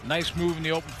left, nice move in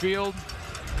the open field,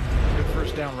 good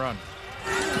first down run.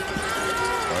 All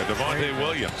right, Devontae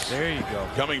Williams. There you go.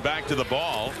 Coming back to the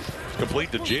ball,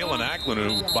 complete to Jalen Acklin,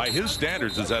 who by his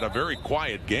standards has had a very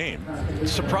quiet game.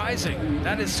 Surprising.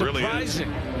 That is surprising.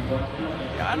 Really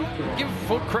is. I don't give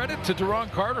full credit to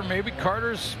Deron Carter. Maybe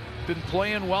Carter's been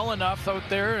playing well enough out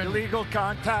there. And illegal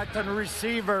contact on the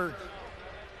receiver.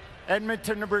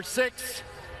 Edmonton number 6.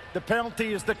 The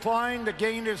penalty is declined. The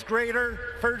gain is greater.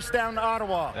 First down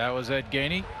Ottawa. That was Ed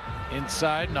Gainey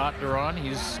inside, not Deron.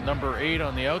 He's number 8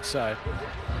 on the outside.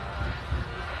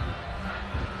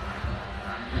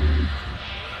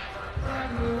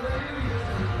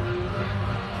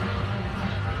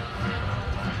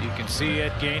 can see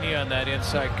Ed Gainey on that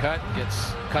inside cut,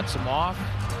 cuts him off.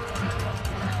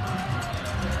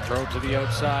 Throw to the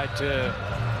outside to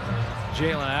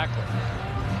Jalen Ackland.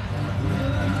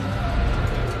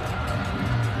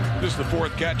 This is the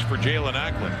 4th catch for Jalen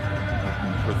Ackland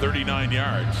for 39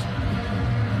 yards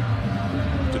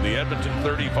to the Edmonton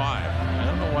 35. I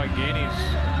don't know why Gainey's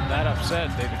that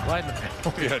upset. They declined the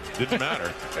penalty. Yeah, it didn't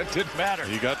matter. It didn't matter.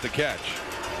 He got the catch.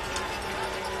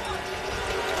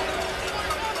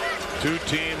 Two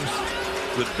teams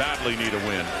that badly need a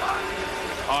win.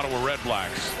 Ottawa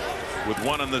Redblacks with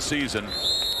 1 in the season.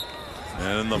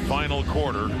 And in the final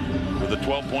quarter, with a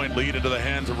 12-point lead into the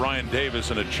hands of Ryan Davis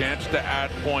and a chance to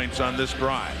add points on this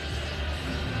drive.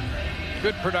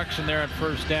 Good production there on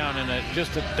first down and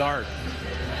just a dart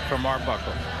from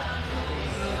Arbuckle.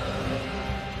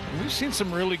 We've seen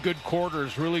some really good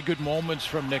quarters, really good moments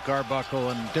from Nick Arbuckle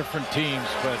and different teams,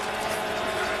 but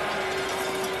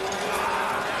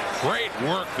great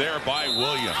work there by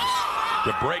Williams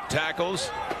to break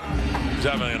tackles. He's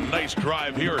having a nice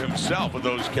drive here himself with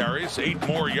those carries. 8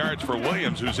 more yards for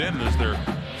Williams, who's in as their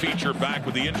feature back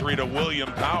with the injury to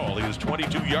William Powell. He was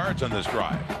 22 yards on this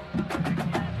drive.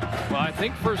 Well, I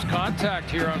think first contact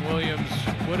here on Williams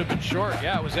would have been short.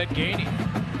 Yeah, it was Ed Gainey.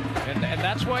 And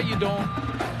that's why you don't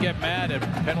get mad at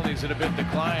penalties that have been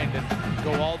declined and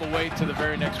go all the way to the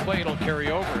very next play. It'll carry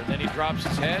over. And then he drops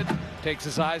his head, takes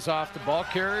his eyes off the ball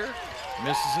carrier,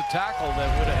 misses a tackle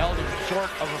that would have held him short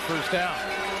of a first down.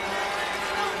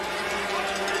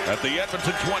 At the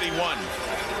Edmonton 21.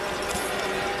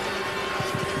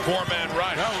 4-man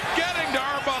rush. Oh, getting to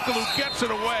Arbuckle, who gets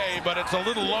it away, but it's a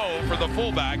little low for the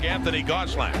fullback, Anthony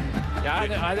Gosselin.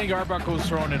 Yeah, I think Arbuckle was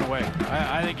throwing it away.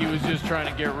 I think he was just trying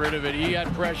to get rid of it. He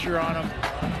had pressure on him,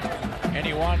 and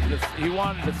he wanted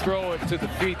to throw it to the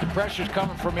feet. The pressure's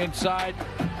coming from inside,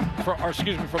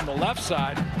 from the left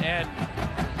side, and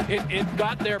it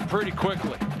got there pretty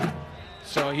quickly.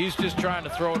 So he's just trying to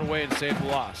throw it away and save the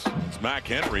loss. It's Mac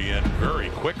Henry in very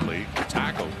quickly,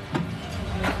 tackled.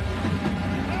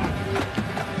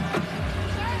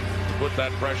 Put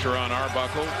that pressure on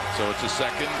Arbuckle, so it's a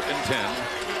 2nd and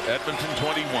 10. Edmonton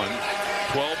 21,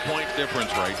 12-point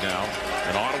difference right now,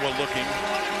 and Ottawa looking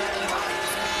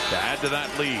to add to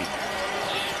that lead.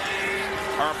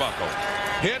 Arbuckle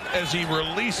hit as he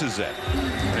releases it,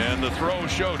 and the throw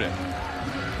showed it.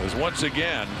 As once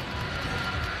again,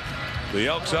 the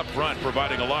Elks up front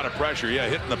providing a lot of pressure. Yeah,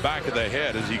 hitting the back of the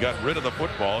head as he got rid of the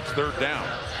football. It's 3rd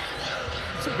down.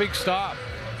 It's a big stop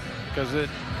because it.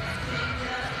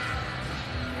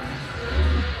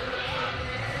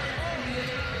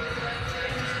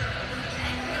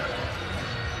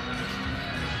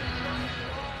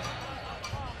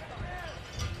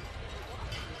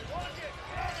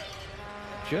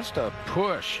 Just a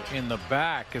push in the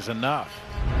back is enough.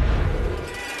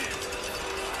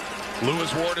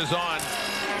 Lewis Ward is on.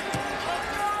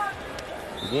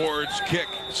 Ward's kick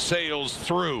sails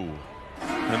through,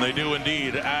 and they do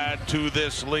indeed add to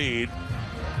this lead.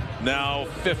 Now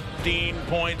 15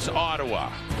 points Ottawa.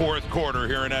 4th quarter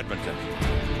here in Edmonton.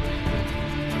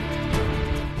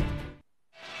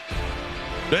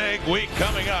 Big week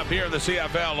coming up here in the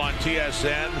CFL on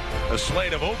TSN. A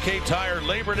slate of OK Tire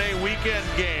Labor Day weekend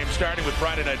games starting with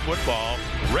Friday Night Football.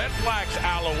 Red Blacks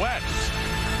Alouettes,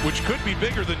 which could be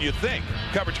bigger than you think.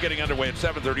 Coverage getting underway at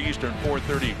 7:30 Eastern,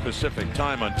 4:30 Pacific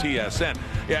time on TSN.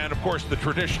 Yeah, and of course the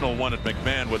traditional one at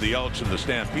McMahon with the Elks and the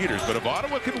Stampeders. But if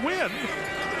Ottawa can win,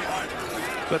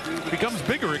 that becomes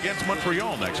bigger against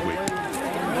Montreal next week.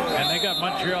 And they got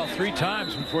Montreal 3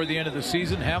 times before the end of the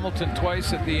season. Hamilton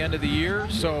twice at the end of the year.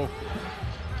 So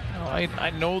I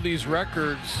know these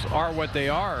records are what they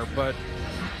are, but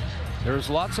there's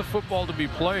lots of football to be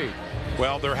played.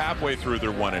 Well, they're halfway through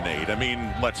their 1-8. I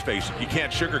mean, let's face it, you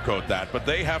can't sugarcoat that, but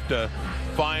they have to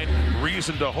find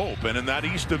reason to hope. And in that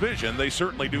East Division, they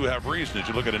certainly do have reason. As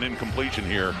you look at an incompletion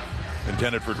here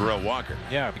intended for Darrell Walker.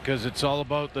 Yeah, because it's all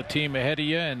about the team ahead of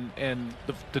you, and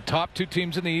the top 2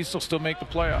 teams in the East will still make the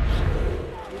playoffs.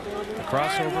 The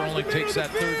crossover only takes that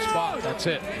 3rd spot. That's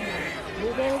it.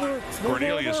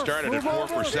 Cornelius started at 4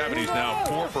 for 7. He's now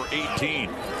 4 for 18.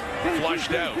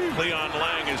 Flushed out. Cleon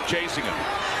Lang is chasing him.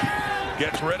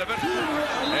 Gets rid of it,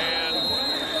 and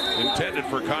intended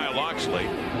for Kyle Oxley.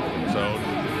 So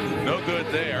no good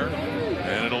there,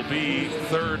 and it'll be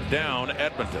 3rd down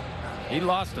Edmonton. He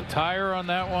lost a tire on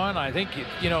that one. I think,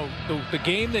 you know, the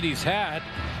game that he's had,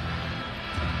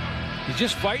 he's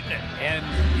just fighting it. And,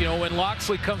 you know, when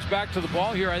Loxley comes back to the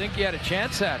ball here, I think he had a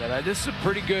chance at it. This is a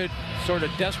pretty good sort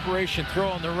of desperation throw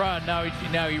on the run. Now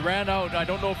he ran out. I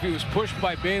don't know if he was pushed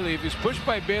by Bailey. If he was pushed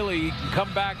by Bailey, he can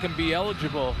come back and be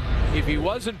eligible. If he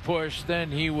wasn't pushed,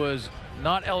 then he was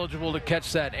not eligible to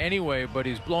catch that anyway, but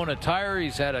he's blown a tire.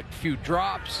 He's had a few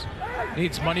drops.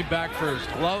 Needs money back for his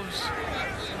gloves.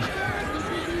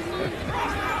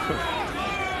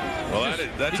 Well,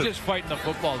 that's he's just fighting the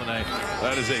football tonight.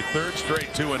 That is a third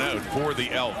straight 2 and out for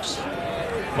the Elks.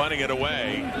 Punting it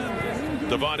away.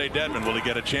 Devontae Dedmon, will he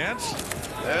get a chance?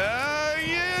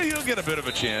 Yeah, he'll get a bit of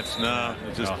a chance. No,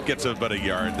 it just gets about a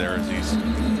yard there as he's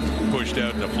pushed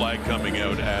out, and a flag coming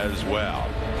out as well.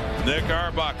 Nick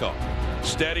Arbuckle,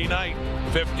 steady night,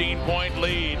 15-point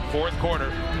lead, fourth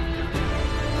quarter.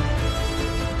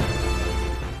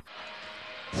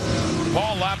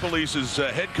 Paul LaPolice's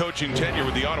head coaching tenure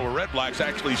with the Ottawa Redblacks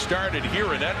actually started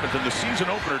here in Edmonton. The season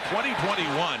opener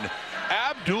 2021,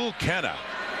 Abdul Kenna.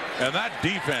 And that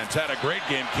defense had a great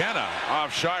game. Kenna,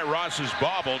 off Shai Ross's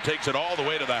bobble, takes it all the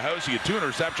way to the house. He had 2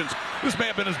 interceptions. This may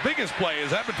have been his biggest play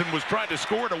as Edmonton was trying to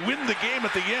score to win the game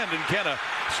at the end, and Kenna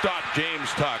stopped James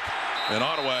Tuck. And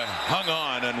Ottawa hung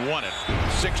on and won it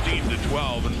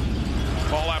 16-12. And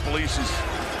Paul LaPolice has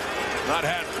not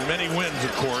had many wins,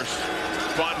 of course.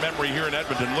 Fond memory here in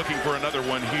Edmonton, looking for another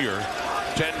one here.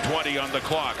 10:20 on the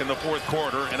clock in the fourth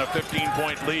quarter, and a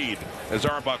 15-point lead as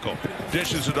Arbuckle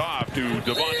dishes it off to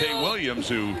Devontae Williams,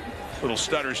 who, little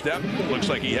stutter step, looks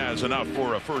like he has enough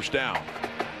for a first down.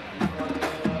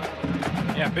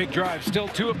 Yeah, big drive. Still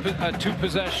a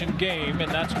two-possession game,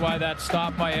 and that's why that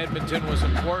stop by Edmonton was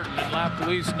important. And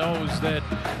LaPolice knows that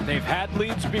they've had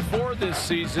leads before this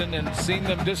season and seen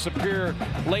them disappear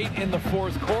late in the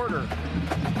fourth quarter.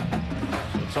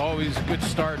 So it's always a good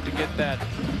start to get that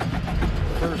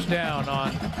first down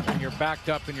on when you're backed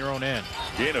up in your own end.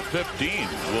 Gain of 15.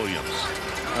 Williams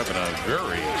having a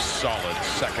very solid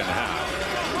second half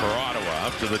for Ottawa,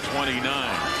 up to the 29.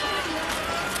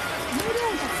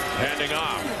 Handing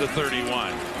off the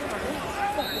 31.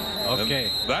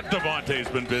 Okay. And that Devontae's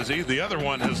been busy. The other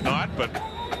one has not, but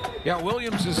yeah,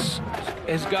 Williams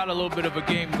has got a little bit of a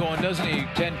game going, doesn't he?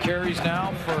 10 carries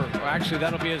now for, well, actually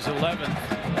that'll be his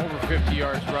 11th, over 50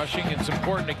 yards rushing. It's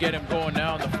important to get him going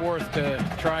now in the fourth to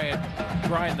try and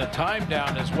grind the time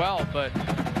down as well. But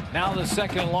now the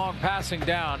second and long passing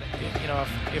down, you know,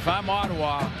 if I'm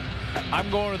Ottawa, I'm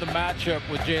going to the matchup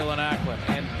with Jalen Acklin.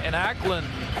 And Acklin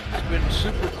has been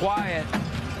super quiet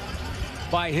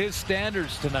by his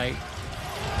standards tonight.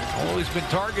 Although he's been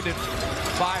targeted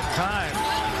 5 times.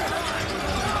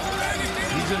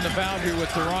 He's in the boundary with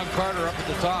Deron Carter up at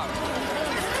the top.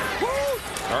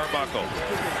 Arbuckle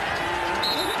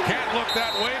can't look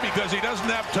that way because he doesn't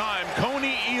have time.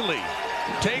 Coney Ely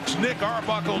takes Nick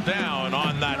Arbuckle down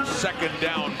on that second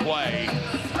down play.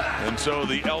 And so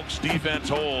the Elks defense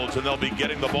holds, and they'll be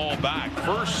getting the ball back.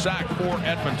 First sack for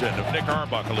Edmonton of Nick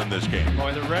Arbuckle in this game.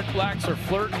 Boy, the Red Blacks are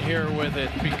flirting here with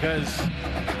it because,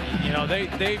 you know,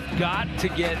 they've got to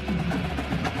get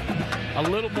a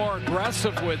little more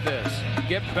aggressive with this.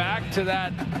 Get back to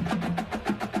that.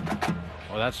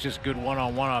 Well, that's just good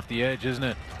one-on-one off the edge, isn't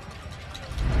it?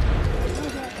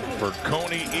 For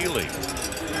Coney Ely.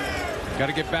 Got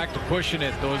to get back to pushing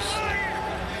it. Those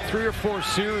 3 or 4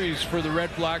 series for the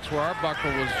Red Blacks where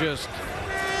Arbuckle was just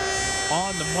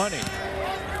on the money.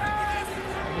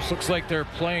 Almost looks like they're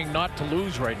playing not to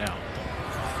lose right now.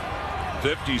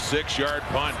 56-yard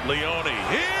punt. Leone.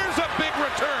 Here's a big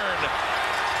return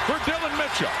for Dylan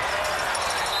Mitchell.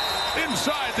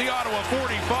 Inside the Ottawa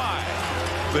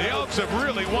 45. The Elks have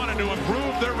really wanted to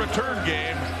improve their return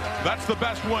game. That's the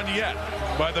best one yet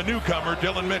by the newcomer,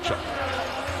 Dylan Mitchell.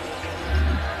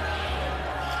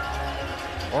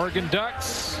 Oregon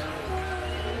Ducks,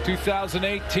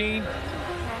 2018,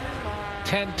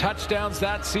 10 touchdowns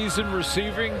that season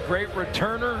receiving. Great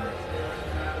returner.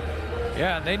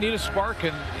 Yeah, and they need a spark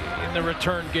in the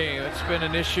return game. It's been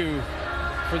an issue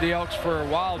for the Elks for a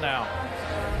while now.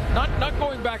 Not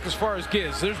going back as far as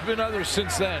Giz. There's been others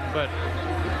since then, but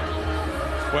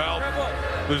well,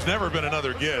 there's never been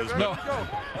another Giz. But no.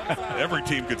 Every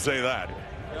team could say that.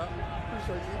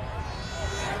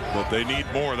 But they need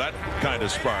more of that kind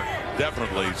of spark,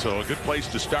 definitely. So a good place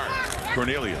to start.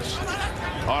 Cornelius,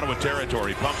 Ottawa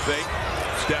territory, pump fake,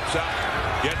 steps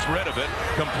up, gets rid of it,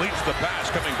 completes the pass.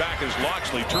 Coming back as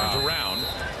Loxley turns around.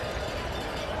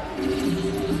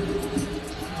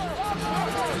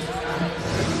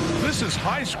 This is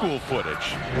high school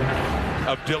footage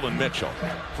of Dylan Mitchell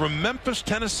from Memphis,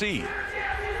 Tennessee.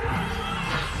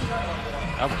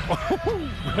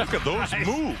 Look at those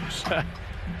moves.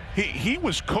 He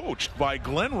was coached by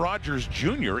Glenn Rogers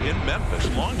Jr. in Memphis,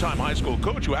 longtime high school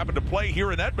coach who happened to play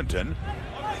here in Edmonton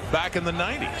back in the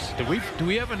 90s. Do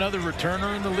we have another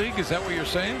returner in the league? Is that what you're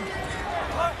saying?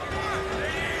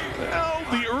 Well,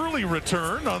 the early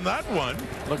return on that one.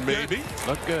 Look maybe. Good.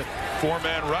 Look good.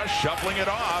 Four-man rush, shuffling it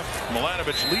off.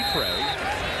 Milanovic-Litre.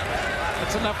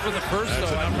 That's enough for the first, though.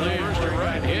 Enough for the first, you're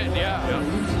right. Hit, yeah.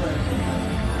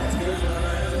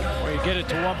 Well, you get it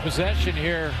to one possession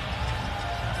here.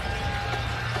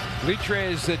 Litre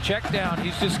is the check down.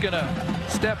 He's just going to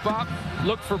step up,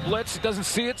 look for blitz. Doesn't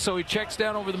see it, so he checks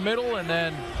down over the middle, and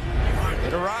then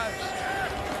it arrives.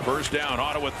 First down,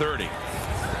 Ottawa 30.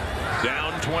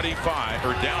 Down 25,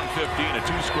 or down 15, a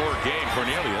two-score game.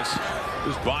 Cornelius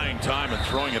just buying time and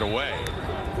throwing it away.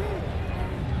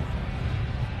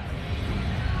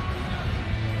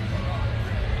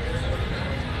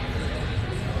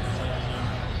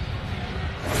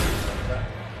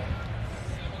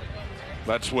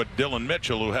 That's what Dylan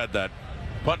Mitchell, who had that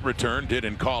punt return, did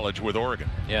in college with Oregon.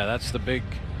 Yeah, that's the big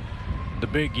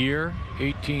year.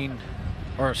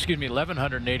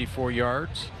 1,184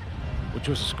 yards, which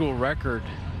was a school record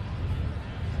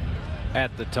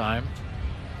at the time.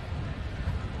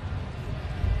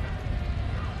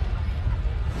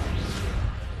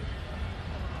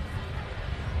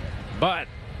 But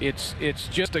it's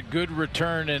just a good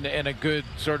return and a good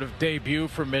sort of debut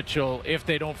for Mitchell if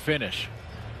they don't finish.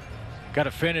 Got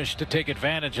to finish to take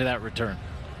advantage of that return.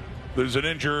 There's an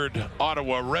injured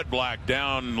Ottawa Red Black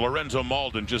down. Lorenzo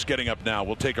Malden just getting up now.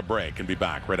 We'll take a break and be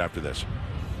back right after this.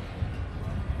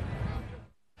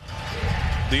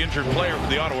 The injured player for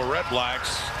the Ottawa Red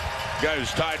Blacks, guy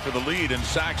who's tied for the lead in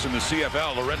sacks in the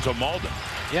CFL, Lorenzo Malden.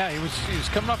 Yeah, he was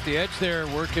coming off the edge there,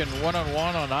 working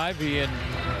one-on-one on Ivy, and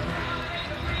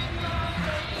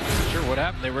not sure what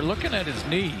happened. They were looking at his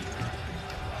knee.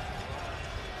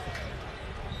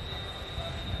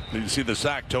 You see the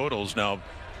sack totals now.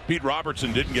 Pete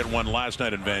Robertson didn't get one last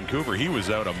night in Vancouver. He was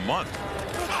out a month,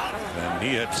 and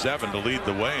he had 7 to lead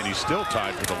the way, and he's still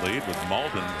tied for the lead with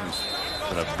Malden, who's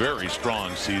had a very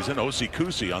strong season. Osi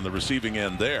Kusi on the receiving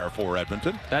end there for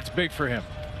Edmonton. That's big for him.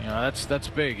 You know, that's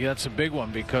big. That's a big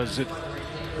one because it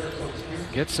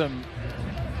gets him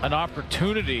an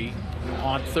opportunity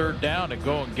on third down to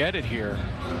go and get it here.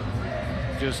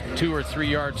 Just 2 or 3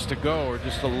 yards to go, or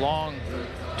just a long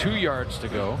 2 yards to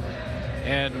go,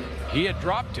 and he had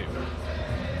dropped 2.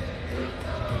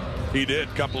 He did.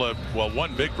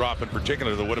 One big drop in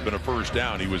particular that would have been a first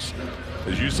down. He was,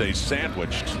 as you say,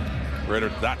 sandwiched right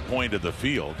at that point of the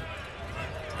field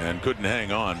and couldn't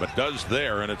hang on, but does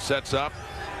there, and it sets up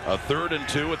a 3rd and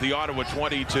 2 at the Ottawa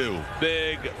 22.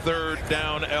 Big third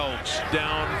down. Elks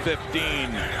down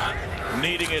 15,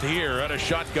 needing it here at a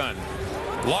shotgun.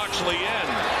 Loxley in,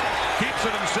 keeps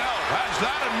it himself, has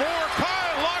that and more.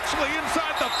 Kyle Loxley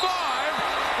inside the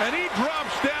 5, and he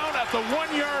drops down at the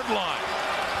 1-yard line.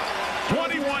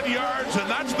 21 yards, and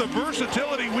that's the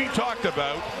versatility we talked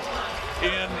about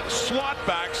in slot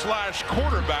back /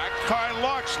 quarterback Kyle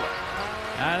Loxley.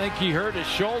 I think he hurt his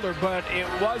shoulder, but it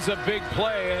was a big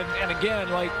play, and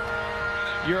again, like,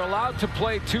 you're allowed to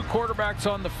play 2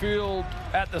 quarterbacks on the field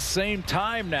at the same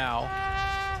time now.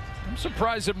 I'm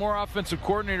surprised that more offensive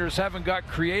coordinators haven't got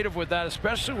creative with that,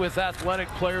 especially with athletic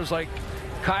players like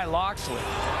Kyle Loxley.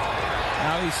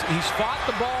 Now he's fought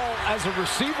the ball as a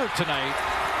receiver tonight.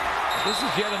 This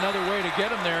is yet another way to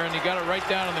get him there, and he got it right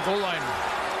down on the goal line,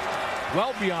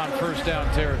 well beyond first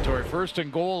down territory. 1st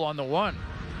and goal on the 1.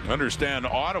 Understand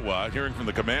Ottawa, hearing from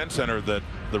the command center that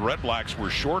the Red Blacks were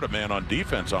short a man on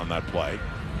defense on that play.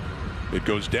 It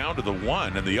goes down to the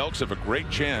 1, and the Elks have a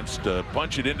great chance to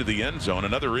punch it into the end zone.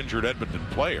 Another injured Edmonton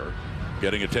player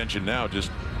getting attention now. Just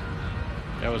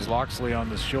that was Loxley on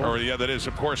the shoulder. Or yeah, that is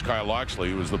of course Kyle Loxley,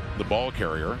 who was the ball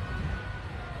carrier.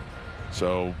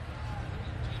 So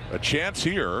a chance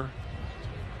here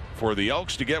for the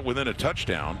Elks to get within a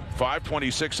touchdown.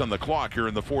 5:26 on the clock here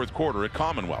in the 4th quarter at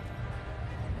Commonwealth.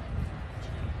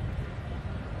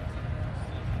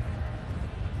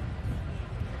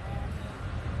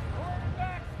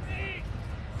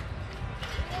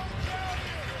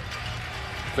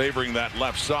 Favoring that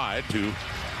left side to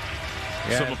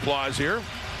some applause here.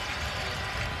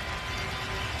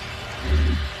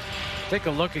 Take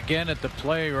a look again at the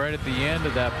play right at the end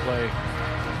of that play.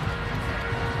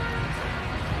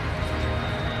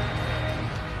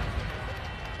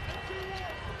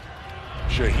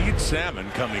 Shahid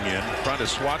Salmon coming in, trying to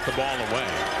swat the ball away.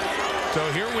 So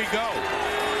here we go.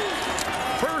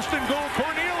 1st and goal,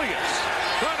 Cornelius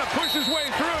trying to push his way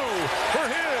through for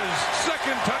his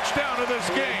 2nd touchdown of this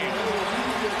game.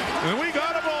 And we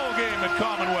got a ball game at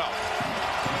Commonwealth.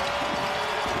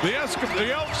 The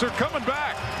Elks are coming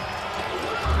back.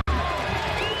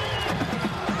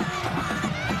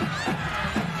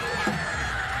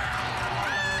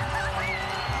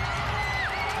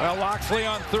 Well, Loxley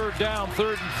on 3rd down,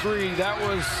 3rd and 3. That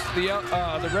was the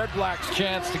Red Blacks'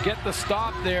 chance to get the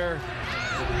stop there,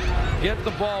 get the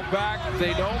ball back.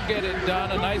 They don't get it done.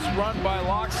 A nice run by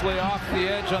Loxley off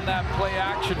the edge on that play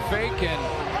action fake, and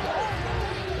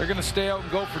they're going to stay out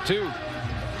and go for 2.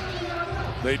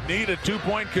 They'd need a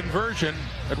 2-point conversion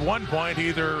at one point,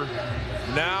 either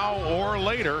now or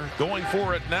later. Going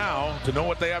for it now to know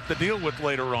what they have to deal with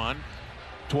later on.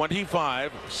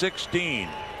 25-16.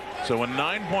 So a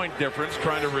 9-point difference,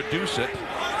 trying to reduce it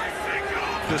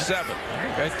to 7.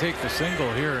 I take the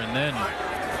single here and then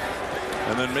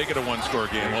make it a 1-score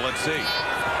game. Well, let's see.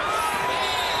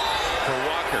 For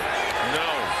Walker,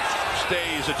 no,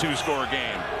 stays a 2-score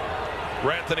game.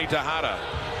 Ranthony Tejada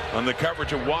on the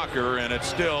coverage of Walker, and it's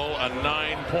still a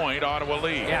 9-point Ottawa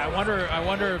lead. Yeah, I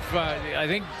wonder if I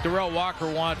think Darrell Walker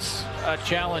wants a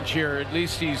challenge here. At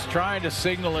least he's trying to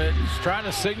signal it. He's trying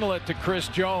to signal it to Chris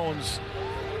Jones,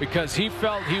 because he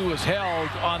felt he was held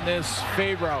on this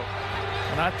fade route.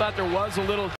 And I thought there was a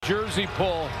little jersey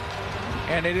pull,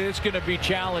 and it is going to be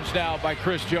challenged now by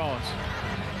Chris Jones.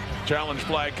 Challenge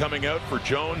flag coming out for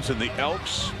Jones and the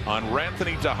Elks on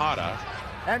Ranthony Tejada.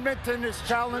 Edmonton is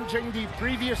challenging the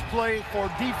previous play for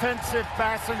defensive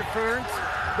pass interference.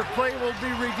 The play will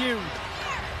be reviewed.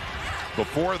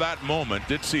 Before that moment,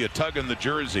 did see a tug in the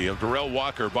jersey of Darrell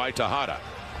Walker by Tejada.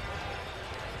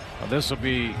 Well, this will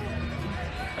be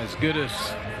as good as,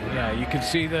 yeah, you can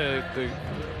see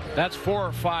that's 4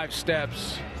 or 5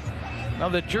 steps. Now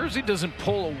the jersey doesn't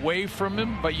pull away from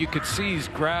him, but you could see he's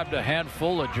grabbed a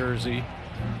handful of jersey.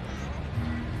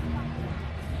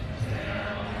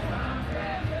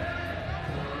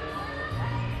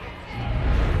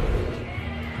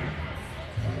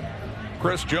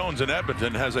 Chris Jones in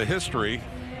Edmonton has a history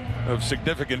of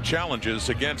significant challenges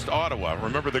against Ottawa.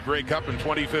 Remember the Grey Cup in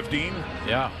 2015?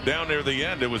 Yeah. Down near the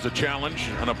end, it was a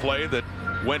challenge on a play that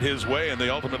went his way, and they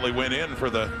ultimately went in for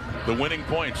the winning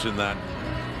points in that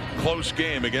close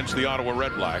game against the Ottawa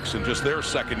Red Blacks in just their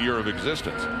 2nd year of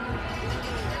existence.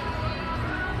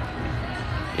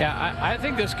 Yeah, I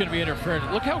think this is going to be interference.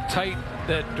 Look how tight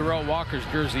that Darrell Walker's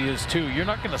jersey is, too. You're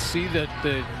not going to see that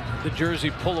the jersey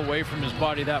pull away from his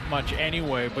body that much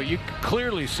anyway, but you can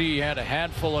clearly see he had a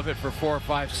handful of it for 4 or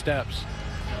 5 steps.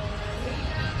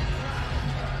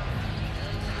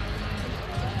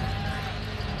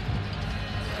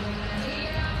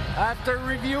 After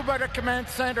review by the command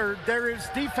center, there is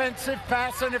defensive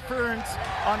pass interference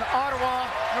on Ottawa,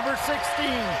 number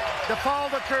 16. The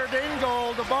foul occurred in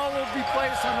goal. The ball will be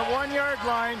placed on the 1-yard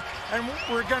line, and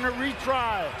we're going to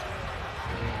retry.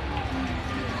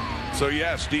 So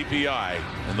yes, DPI,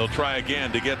 and they'll try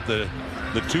again to get the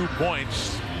 2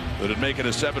 points that would make it a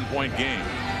 7-point game.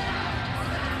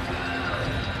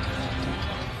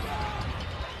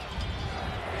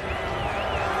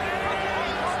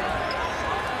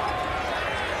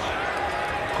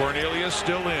 Cornelius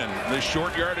still in the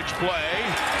short yardage play,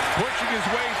 pushing his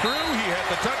way through. He had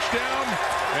the touchdown,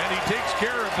 and he takes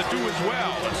care of the 2 as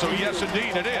well. And so yes,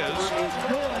 indeed, it is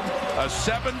a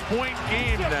 7-point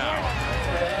game now.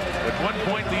 At one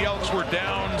point, the Elks were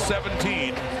down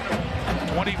 17,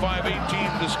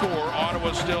 25-18 to score.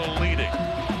 Ottawa still leading.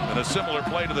 And a similar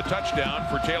play to the touchdown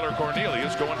for Taylor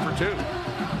Cornelius, going for 2.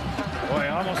 Boy,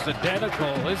 almost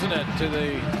identical, isn't it, to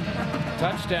the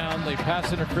touchdown. The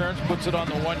pass interference puts it on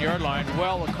the 1-yard line,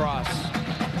 well across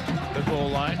the goal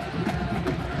line.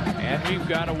 And we've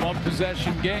got a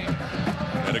 1-possession game.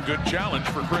 And a good challenge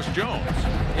for Chris Jones.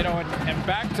 You know, and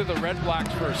back to the Red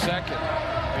Blacks for a second,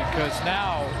 because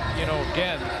now, you know,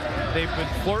 again, they've been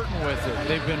flirting with it.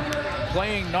 They've been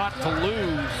playing not to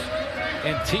lose.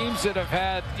 And teams that have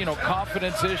had, you know,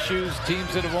 confidence issues,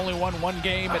 teams that have only won 1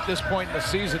 game at this point in the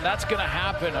season, that's going to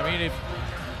happen. I mean, if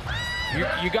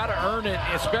you got to earn it,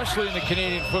 especially in the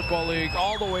Canadian Football League,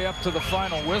 all the way up to the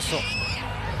final whistle.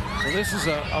 So this is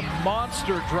a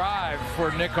monster drive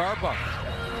for Nick Arbuckle.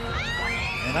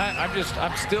 And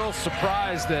I'm still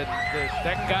surprised that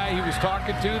that guy he was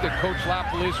talking to, that Coach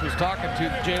LaPolice was talking to,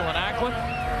 Jalen Ackland,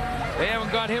 they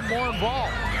haven't got him more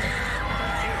involved.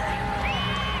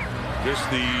 Just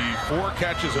the 4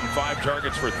 catches and 5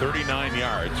 targets for 39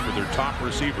 yards for their top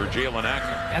receiver, Jalen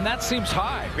Ackland. And that seems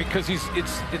high because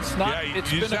it's not. Yeah, you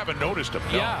just haven't noticed him.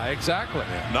 No. Yeah, exactly.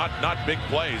 Not big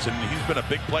plays, and he's been a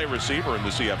big play receiver in the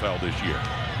CFL this year.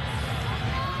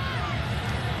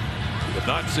 But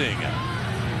not seeing it.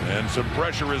 And some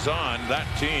pressure is on that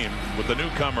team with the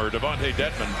newcomer, Devontae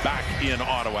Dedmon, back in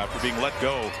Ottawa after being let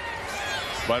go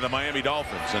by the Miami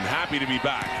Dolphins, and happy to be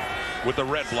back with the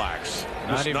Red Blacks.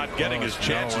 Just not getting his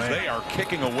chances. No, they are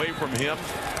kicking away from him,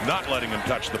 not letting him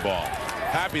touch the ball.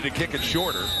 Happy to kick it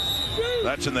shorter.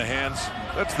 That's in the hands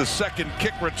That's the second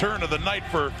kick return of the night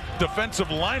for defensive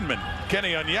lineman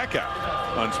Kenny Onyeka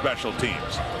on special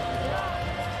teams.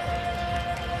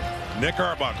 Nick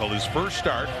Arbuckle, his first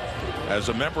start as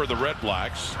a member of the Red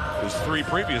Blacks. His 3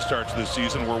 previous starts this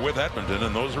season were with Edmonton,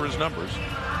 and those are his numbers.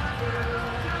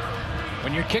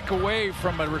 When you kick away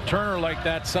from a returner like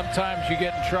that, sometimes you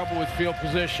get in trouble with field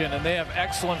position, and they have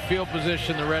excellent field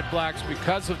position, the Red Blacks,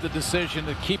 because of the decision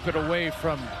to keep it away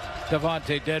from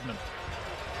Devontae Dedmon.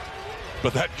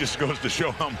 But that just goes to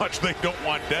show how much they don't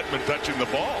want Dedmon touching the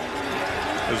ball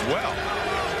as well.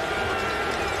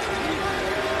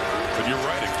 But you're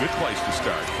right, a good place to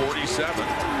start. 47.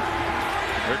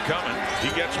 They're coming. He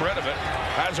gets rid of it.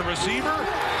 Has a receiver,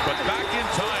 but back in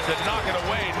time to knock it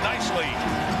away nicely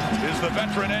is the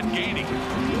veteran Ed Gainey.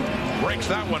 Breaks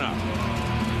that one up.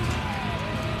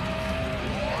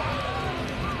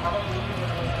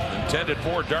 Intended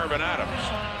for Darvin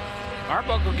Adams.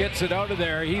 Arbuckle gets it out of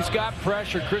there. He's got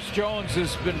pressure. Chris Jones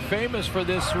has been famous for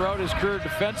this throughout his career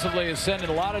defensively, is sending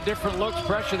a lot of different looks,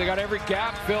 pressure. They got every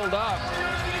gap filled up.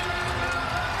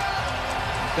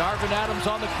 Darvin Adams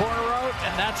on the corner route,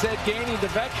 and that's Ed Gainey,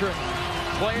 the veteran,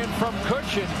 playing from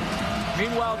cushion.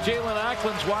 Meanwhile, Jalen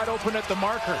Ackland's wide open at the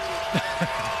marker.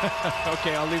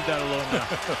 Okay, I'll leave that alone now.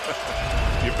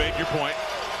 You made your point.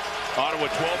 Ottawa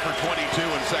 12 for 22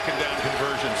 in second down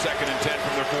conversion. 2nd and 10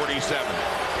 from their 47.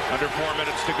 Under 4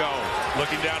 minutes to go.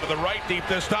 Looking down to the right, deep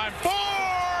this time for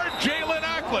Jalen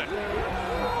Ackland.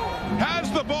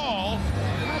 Has the ball,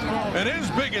 and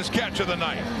his biggest catch of the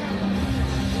night.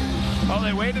 Well,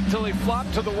 they waited until he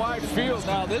flopped to the wide field.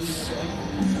 Now this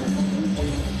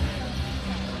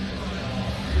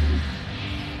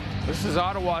is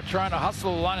Ottawa trying to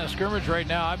hustle the line of scrimmage right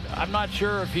now. I'm not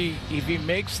sure if he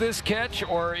makes this catch,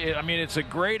 or I mean, it's a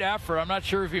great effort. I'm not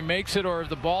sure if he makes it or if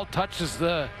the ball touches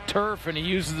the turf and he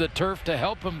uses the turf to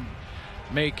help him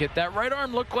make it. That right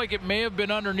arm looked like it may have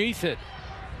been underneath it.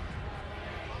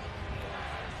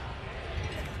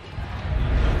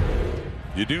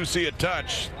 You do see a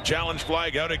touch. Challenge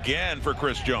flag out again for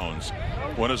Chris Jones.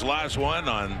 Won his last one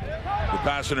on the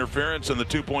pass interference and the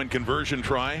 2-point conversion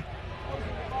try.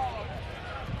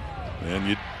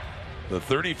 And the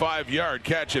 35-yard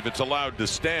catch if it's allowed to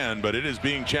stand, but it is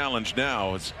being challenged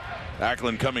now. It's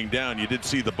Ackland coming down. You did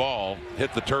see the ball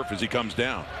hit the turf as he comes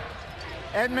down.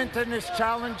 Edmonton is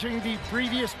challenging the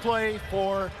previous play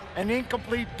for an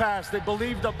incomplete pass. They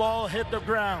believe the ball hit the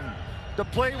ground. The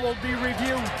play will be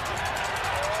reviewed.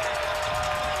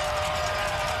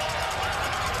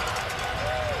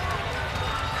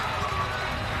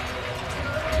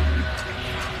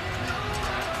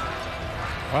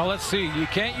 Well, let's see. You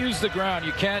can't use the ground.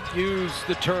 You can't use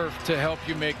the turf to help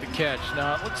you make the catch.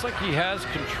 Now, it looks like he has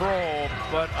control,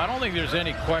 but I don't think there's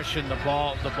any question the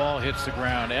ball hits the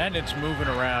ground, and it's moving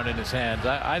around in his hands.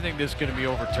 I think this is going to be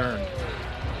overturned.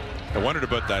 I wondered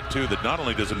about that, too, that not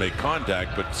only does it make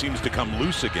contact, but seems to come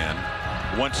loose again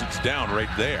once it's down right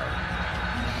there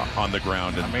on the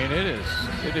ground. And I mean,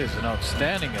 it is an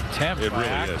outstanding attempt by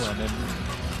Ackland. And,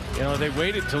 you know, they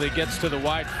waited till he gets to the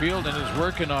wide field and is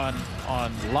working on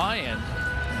Lyon.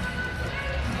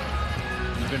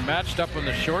 He's been matched up on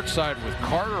the short side with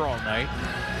Carter all night.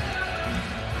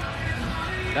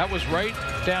 That was right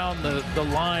down the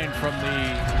line from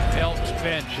the Elks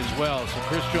bench as well. So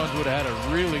Chris Jones would have had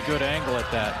a really good angle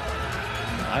at that.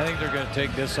 I think they're going to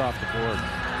take this off the board.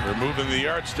 They're moving the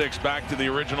yardsticks back to the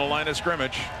original line of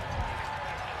scrimmage.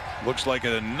 Looks like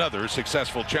another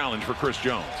successful challenge for Chris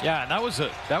Jones. Yeah, and that was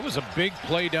a big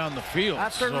play down the field.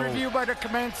 After review by the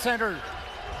command center,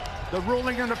 the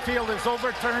ruling in the field is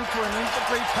overturned to an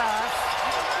incomplete pass.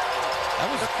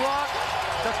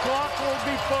 The clock will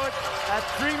be put at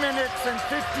 3 minutes and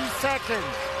 50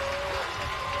 seconds.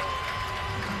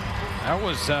 That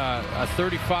was a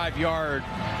 35-yard.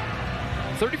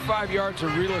 35 yards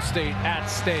of real estate at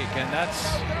stake, and that's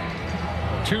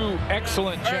two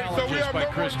excellent challenges by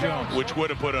Chris Jones. Which would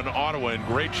have put an Ottawa in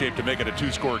great shape to make it a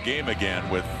 2-score game again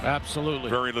with absolutely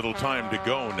very little time to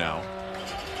go now.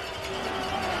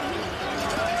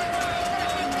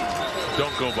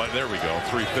 Don't go by, there we go,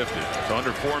 3:50. So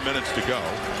under 4 minutes to go.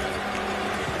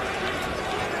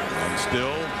 And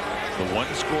still the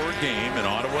 1-score game, and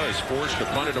Ottawa is forced to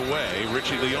punt it away.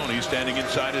 Richie Leone standing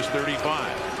inside his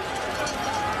 35.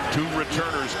 2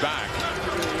 returners back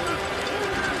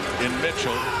in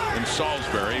Mitchell and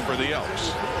Salisbury for the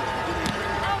Elks.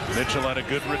 Mitchell had a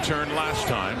good return last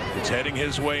time. It's heading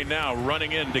his way now,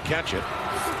 running in to catch it.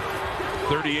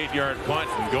 38-yard punt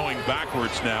and going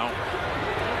backwards now.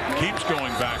 Keeps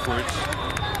going backwards.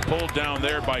 Pulled down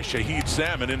there by Shahid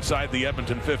Salmon inside the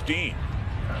Edmonton 15.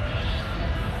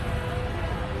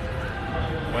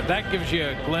 But that gives you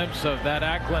a glimpse of that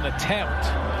Ackland attempt.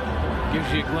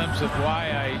 Gives you a glimpse of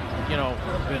why I,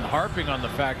 been harping on the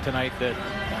fact tonight that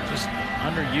just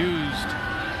underused.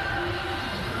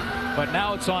 But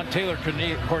now it's on Taylor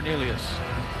Cornelius.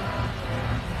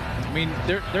 I mean,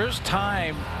 there's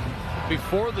time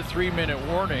before the 3-minute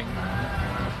warning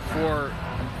for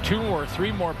 2 or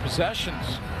 3 more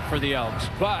possessions for the Elks,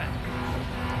 but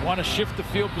want to shift the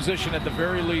field position at the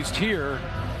very least here.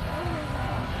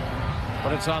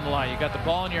 But it's on the line. You got the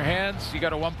ball in your hands. You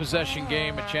got a 1-possession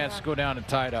game, a chance to go down and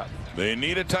tie it up. They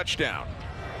need a touchdown.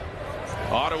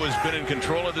 Ottawa's been in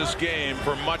control of this game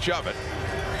for much of it,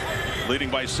 leading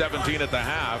by 17 at the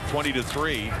half,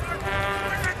 20-3.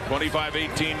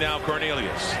 25-18 now.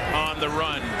 Cornelius on the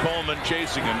run. Coleman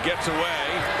chasing him, gets away.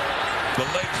 The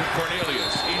legs of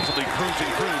Cornelius easily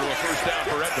cruising through to a first down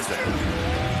for Edmonton.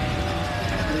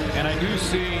 And I do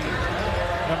see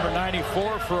number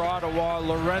 94 for Ottawa,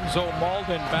 Lorenzo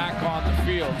Malden, back on the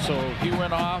field. So he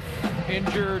went off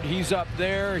injured. He's up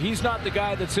there. He's not the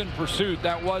guy that's in pursuit.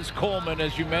 That was Coleman,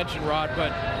 as you mentioned, Rod,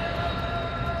 but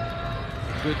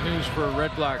good news for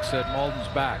Red Blacks that Malden's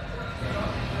back.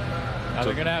 Now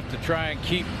they're going to have to try and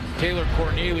keep Taylor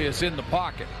Cornelius in the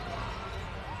pocket.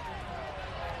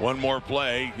 One more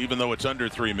play, even though it's under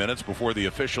 3 minutes before the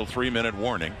official 3-minute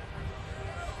warning.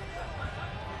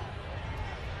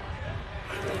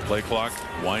 Play clock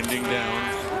winding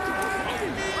down.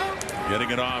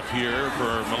 Getting it off here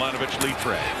for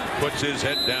Milanovic-Litre. Puts his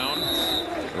head down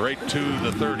right to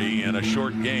the 30 and a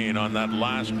short gain on that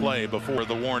last play before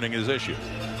the warning is issued.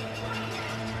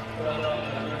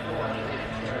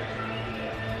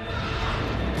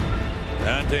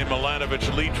 Ante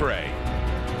Milanovic-Litre.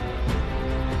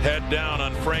 Head down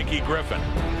on Frankie Griffin.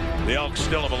 The Elks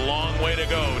still have a long way to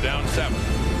go, down 7.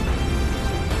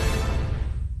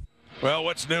 Well,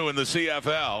 what's new in the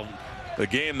CFL? The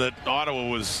game that Ottawa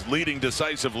was leading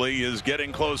decisively is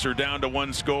getting closer, down to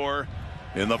 1 score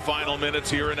in the final minutes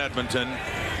here in Edmonton.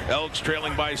 Elks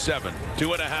trailing by 7.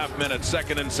 2.5 minutes,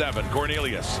 2nd and 7.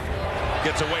 Cornelius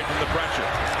gets away from the pressure,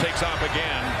 takes off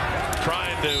again,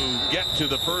 trying to get to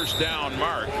the first down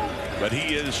mark, but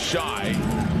he is shy.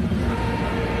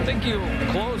 I think you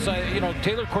close.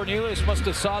 Taylor Cornelius must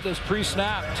have saw this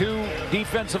pre-snap. 2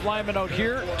 defensive linemen out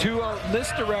here, 2 out in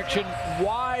this direction,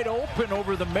 wide open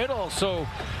over the middle. So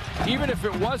even if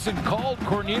it wasn't called,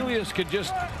 Cornelius could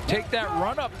just take that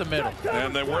run up the middle.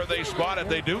 And where they spot it,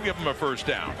 they do give him a first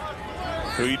down.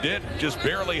 So he did just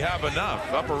barely have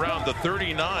enough, up around the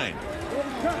 39.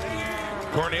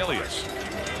 Cornelius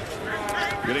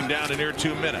getting down to near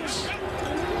 2 minutes.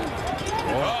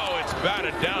 Oh, it's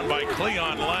batted down by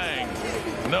Cleon Lang.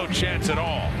 No chance at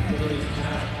all.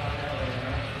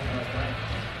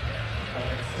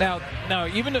 Now,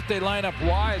 even if they line up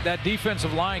wide, that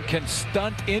defensive line can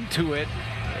stunt into it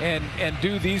and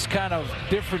do these kind of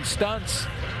different stunts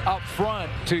up front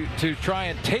to try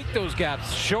and take those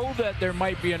gaps, show that there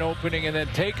might be an opening and then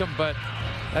take them. But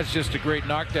that's just a great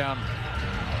knockdown.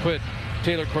 Put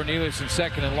Taylor Cornelius in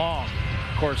 2nd and long.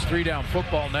 Of course, 3-down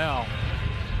football now.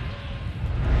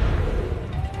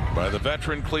 By the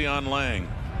veteran Cleon Lang,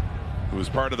 who was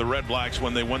part of the Red Blacks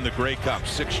when they won the Grey Cup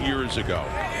 6 years ago.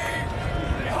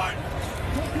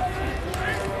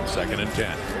 2nd and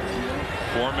 10.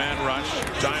 4-man rush.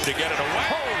 Time to get it away.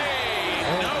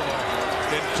 No.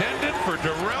 Intended for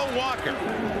Darrell Walker.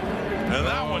 And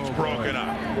that one's broken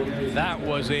up. That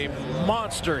was a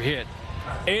monster hit.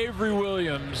 Avery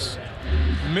Williams,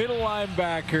 middle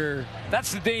linebacker.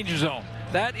 That's the danger zone.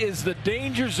 That is the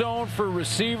danger zone for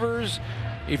receivers.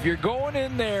 If you're going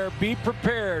in there, be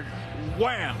prepared.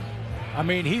 Wham! I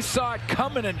mean, he saw it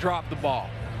coming and dropped the ball.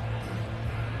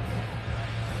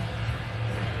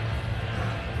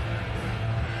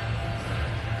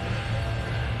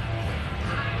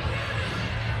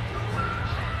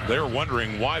 They're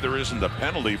wondering why there isn't a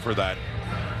penalty for that.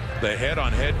 The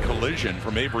head-on-head collision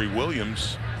from Avery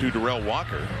Williams to Darrell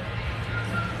Walker.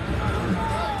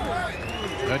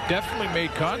 That definitely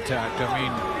made contact. I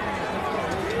mean,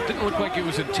 it didn't look like it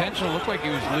was intentional. It looked like he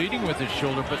was leading with his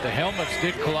shoulder, but the helmets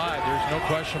did collide. There's no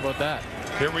question about that.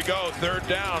 Here we go, 3rd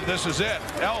down. This is it.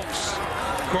 Elks.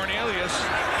 Cornelius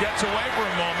gets away for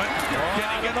a moment. Can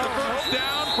he get the first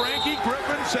down? Frankie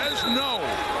Griffin says no.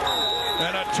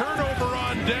 And a turnover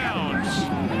on downs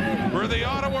for the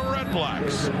Ottawa Red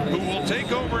Blacks, who will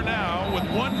take over now with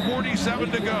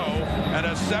 1:47 to go and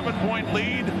a 7-point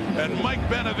lead. And Mike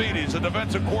Benavides, the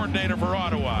defensive coordinator for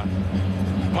Ottawa,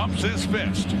 pumps his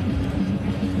fist.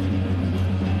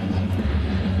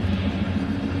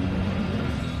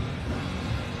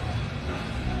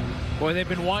 Boy, they've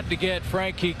been wanting to get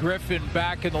Frankie Griffin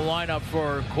back in the lineup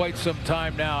for quite some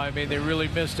time now. I mean, they really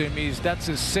missed him. That's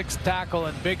his 6th tackle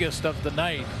and biggest of the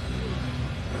night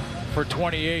for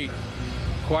 28.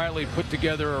 Quietly put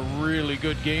together a really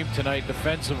good game tonight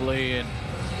defensively. And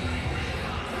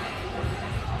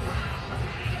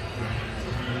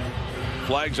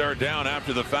flags are down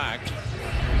after the fact.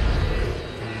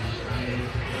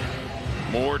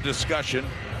 More discussion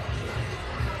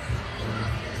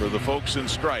for the folks in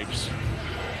stripes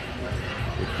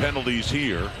with penalties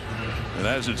here. And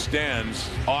as it stands,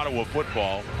 Ottawa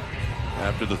football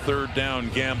after the 3rd down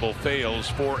gamble fails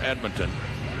for Edmonton.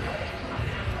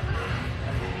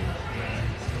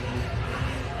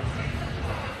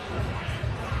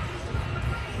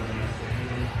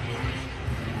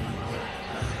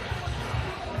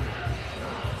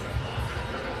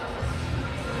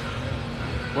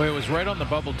 Boy, it was right on the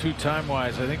bubble too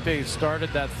time-wise. I think they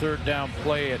started that 3rd down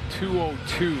play at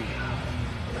 2:02.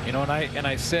 You know, and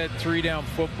I said 3-down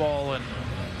football and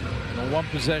a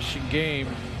 1-possession game.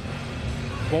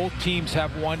 Both teams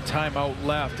have 1 timeout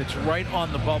left. It's right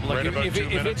on the bubble. Right, like about if 2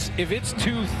 minutes. It's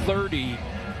 2:30,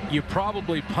 you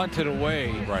probably punt it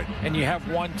away. Right. And you have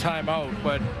 1 timeout.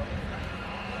 But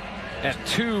at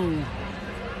 2,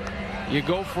 you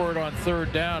go for it on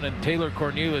 3rd down, and Taylor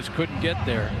Cornelius couldn't get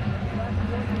there.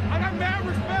 I got mad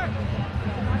respect.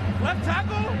 Left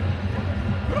tackle,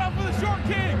 put up for the short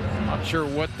king. Not sure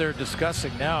what they're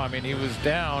discussing now. I mean, he was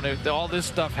down. All this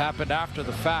stuff happened after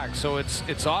the fact, so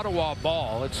it's Ottawa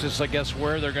ball. It's just, I guess,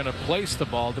 where they're going to place the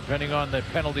ball depending on the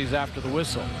penalties after the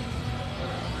whistle.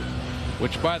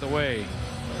 Which, by the way,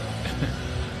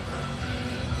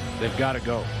 they've got to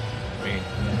go. I mean,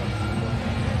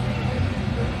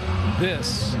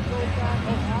 this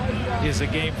is a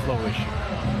game flow issue.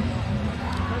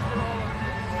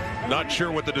 Not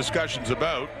sure what the discussion's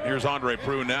about. Here's Andre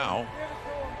Proulx now.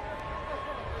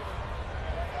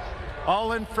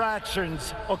 All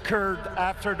infractions occurred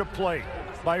after the play.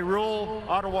 By rule,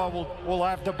 Ottawa will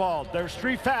have the ball. There's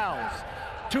 3 fouls,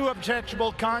 2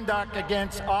 objectionable conduct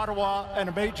against Ottawa, and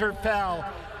a major foul,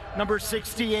 number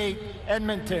 68,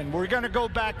 Edmonton. We're going to go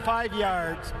back 5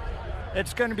 yards.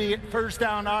 It's going to be 1st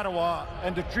down Ottawa,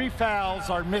 and the 3 fouls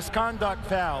are misconduct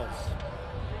fouls.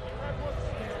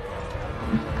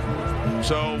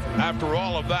 So after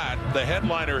all of that, the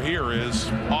headliner here is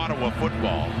Ottawa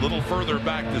football. A little further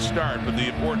back to start, but the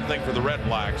important thing for the Red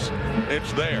Blacks,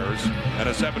 it's theirs, and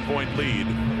a 7-point lead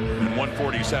and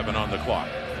 1:47 on the clock.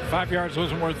 5 yards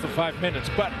wasn't worth the 5 minutes,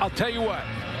 but I'll tell you what,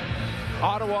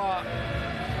 Ottawa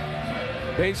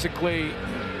basically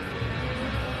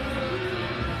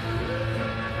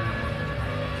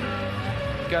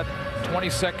got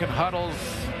 20-second huddles.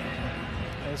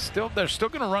 They're still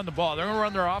going to run the ball. They're going to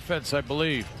run their offense, I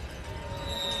believe.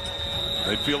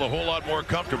 They'd feel a whole lot more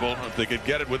comfortable if they could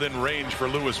get it within range for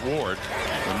Lewis Ward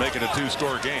and make it a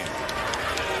 2-score game.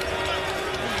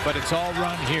 But it's all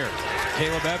run here.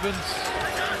 Caleb Evans,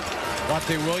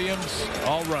 Monte Williams,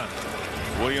 all run.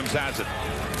 Williams has it.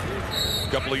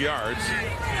 A couple of yards.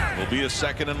 Will be a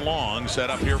 2nd and long set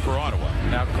up here for Ottawa.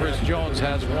 Now Chris Jones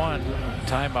has 1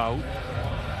 timeout.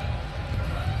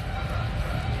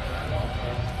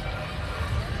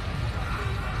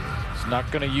 Not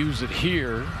going to use it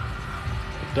here.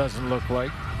 It doesn't look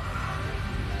like.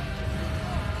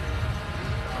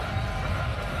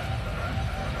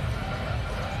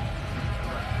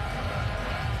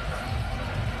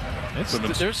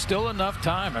 There's still enough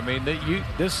time. I mean,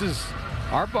 this is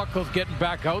Arbuckle's getting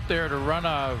back out there to run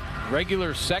a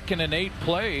regular 2nd and 8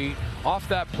 play off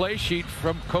that play sheet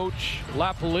from Coach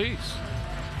LaPolice.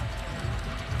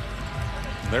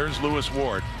 There's Lewis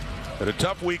Ward. Had a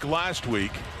tough week last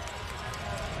week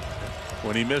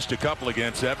when he missed a couple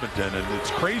against Edmonton, and it's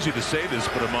crazy to say this,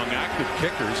 but among active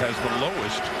kickers has the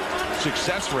lowest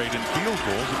success rate in field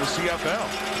goals in the CFL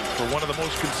for one of the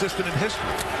most consistent in history.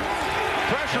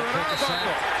 Pressure at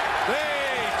Arbuckle.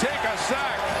 They take a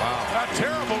sack. Wow. A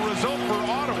terrible result for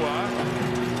Ottawa.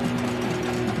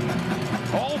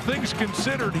 All things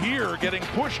considered here, getting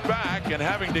pushed back and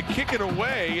having to kick it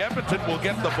away. Edmonton will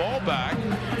get the ball back.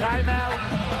 Timeout.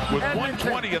 With Edmonton.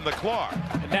 1:20 in the clock.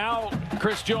 Now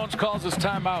Chris Jones calls his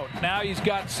timeout. Now he's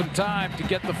got some time to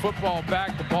get the football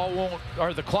back. The ball won't,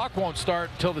 or the clock won't start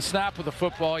until the snap of the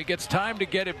football. He gets time to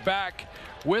get it back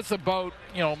with about,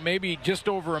 maybe just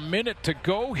over a minute to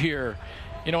go here.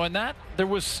 And that there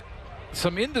was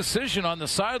some indecision on the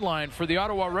sideline for the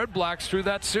Ottawa Red Blacks through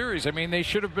that series. I mean, they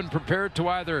should have been prepared to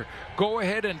either go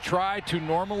ahead and try to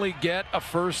normally get a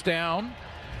 1st down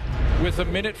with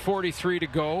 1:43 to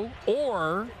go,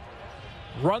 or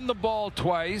run the ball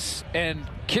twice and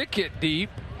kick it deep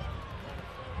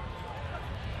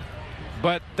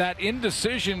But that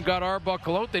indecision got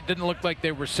Arbuckle out. They didn't look like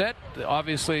they were set.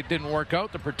 Obviously, it didn't work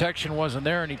out. The protection wasn't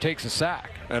there, and he takes a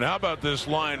sack. And how about this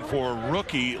line for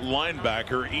rookie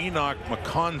linebacker Enoch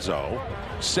McConzo?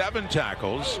 7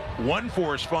 tackles, 1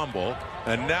 forced fumble,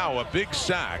 and now a big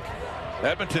sack.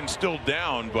 Edmonton's still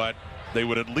down, but they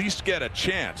would at least get a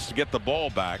chance to get the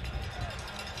ball back.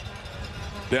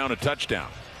 Down a touchdown.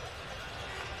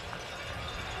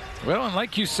 Well, and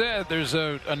like you said, there's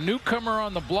a newcomer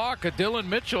on the block, a Dylan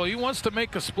Mitchell. He wants to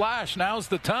make a splash. Now's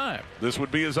the time. This would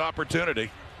be his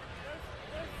opportunity.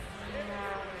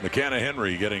 McKenna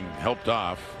Henry getting helped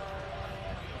off.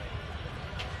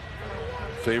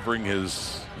 Favoring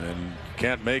his, and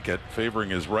can't make it,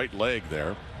 favoring his right leg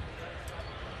there.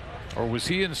 Or was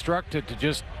he instructed to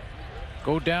just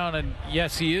go down? And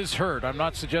yes, he is hurt. I'm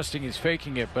not suggesting he's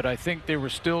faking it, but I think they were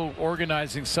still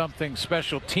organizing something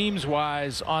special teams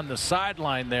wise on the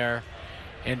sideline there,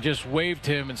 and just waved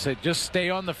him and said, just stay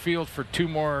on the field for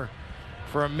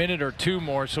a minute or 2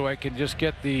 more so I can just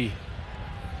get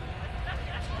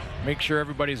make sure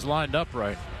everybody's lined up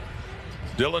right.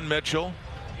 Dylan Mitchell,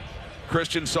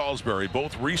 Christian Salisbury,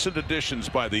 both recent additions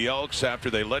by the Elks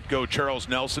after they let go Charles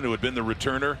Nelson, who had been the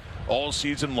returner all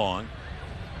season long.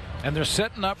 And they're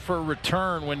setting up for a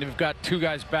return when you've got 2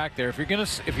 guys back there. If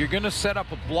you're gonna set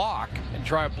up a block and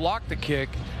try to block the kick,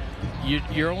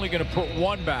 you're only going to put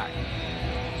 1 back.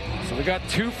 So they got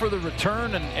 2 for the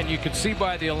return, and you can see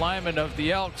by the alignment of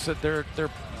the Elks that they're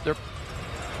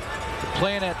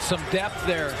playing at some depth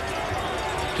there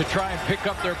to try and pick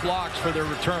up their blocks for their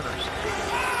returners.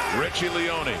 Richie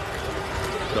Leone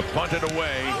to punt it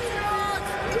away,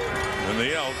 and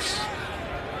the Elks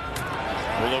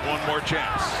will have 1 more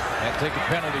chance. And take a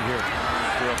penalty here.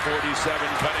 For a 47,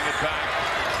 cutting it back,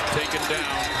 taken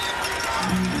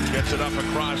down, gets it up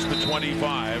across the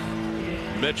 25.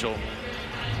 Mitchell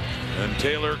and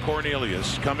Taylor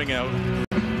Cornelius coming out.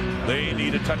 They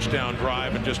need a touchdown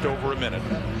drive in just over a minute.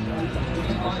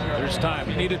 There's time.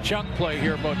 You need a chunk play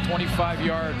here, about 25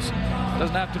 yards.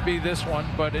 Doesn't have to be this one,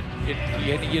 but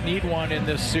you need one in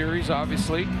this series,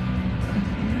 obviously.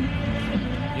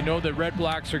 You know that Red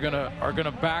Blacks are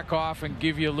gonna back off and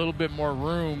give you a little bit more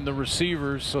room, the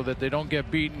receivers, so that they don't get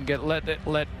beat and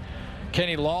let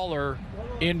Kenny Lawler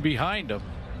in behind them.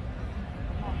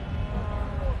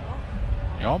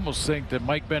 You almost think that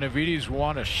Mike Benavides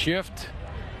want to shift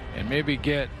and maybe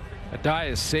get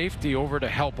Adias safety over to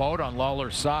help out on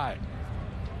Lawler's side,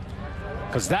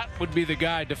 because that would be the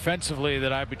guy defensively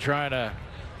that I'd be trying to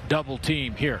double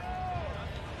team here.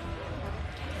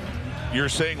 You're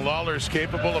saying Lawler's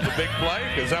capable of a big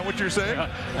play? Is that what you're saying?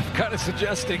 I'm kind of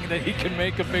suggesting that he can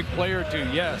make a big play or 2,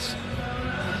 yes.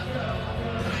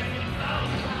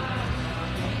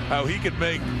 How he could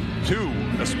make 2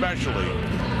 especially,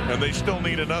 and they still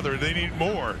need another. They need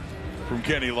more from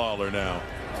Kenny Lawler now.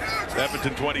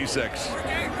 Edmonton 26.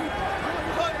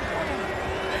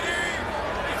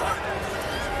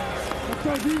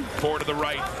 4 to the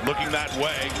right, looking that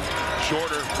way.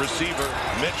 Shorter receiver,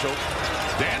 Mitchell,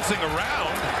 dancing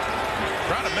around,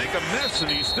 trying to make a miss, and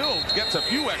he still gets a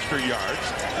few extra yards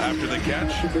after the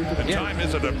catch. The time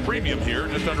is at a premium here,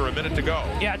 just under a minute to go.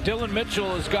 Yeah, Dylan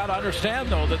Mitchell has got to understand,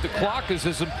 though, that the clock is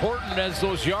as important as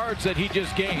those yards that he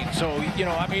just gained. So, you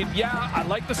know, I mean, yeah, I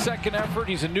like the second effort.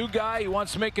 He's a new guy. He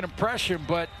wants to make an impression,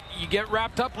 but you get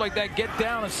wrapped up like that, get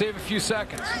down and save a few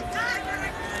seconds.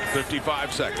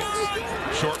 55 seconds.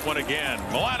 Short one again.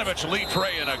 Milanovic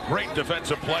Litre in a great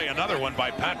defensive play. Another one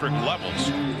by Patrick Levels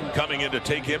coming in to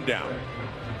take him down.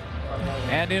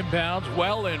 And inbounds,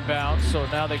 well inbounds. So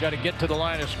now they got to get to the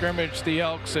line of scrimmage, the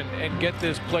Elks, and get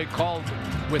this play called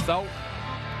without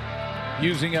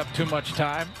using up too much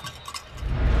time.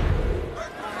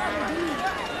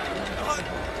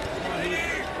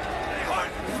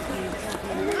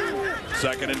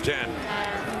 Second and 10.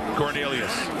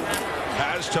 Cornelius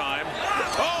has time.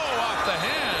 Oh, off the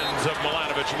hands of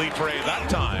Milanovic Litre that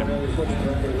time.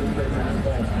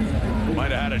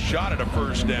 Might have had a shot at a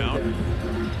first down.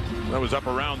 That was up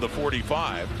around the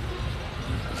 45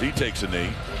 as he takes a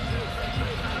knee.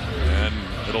 And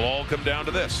it'll all come down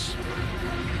to this.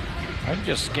 I'm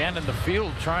just scanning the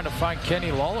field trying to find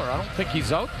Kenny Lawler. I don't think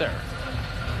he's out there.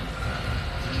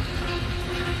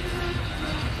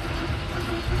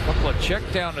 Couple of check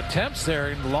down attempts there,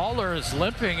 and Lawler is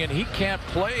limping and he can't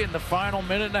play in the final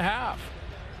minute and a half.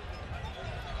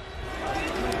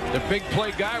 The big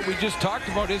play guy we just talked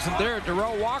about isn't there.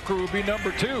 Darrell Walker would be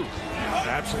number 2.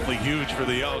 Absolutely huge for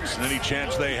the Elks, and any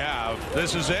chance they have.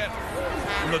 This is it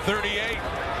from the 38.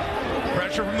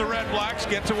 Pressure from the Red Blacks,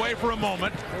 gets away for a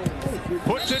moment.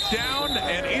 puts it down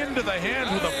and into the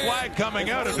hands with a flag coming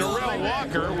out of Darrell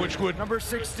Walker, which would number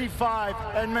 65,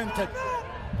 Edmonton.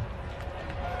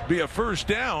 Be a first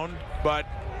down, but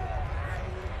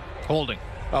holding.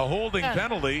 A holding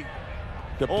penalty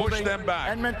to push them back.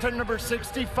 Edmonton, number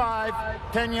 65,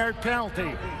 10-yard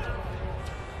penalty.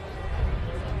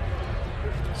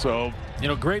 So, you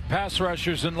know, great pass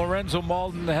rushers, and Lorenzo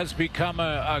Malden has become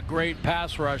a great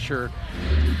pass rusher.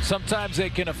 Sometimes they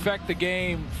can affect the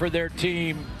game for their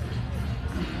team.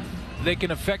 They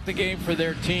can affect the game for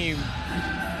their team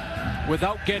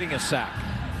without getting a sack.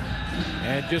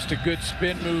 And just a good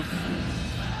spin move.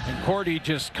 And Cordy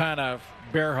just kind of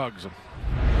bear hugs him.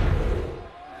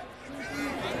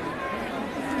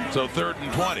 So 3rd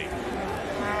and 20.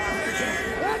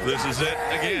 This is it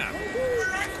again.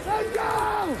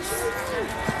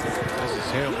 This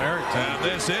is Hail Mary time. And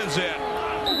this is it.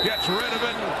 Gets rid of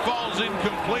it, falls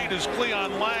incomplete as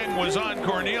Cleon Lang was on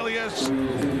Cornelius.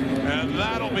 And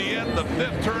that'll be it. The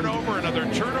 5th turnover,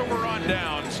 another turnover on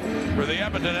downs for the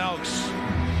Edmonton Elks,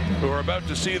 who are about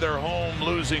to see their home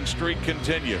losing streak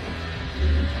continue.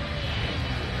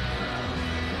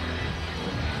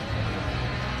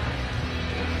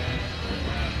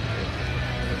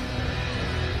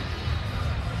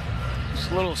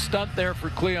 A little stunt there for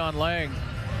Cleon Lang,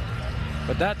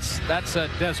 but that's a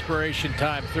desperation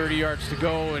time. 30 yards to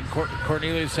go, and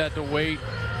Cornelius had to wait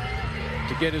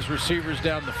to get his receivers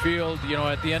down the field. You know,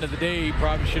 at the end of the day, he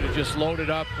probably should have just loaded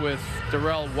up with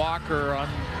Darrell Walker on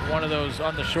one of those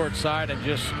on the short side and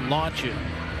just launch it.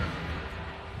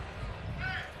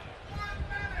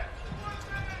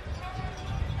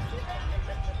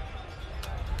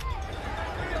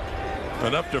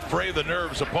 Enough to fray the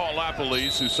nerves of Paul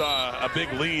Lapalisse, who saw a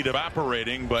big lead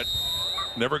evaporating, but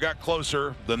never got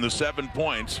closer than the 7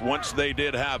 points once they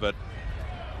did have it.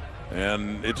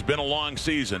 And it's been a long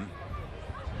season.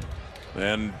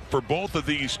 And for both of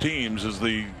these teams, as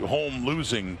the home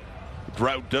losing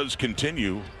drought does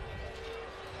continue,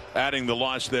 adding the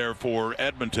loss there for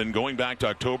Edmonton going back to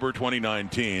October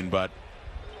 2019. But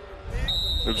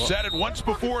we've said it once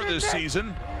before this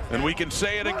season, and we can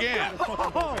say it again.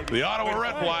 The Ottawa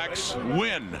Redblacks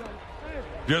win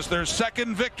just their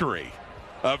 2nd victory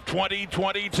of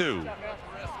 2022.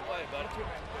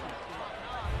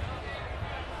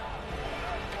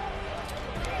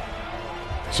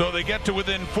 So they get to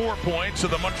within 4 points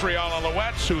of the Montreal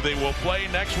Alouettes, who they will play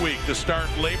next week to start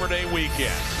Labor Day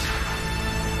weekend.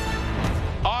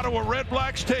 Ottawa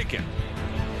Redblacks taken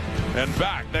and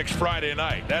back next Friday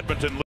night. Edmonton